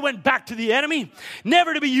never went back to the enemy,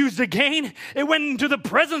 never to be used again. It went into the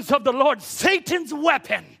presence of the Lord. Satan's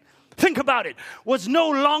weapon, think about it, was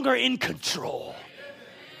no longer in control.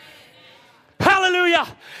 Hallelujah.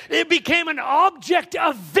 It became an object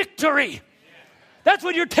of victory. That's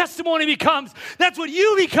what your testimony becomes. That's what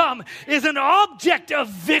you become, is an object of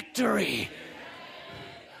victory.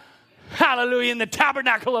 Hallelujah, in the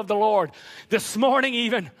tabernacle of the Lord this morning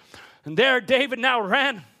even. And there David now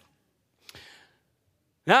ran.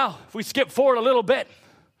 Now, if we skip forward a little bit,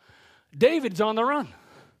 David's on the run.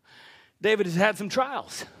 David has had some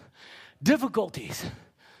trials, difficulties,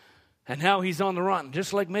 and now he's on the run,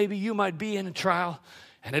 just like maybe you might be in a trial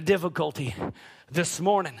and a difficulty this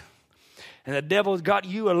morning. And the devil's got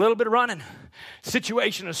you a little bit running,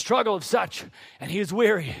 situation, a struggle of such, and he's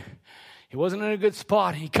weary. He wasn't in a good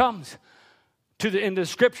spot. He comes in the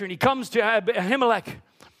scripture, and he comes to Ahimelech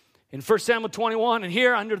in 1 Samuel 21, and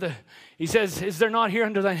here he says, is there not here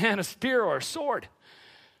under thy hand a spear or a sword?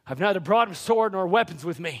 I've neither brought a sword nor weapons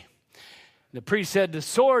with me. And the priest said, the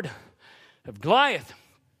sword of Goliath,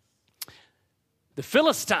 the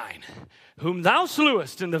Philistine, whom thou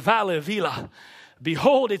slewest in the valley of Elah,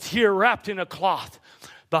 behold, it's here wrapped in a cloth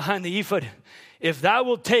behind the ephod. If thou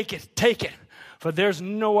wilt take it, for there's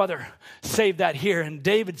no other save that here. And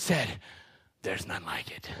David said, there's none like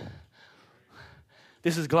it.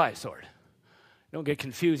 This is Goliath's sword. Don't get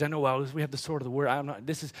confused. I know, well, we have the sword of the word.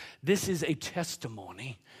 This is a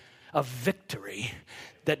testimony of victory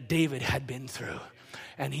that David had been through.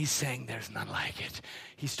 And he's saying there's none like it.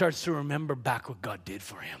 He starts to remember back what God did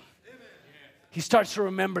for him. He starts to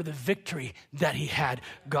remember the victory that he had.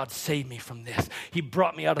 God saved me from this. He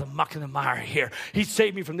brought me out of the muck and the mire here. He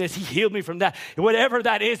saved me from this. He healed me from that. Whatever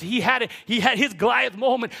that is, he had his Goliath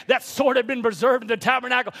moment. That sword had been preserved in the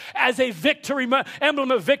tabernacle as a victory,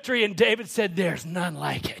 emblem of victory. And David said, there's none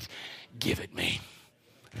like it. Give it me.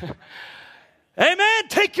 Amen.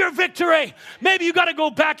 Take your victory. Maybe you got to go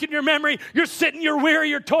back in your memory. You're sitting, you're weary,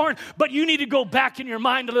 you're torn, but you need to go back in your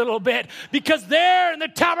mind a little bit, because there in the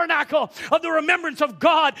tabernacle of the remembrance of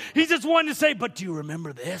God, he's just wanting to say, but do you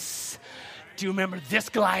remember this? Do you remember this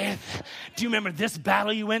Goliath? Do you remember this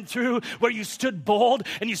battle you went through where you stood bold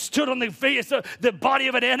and you stood on the face of the body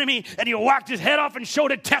of an enemy and you whacked his head off and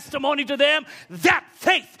showed a testimony to them? That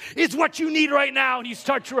faith is what you need right now. And you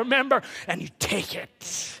start to remember and you take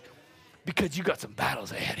it. Because you got some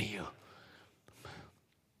battles ahead of you.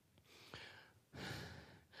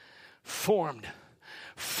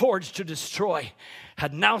 Forged to destroy,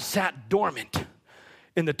 had now sat dormant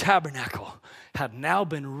in the tabernacle, had now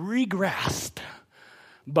been regrasped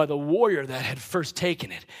by the warrior that had first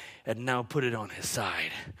taken it, and now put it on his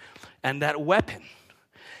side. And that weapon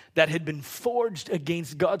that had been forged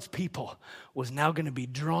against God's people was now going to be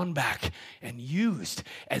drawn back and used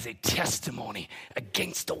as a testimony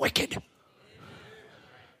against the wicked.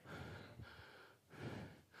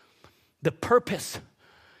 The purpose,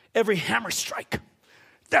 every hammer strike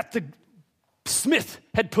that the smith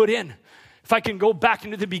had put in. If I can go back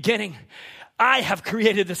into the beginning, I have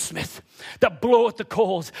created the smith that bloweth the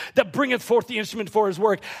coals, that bringeth forth the instrument for his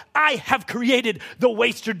work. I have created the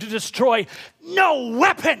waster to destroy. No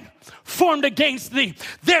weapon formed against thee.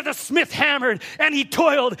 There the smith hammered, and he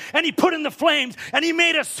toiled, and he put in the flames, and he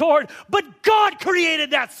made a sword. But God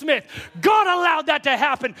created that smith. God allowed that to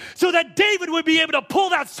happen so that David would be able to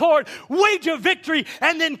pull that sword, wage a victory,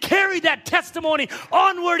 and then carry that testimony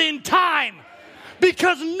onward in time.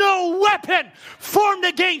 Because no weapon formed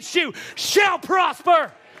against you shall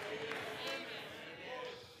prosper.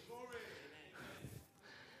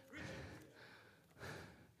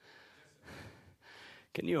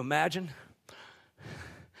 Can you imagine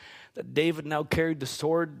that David now carried the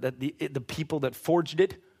sword that the people that forged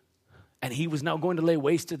it, and he was now going to lay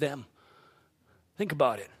waste to them? Think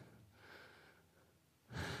about it.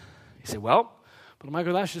 You say, well, but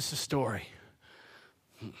Michael, that's just a story.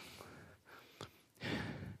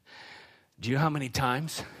 Do you know how many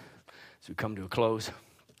times, as we come to a close,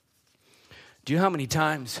 do you know how many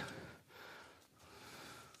times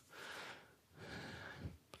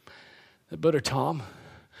that Brother Tom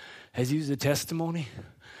has used the testimony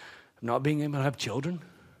of not being able to have children?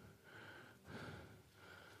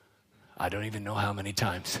 I don't even know how many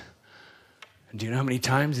times. And do you know how many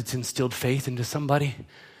times it's instilled faith into somebody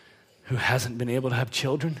who hasn't been able to have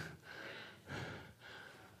children?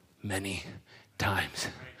 Many times.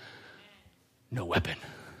 no weapon.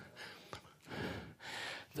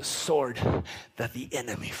 The sword that the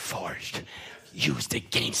enemy forged, used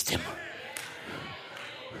against him.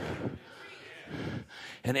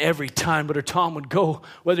 And every time Brother Tom would go,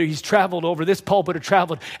 whether he's traveled over this pulpit or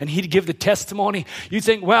traveled, and he'd give the testimony, you'd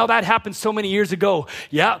think, well, that happened so many years ago.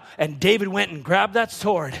 Yeah, and David went and grabbed that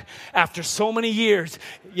sword after so many years.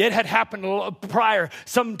 It had happened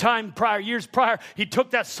years prior. He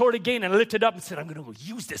took that sword again and lifted it up and said, I'm going to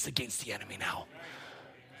use this against the enemy now.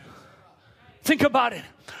 Think about it.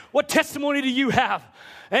 What testimony do you have?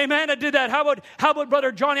 Amen. I did that. How about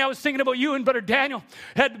Brother Johnny? I was thinking about you and Brother Daniel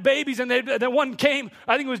had babies, and the one came.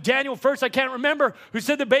 I think it was Daniel first. I can't remember who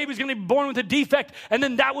said the baby was going to be born with a defect, and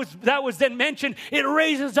then that was then mentioned. It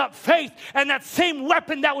raises up faith, and that same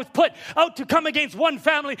weapon that was put out to come against one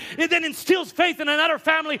family, it then instills faith in another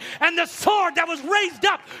family, and the sword that was raised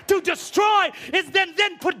up to destroy is then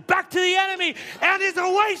put back to the enemy and is a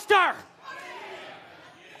waster.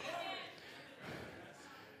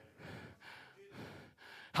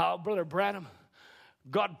 How Brother Branham,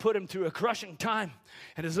 God put him through a crushing time.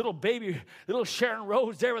 And his little baby, little Sharon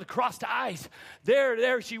Rose there with crossed eyes.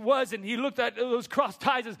 There she was, and he looked at those crossed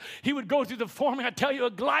eyes as he would go through the forming. I tell you, a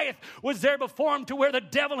Goliath was there before him to where the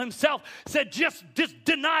devil himself said, just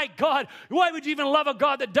deny God. Why would you even love a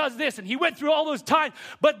God that does this? And he went through all those times.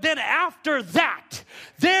 But then after that,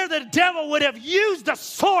 there the devil would have used the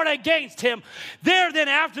sword against him. Then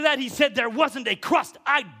after that, he said there wasn't a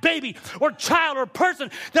crossed-eyed baby or child or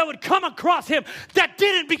person that would come across him that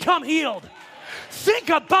didn't become healed. Think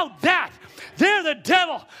about that. They're the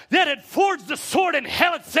devil that had forged the sword in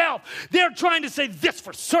hell itself. They're trying to say this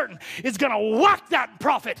for certain is going to whack that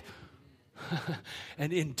prophet.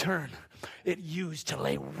 And in turn, it used to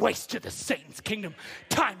lay waste to the Satan's kingdom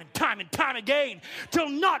time and time and time again till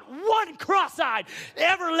not one cross-eyed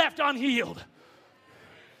ever left unhealed.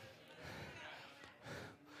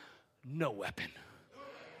 No weapon.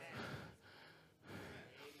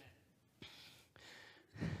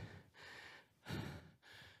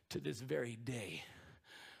 To this very day,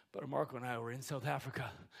 Brother Marco and I were in South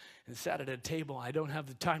Africa and sat at a table. I don't have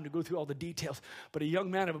the time to go through all the details, but a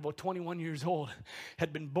young man of about 21 years old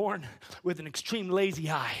had been born with an extreme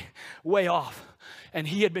lazy eye, way off. And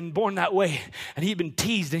he had been born that way, and he'd been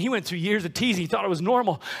teased, and he went through years of teasing. He thought it was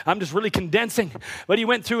normal. I'm just really condensing. But he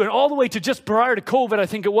went through it all the way to just prior to COVID, I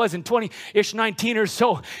think it was, in 19 or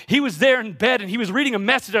so. He was there in bed, and he was reading a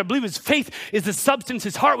message. I believe his faith is the substance.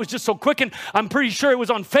 His heart was just so quickened. I'm pretty sure it was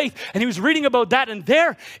on faith. And he was reading about that, and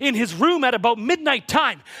there in his room at about midnight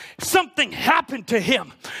time, something happened to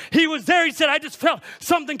him. He was there. He said, I just felt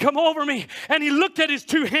something come over me. And he looked at his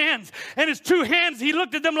two hands, and his two hands, he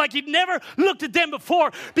looked at them like he'd never looked at them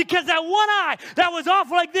before, because that one eye that was off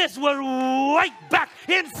like this was right back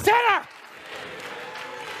in center.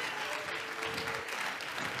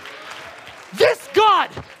 This God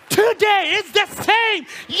today is the same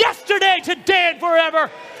yesterday, today, and forever.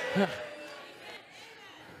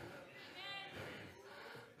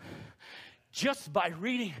 Just by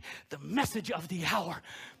reading the message of the hour,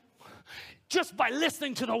 just by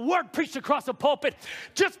listening to the word preached across the pulpit,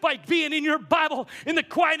 just by being in your Bible in the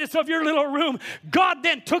quietness of your little room, God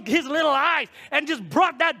then took his little eyes and just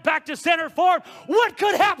brought that back to center form. What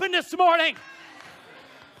could happen this morning?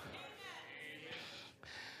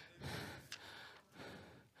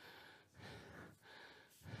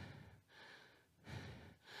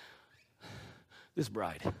 This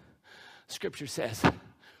bride, Scripture says,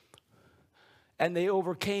 and they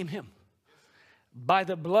overcame him by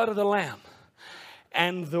the blood of the Lamb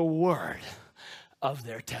and the word of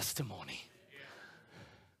their testimony.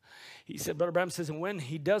 He said, Brother Branham says, and when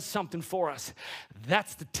he does something for us,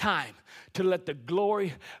 that's the time to let the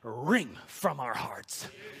glory ring from our hearts.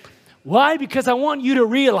 Why? Because I want you to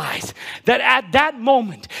realize that at that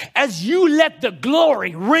moment, as you let the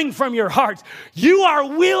glory ring from your hearts, you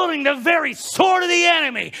are wielding the very sword of the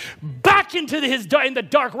enemy back into in the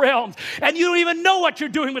dark realms. And you don't even know what you're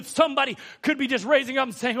doing, but somebody could be just raising up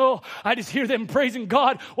and saying, oh, I just hear them praising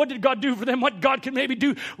God. What did God do for them? What God can maybe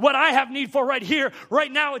do? What I have need for right here,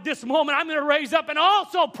 right now at this moment, I'm going to raise up and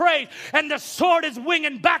also praise. And the sword is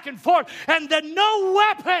winging back and forth. And the no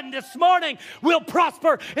weapon this morning will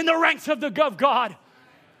prosper in the ranks of God.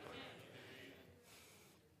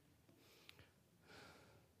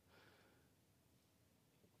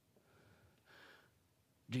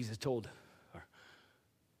 Jesus told, or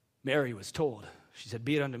Mary was told, she said,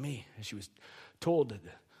 be it unto me. And she was told that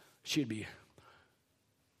she'd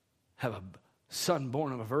have a son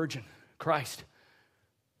born of a virgin, Christ.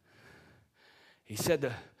 He said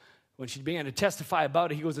that when she began to testify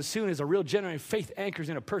about it, he goes, as soon as a real genuine faith anchors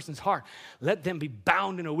in a person's heart, let them be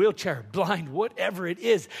bound in a wheelchair, blind, whatever it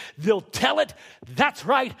is. They'll tell it, that's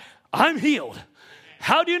right, I'm healed.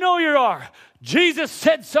 How do you know you are? Jesus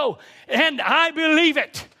said so, and I believe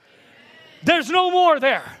it. There's no more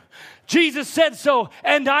there. Jesus said so,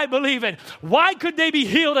 and I believe it. Why could they be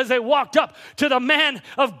healed as they walked up to the man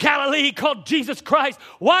of Galilee called Jesus Christ?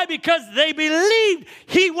 Why? Because they believed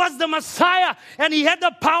he was the Messiah, and he had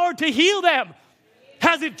the power to heal them.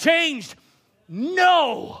 Has it changed?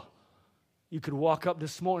 No. You could walk up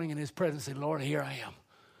this morning in his presence and say, Lord, here I am.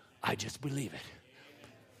 I just believe it.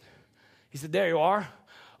 He said, there you are.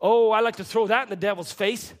 Oh, I like to throw that in the devil's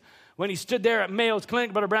face. When he stood there at Mayo's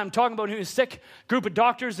clinic, Brother Branham talking about when he was sick, group of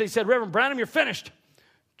doctors, they said, Reverend Branham, you're finished.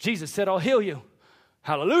 Jesus said, I'll heal you.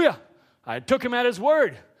 Hallelujah. I took him at his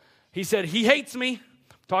word. He said, he hates me.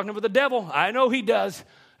 Talking about the devil. I know he does.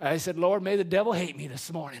 I said, Lord, may the devil hate me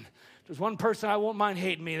this morning. There's one person I won't mind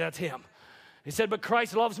hating me, that's him. He said, but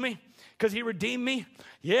Christ loves me because he redeemed me.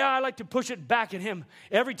 Yeah, I like to push it back at him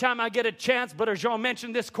every time I get a chance. But as Jean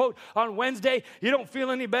mentioned this quote on Wednesday, you don't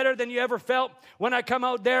feel any better than you ever felt. When I come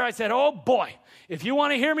out there, I said, oh boy, if you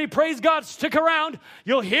want to hear me praise God, stick around.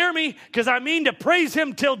 You'll hear me because I mean to praise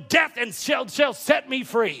him till death and shall set me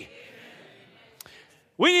free.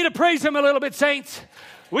 We need to praise him a little bit, saints.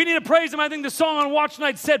 We need to praise him. I think the song on Watch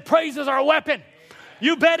Night said, praise is our weapon.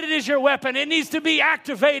 You bet it is your weapon. It needs to be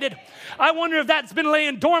activated. I wonder if that's been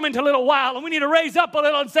laying dormant a little while, and we need to raise up a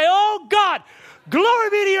little and say, oh God, glory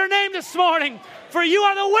be to your name this morning, for you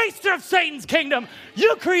are the waster of Satan's kingdom.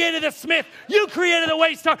 You created the smith. You created the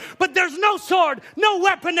waster. But there's no sword, no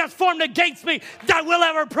weapon that's formed against me that will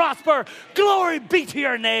ever prosper. Glory be to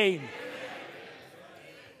your name.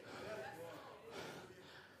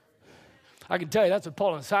 I can tell you that's what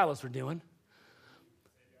Paul and Silas were doing.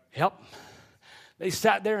 Yep. They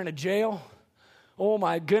sat there in a jail. Oh,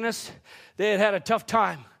 my goodness. They had had a tough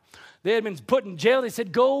time. They had been put in jail. They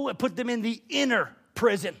said, go and put them in the inner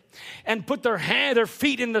prison and put their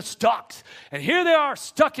feet in the stocks. And here they are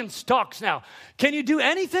stuck in stocks now. Can you do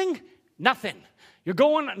anything? Nothing. You're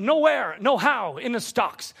going nowhere, no how in the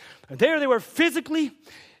stocks. And there they were physically,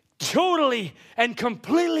 totally, and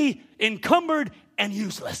completely encumbered and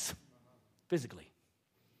useless. Physically.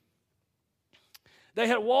 They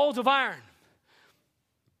had walls of iron.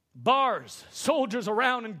 Bars, soldiers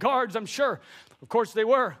around and guards, I'm sure. Of course they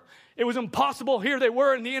were. It was impossible. Here they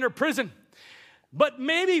were in the inner prison. But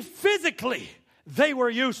maybe physically they were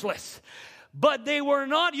useless. But they were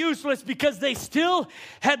not useless because they still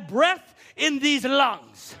had breath in these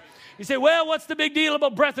lungs. You say, well, what's the big deal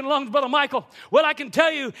about breath and lungs, Brother Michael? Well, I can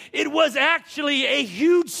tell you, it was actually a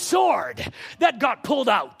huge sword that got pulled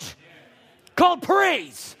out called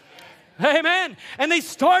praise. Amen. And they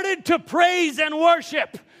started to praise and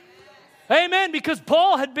worship. Amen, because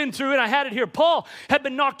Paul had been through it. I had it here. Paul had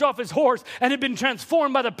been knocked off his horse and had been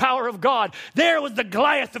transformed by the power of God. There was the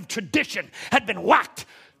Goliath of tradition, had been whacked.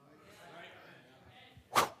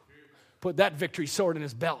 Whew. Put that victory sword in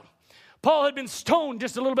his belt. Paul had been stoned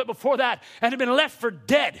just a little bit before that and had been left for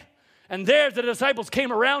dead. And there the disciples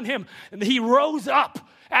came around him and he rose up.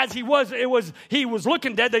 As he was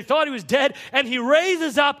looking dead. They thought he was dead. And he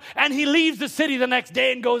raises up and he leaves the city the next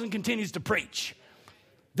day and goes and continues to preach.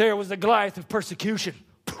 There was the Goliath of persecution,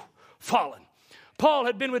 fallen. Paul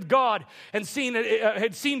had been with God and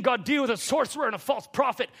had seen God deal with a sorcerer and a false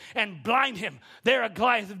prophet and blind him. There a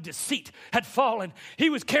Goliath of deceit had fallen. He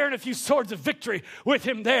was carrying a few swords of victory with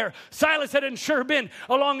him there. Silas had sure been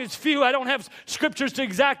along his few. I don't have scriptures to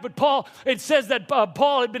exact, but Paul, it says that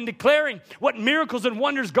Paul had been declaring what miracles and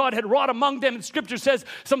wonders God had wrought among them. And scripture says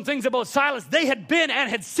some things about Silas. They had been and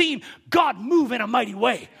had seen God move in a mighty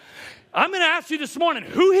way. I'm going to ask you this morning,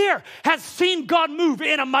 who here has seen God move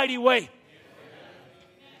in a mighty way?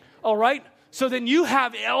 All right, so then you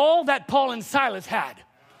have all that Paul and Silas had.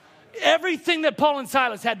 Everything that Paul and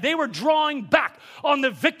Silas had, they were drawing back on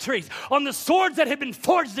the victories, on the swords that had been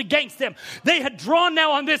forged against them. They had drawn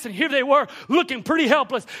now on this, and here they were looking pretty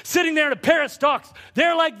helpless, sitting there in a pair of stocks.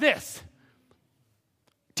 They're like this.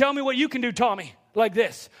 Tell me what you can do, Tommy, like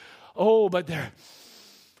this. Oh, but they're,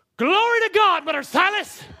 glory to God, Brother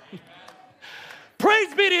Silas.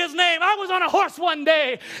 Praise be to his name. I was on a horse one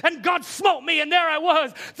day and God smote me and there I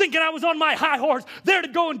was thinking I was on my high horse there to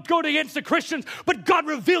go against the Christians. But God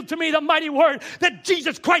revealed to me the mighty word that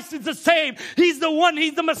Jesus Christ is the same. He's the one.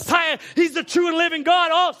 He's the Messiah. He's the true and living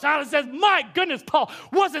God. Oh, Silas says, my goodness, Paul,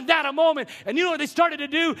 wasn't that a moment? And you know what they started to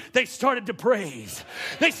do? They started to praise.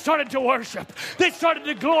 They started to worship. They started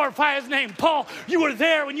to glorify his name. Paul, you were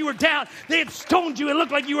there when you were down. They had stoned you. It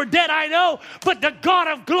looked like you were dead, I know. But the God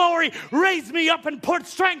of glory raised me up and put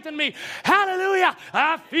strength in me. Hallelujah.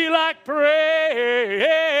 I feel like praying.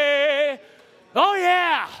 Oh,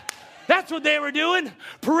 yeah. That's what they were doing,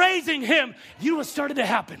 praising him. You know what started to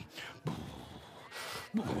happen?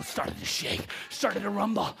 Started to shake, started to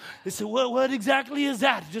rumble. They said, well, what exactly is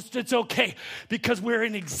that? Just, it's okay, because we're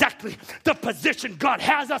in exactly the position God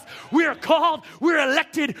has us. We're called, we're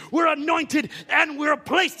elected, we're anointed, and we're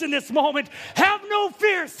placed in this moment. Have no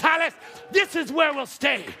fear, Silas. This is where we'll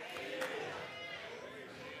stay.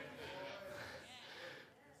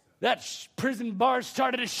 That prison bars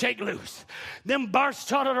started to shake loose. Them bars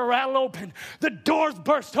started to rattle open. The doors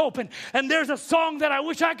burst open. And there's a song that I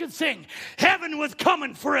wish I could sing. Heaven was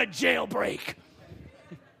coming for a jailbreak.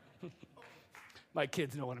 My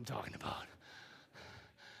kids know what I'm talking about.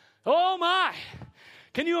 Oh my.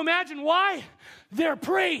 Can you imagine why? Their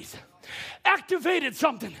praise activated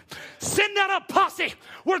something. Send out a posse.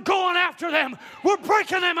 We're going after them. We're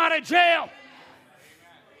breaking them out of jail.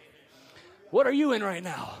 What are you in right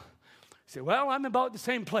now? You say, well, I'm about the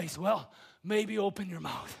same place. Well, maybe open your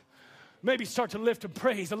mouth. Maybe start to lift and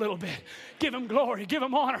praise a little bit. Give him glory. Give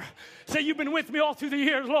him honor. Say, you've been with me all through the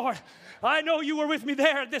years, Lord. I know you were with me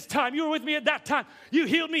there at this time. You were with me at that time. You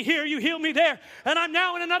healed me here. You healed me there. And I'm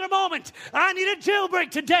now in another moment. I need a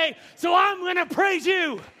jailbreak today, so I'm going to praise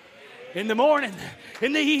you in the morning,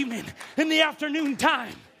 in the evening, in the afternoon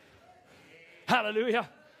time. Hallelujah.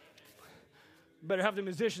 Better have the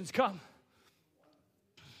musicians come.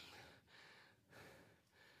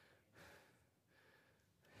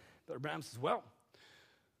 Brother Bram says, well,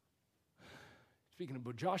 speaking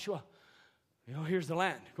about Joshua, here's the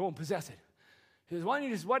land. Go and possess it. He says, why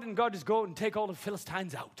didn't God just go and take all the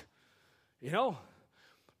Philistines out?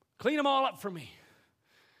 Clean them all up for me.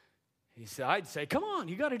 He said, I'd say, come on,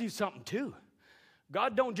 you got to do something too.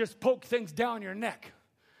 God don't just poke things down your neck.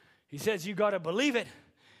 He says you got to believe it,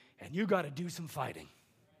 and you got to do some fighting.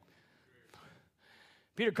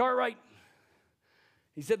 Peter Cartwright,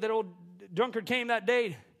 he said that old drunkard came that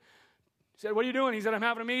day. He said, what are you doing? He said, I'm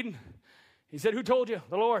having a meeting. He said, who told you?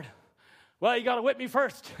 The Lord. Well, you got to whip me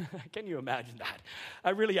first. Can you imagine that? I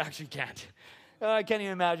really actually can't. I can't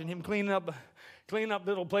even imagine him cleaning up the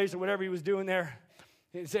little place or whatever he was doing there.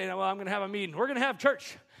 He's saying, well, I'm going to have a meeting. We're going to have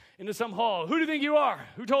church into some hall. Who do you think you are?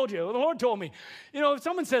 Who told you? Well, the Lord told me. If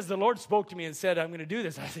someone says the Lord spoke to me and said, I'm going to do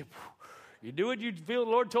this, I say, you do what you feel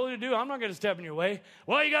the Lord told you to do. I'm not going to step in your way.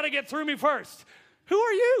 Well, you got to get through me first. Who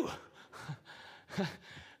are you?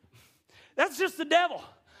 That's just the devil.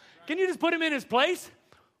 Can you just put him in his place?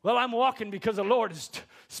 Well, I'm walking because the Lord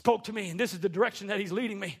spoke to me, and this is the direction that he's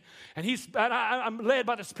leading me. And I'm led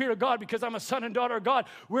by the Spirit of God because I'm a son and daughter of God.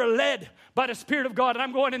 We're led by the Spirit of God, and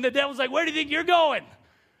I'm going, and the devil's like, where do you think you're going?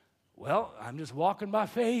 Well, I'm just walking by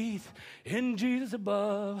faith in Jesus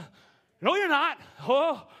above. No, you're not.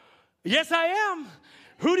 Oh, yes, I am.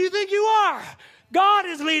 Who do you think you are? God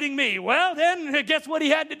is leading me. Well, then, guess what he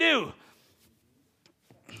had to do?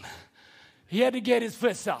 He had to get his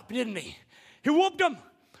fists up, didn't he? He whooped him.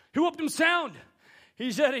 He whooped him sound.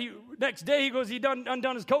 He said, next day, he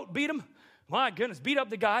undone his coat, beat him. My goodness, beat up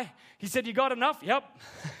the guy. He said, you got enough? Yep.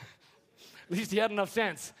 At least he had enough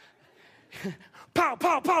sense. Pow,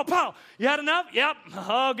 pow, pow, pow. You had enough? Yep.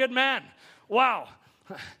 Oh, good man. Wow.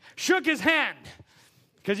 Shook his hand,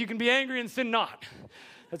 because you can be angry and sin not.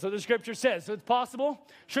 That's what the scripture says. So it's possible.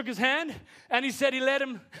 Shook his hand, and he said he led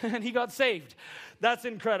him, and he got saved. That's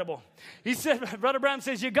incredible. He said, Brother Bram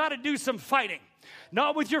says, you got to do some fighting.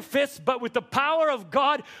 Not with your fists, but with the power of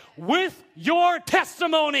God, with your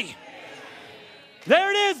testimony.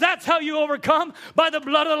 There it is. That's how you overcome, by the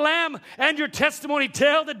blood of the Lamb and your testimony.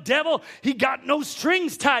 Tell the devil he got no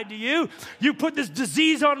strings tied to you. You put this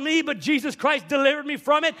disease on me, but Jesus Christ delivered me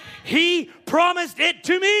from it. He promised it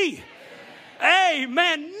to me.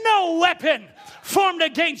 Amen. No weapon formed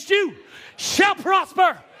against you shall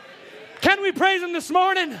prosper. Can we praise him this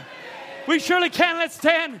morning? We surely can. Let's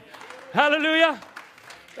stand. Hallelujah.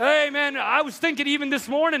 Amen. I was thinking even this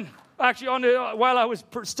morning, actually while I was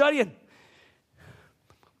studying,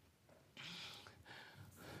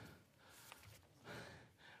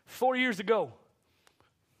 4 years ago,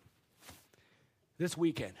 this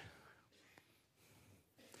weekend,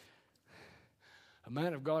 a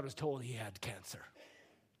man of God was told he had cancer.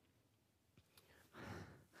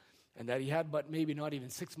 And that he had but maybe not even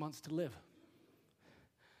 6 months to live.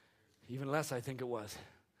 Even less, I think it was.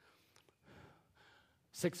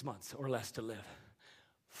 6 months or less to live.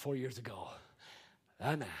 4 years ago,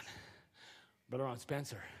 that man, Brother Ron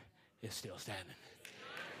Spencer, is still standing.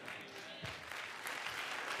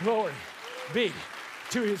 Glory be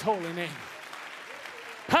to his holy name.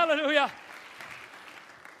 Hallelujah.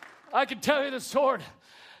 I can tell you the sword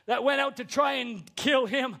that went out to try and kill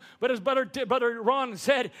him. But as Brother Ron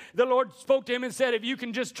said, the Lord spoke to him and said, if you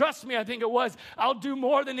can just trust me, I think it was, I'll do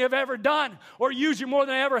more than you've ever done or use you more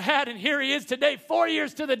than I ever had. And here he is today, 4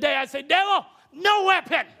 years to the day. I say, devil, no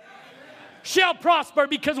weapon shall prosper.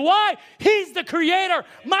 Because why? He's the creator.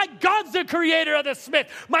 My God's the creator of the smith.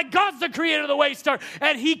 My God's the creator of the waster.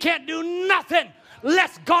 And he can't do nothing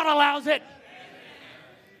unless God allows it.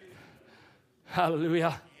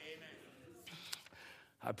 Hallelujah.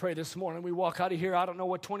 I pray this morning we walk out of here. I don't know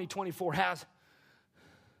what 2024 has.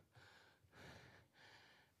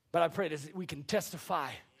 But I pray that we can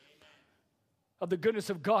testify of the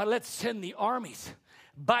goodness of God. Let's send the armies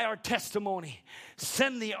by our testimony.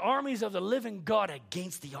 Send the armies of the living God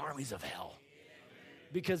against the armies of hell.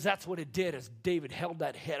 Because that's what it did as David held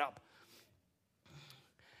that head up.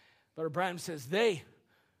 Brother Branham says they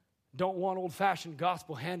don't want old-fashioned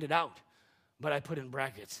gospel handed out. But I put in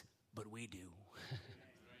brackets, but we do.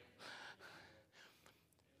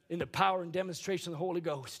 In the power and demonstration of the Holy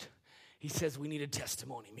Ghost, he says we need a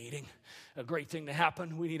testimony meeting. A great thing to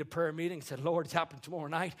happen. We need a prayer meeting. He said, Lord, it's happening tomorrow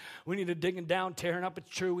night. We need a digging down, tearing up. It's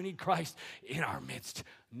true. We need Christ in our midst.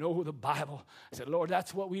 Know the Bible. I said, Lord,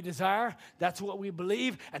 that's what we desire. That's what we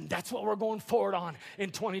believe. And that's what we're going forward on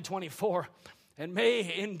in 2024. And may,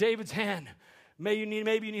 in David's hand, maybe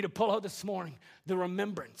you need to pull out this morning the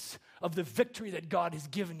remembrance of the victory that God has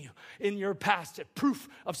given you in your past, a proof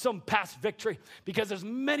of some past victory, because there's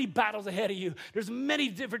many battles ahead of you. There's many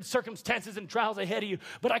different circumstances and trials ahead of you,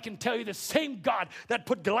 but I can tell you the same God that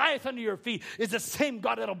put Goliath under your feet is the same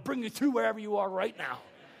God that'll bring you through wherever you are right now.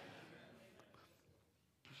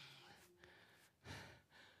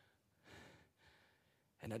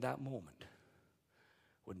 And at that moment,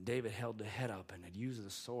 when David held the head up and had used the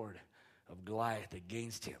sword of Goliath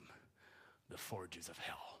against him, the forges of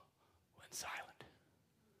hell went silent.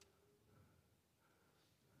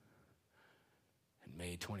 And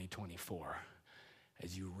May 2024,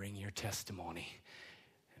 as you ring your testimony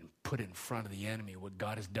and put in front of the enemy what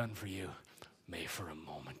God has done for you, may for a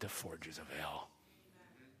moment the forges of hell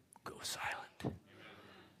go silent.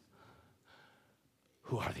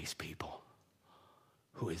 Who are these people?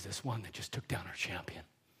 Who is this one that just took down our champion?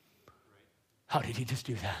 How did he just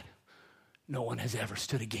do that? No one has ever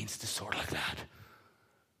stood against the sword like that.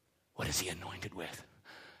 What is he anointed with?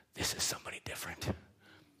 This is somebody different.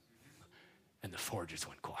 And the forges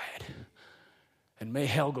went quiet. And may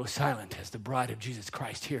hell go silent as the bride of Jesus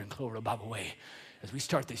Christ here in Cloverdale Bibleway. As we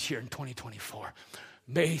start this year in 2024,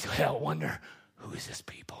 may hell wonder, who is this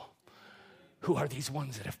people? Who are these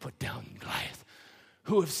ones that have put down Goliath?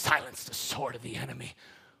 Who have silenced the sword of the enemy?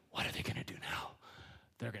 What are they going to do now?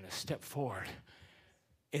 They're going to step forward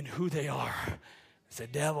in who they are. Say,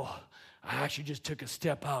 devil, I actually just took a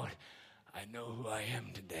step out. I know who I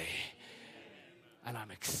am today. And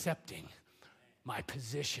I'm accepting my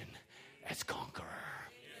position as conqueror.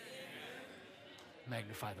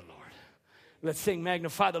 Magnify the Lord. Let's sing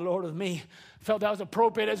Magnify the Lord with me. Felt that was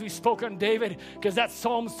appropriate as we spoke on David, because that's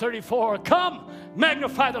Psalms 34. Come,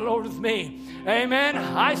 magnify the Lord with me. Amen.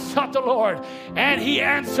 I sought the Lord, and he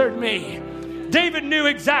answered me. David knew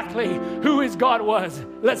exactly who his God was.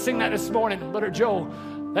 Let's sing that this morning. Brother Joe,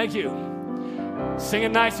 thank you. Sing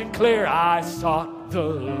it nice and clear. I sought the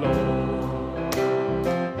Lord,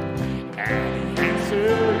 and he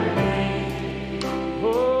answered me.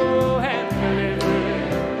 Oh, and delivered.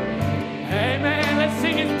 Amen. Let's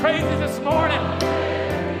sing his praises this morning.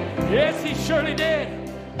 Yes, he surely did.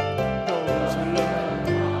 Those who love.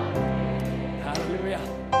 Hallelujah.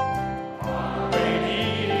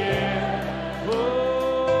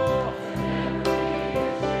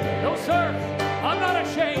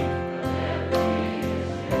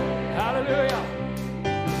 Hallelujah.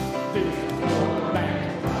 This is the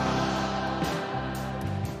land.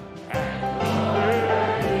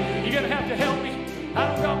 You're going to have to help me. I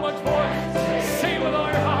don't got much voice. Sing with all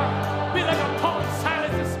your heart. Be like a Paul and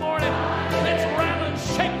Silas this morning. Let's rattle and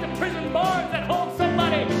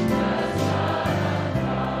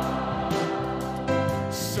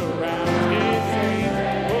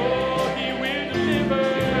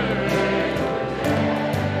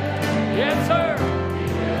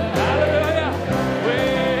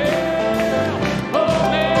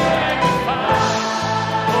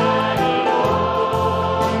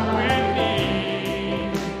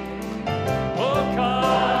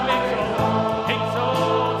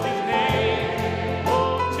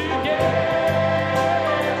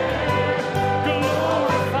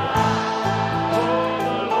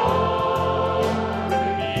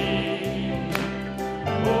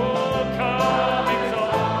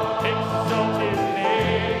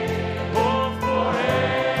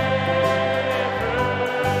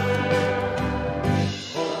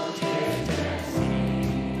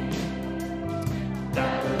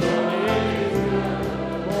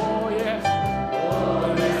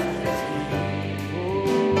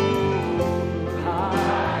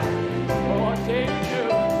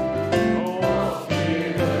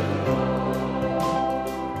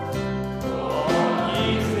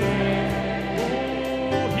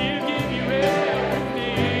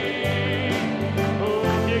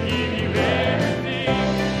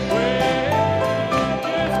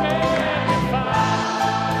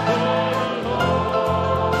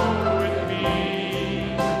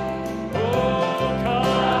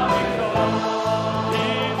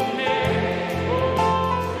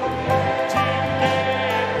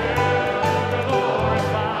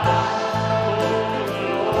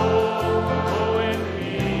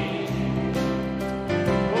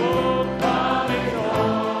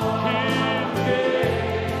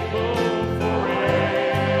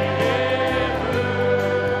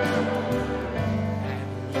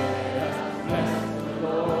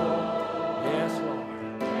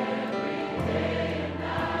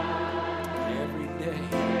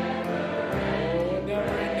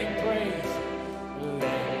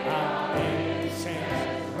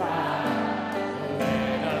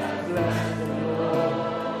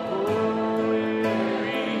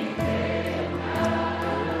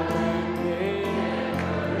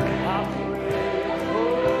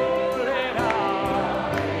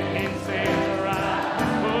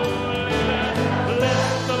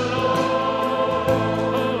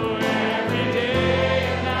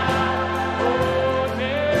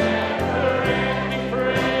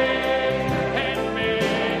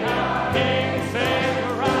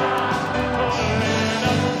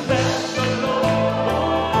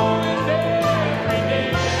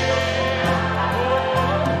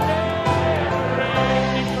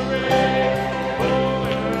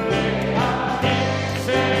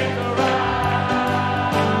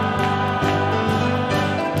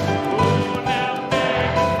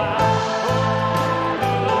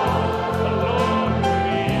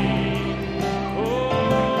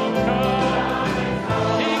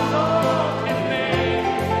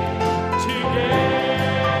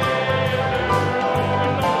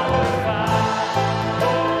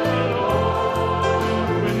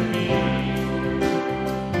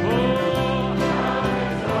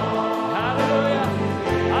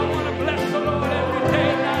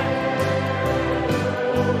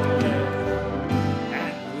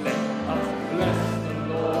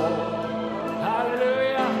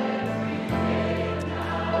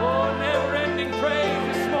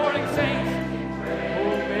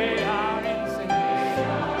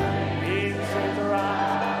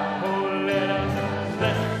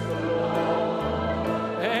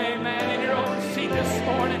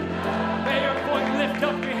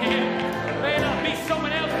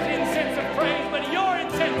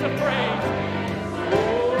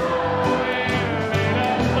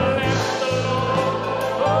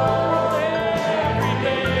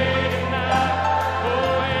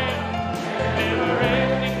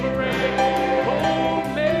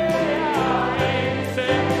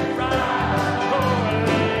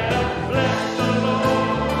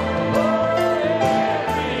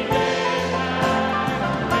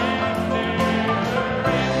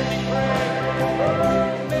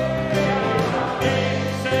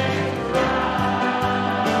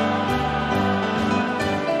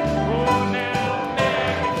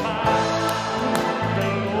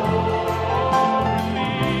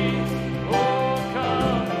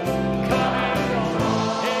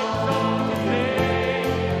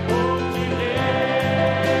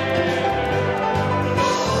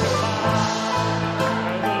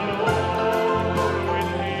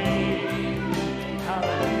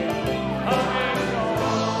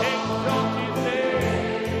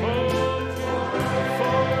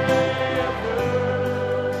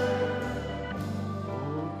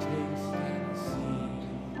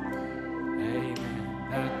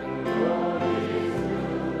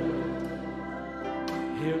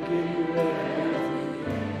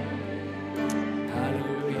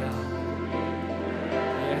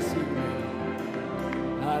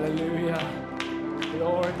Hallelujah.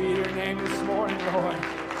 Glory be to your name this morning, Lord.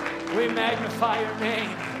 We magnify your name.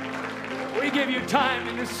 We give you time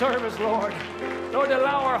in this service, Lord. Lord,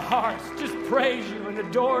 allow our hearts just praise you and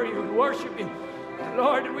adore you and worship you.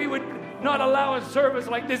 Lord, that we would not allow a service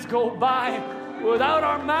like this go by without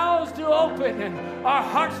our mouths to open and our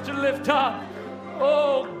hearts to lift up.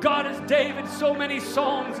 Oh, God, as David, so many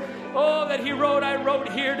songs, oh, that he wrote, I wrote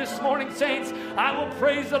here this morning, saints. I will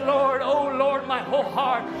praise the Lord, oh Lord, my whole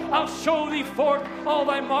heart. I'll show thee forth all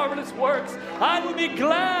thy marvelous works. I will be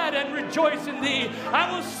glad and rejoice in thee. I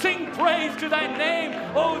will sing praise to thy name,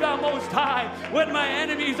 O thou most high. When my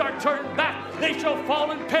enemies are turned back, they shall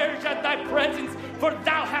fall and perish at thy presence. For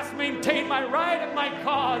thou hast maintained my right and my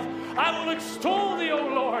cause. I will extol thee, O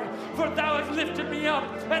Lord, for thou hast lifted me up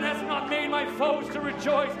and hast not made my foes to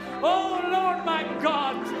rejoice. O Lord my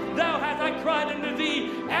God, thou hast I cried unto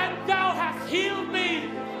thee, and thou hast healed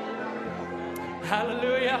me.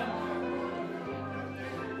 Hallelujah.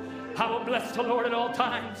 I will bless the Lord at all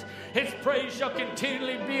times. His praise shall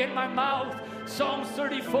continually be in my mouth. Psalms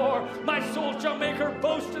 34, my soul shall make her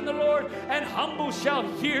boast in the Lord, and humble shall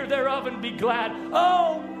hear thereof and be glad.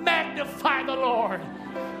 Oh, magnify the Lord.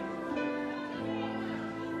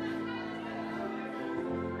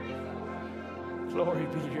 Glory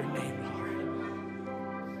be to your name, Lord.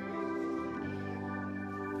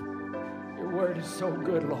 Your word is so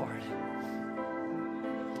good, Lord.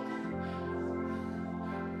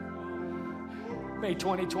 May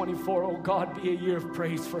 2024, oh God, be a year of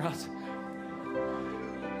praise for us.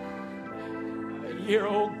 A year,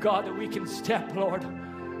 oh God, that we can step, Lord,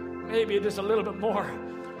 maybe just a little bit more.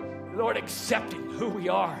 Lord, accepting who we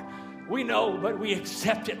are. We know, but we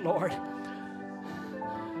accept it, Lord.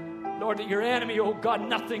 Lord, that your enemy, oh God,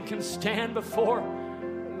 nothing can stand before.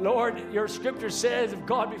 Lord, your scripture says, if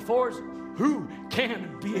God before us, who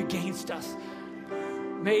can be against us?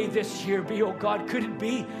 May this year be, oh God, could it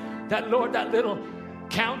be that, Lord, that little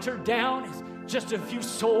counter down is just a few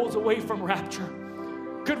souls away from rapture?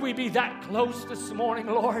 Could we be that close this morning,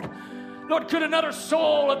 Lord? Lord, could another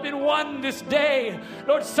soul have been won this day?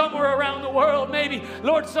 Lord, somewhere around the world, maybe,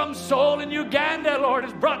 Lord, some soul in Uganda, Lord,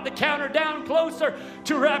 has brought the counter down closer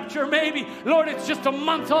to rapture. Maybe, Lord, it's just a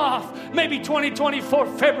month off. Maybe 2024,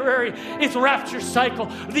 February, it's rapture cycle,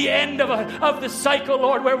 the end of the cycle,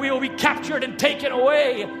 Lord, where we will be captured and taken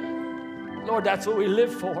away. Lord, that's what we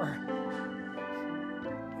live for.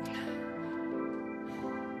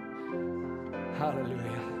 Hallelujah.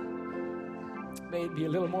 May it be a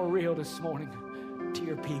little more real this morning to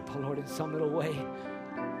your people, Lord, in some little way.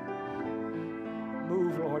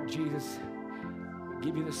 Move, Lord Jesus.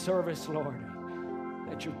 Give you the service, Lord.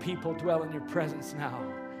 Let your people dwell in your presence now.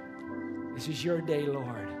 This is your day,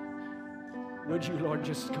 Lord. Would you, Lord,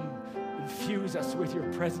 just come infuse us with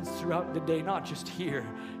your presence throughout the day, not just here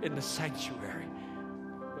in the sanctuary,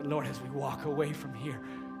 but, Lord, as we walk away from here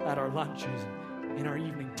at our lunches and in our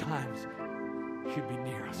evening times, you'd be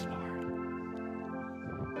near us, Lord.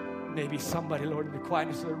 Maybe somebody, Lord, in the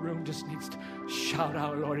quietness of the room just needs to shout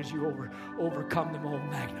out, Lord, as you overcome them all.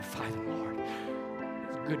 Magnify the Lord.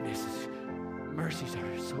 His goodness, His mercies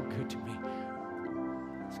are so good to me.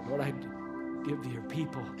 So, Lord, I give to your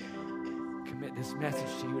people, commit this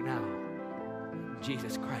message to you now. In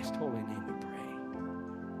Jesus Christ's holy name we pray.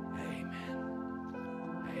 Amen.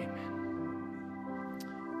 Amen.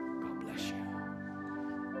 God bless you.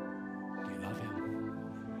 Do you love Him?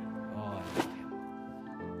 Oh, I love Him.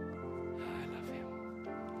 I love Him.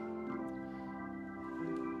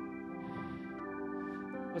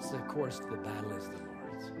 What's the chorus to the battle is the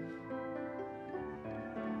Lord's?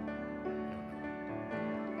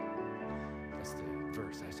 That's the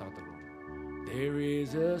verse. I saw the Lord. There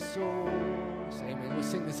is a source. Amen. We'll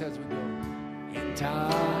sing this as we go. In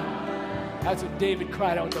time. That's what David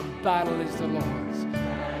cried out. The battle is the Lord's.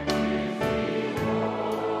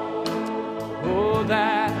 Oh,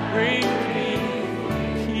 that brings me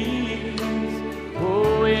peace.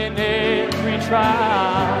 Oh, in every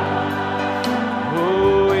trial.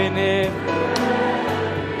 Oh, in every.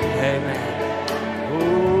 Amen.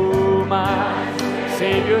 Oh, my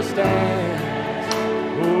Savior stands.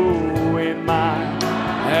 Oh, in my.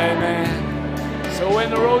 Amen. So when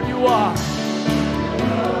the road you walk,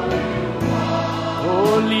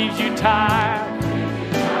 oh, leaves you tired.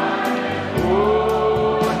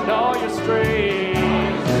 Oh, and all your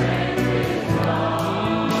strength,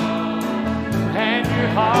 and your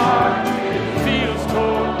heart feels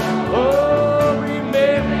torn. Oh,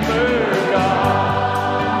 remember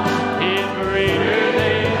God is greater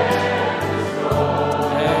than.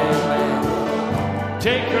 Amen.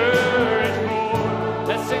 Take courage, more.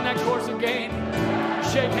 Let's sing that chorus again.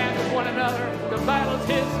 Shake hands with one another. The battle is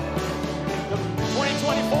his. The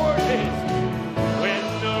 2024 is his. When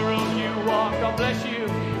the road you walk, God bless you.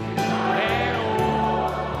 And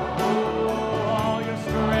all your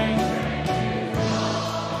strength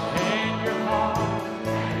and your heart.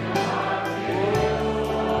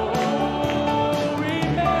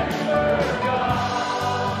 Remember God.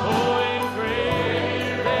 Oh, he's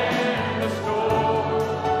greater than the storm.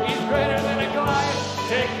 He's greater than a Goliath.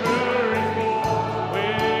 Take courage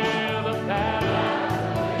with the battle.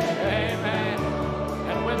 Amen.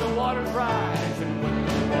 And when the waters rise, and when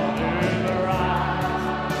the waters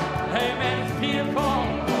rise, amen. It's Peter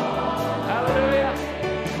called. Hallelujah.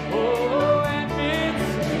 Oh, and it's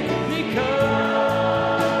because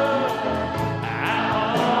I'm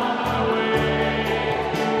on my way.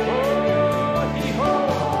 Oh, he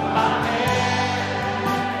holds my hand,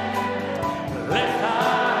 lest I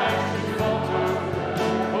should falter.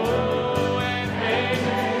 Oh, and make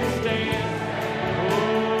me stand.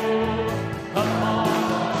 Oh, upon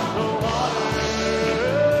the waters.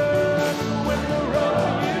 When the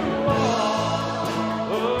road you walk,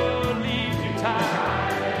 oh, leaves you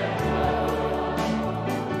tired,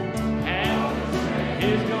 and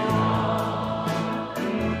is gone,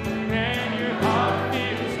 and your heart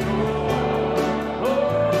feels cold.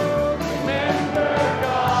 Oh, remember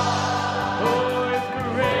God. Oh, it's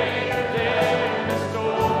greater than the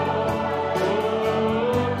storm.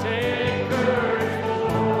 Oh, take courage,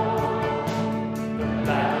 the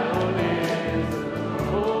battle is.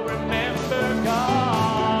 Oh, remember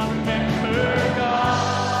God. Remember God.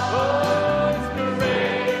 Oh, it's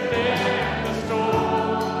greater than the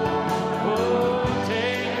storm. Oh,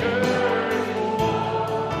 take courage,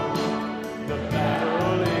 the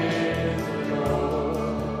battle is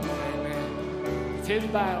Lord. Amen. It's his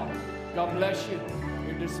battle. God bless you.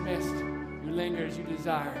 You're dismissed. You linger as you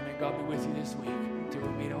desire. May God be with you this week until we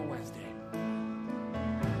meet on Wednesday.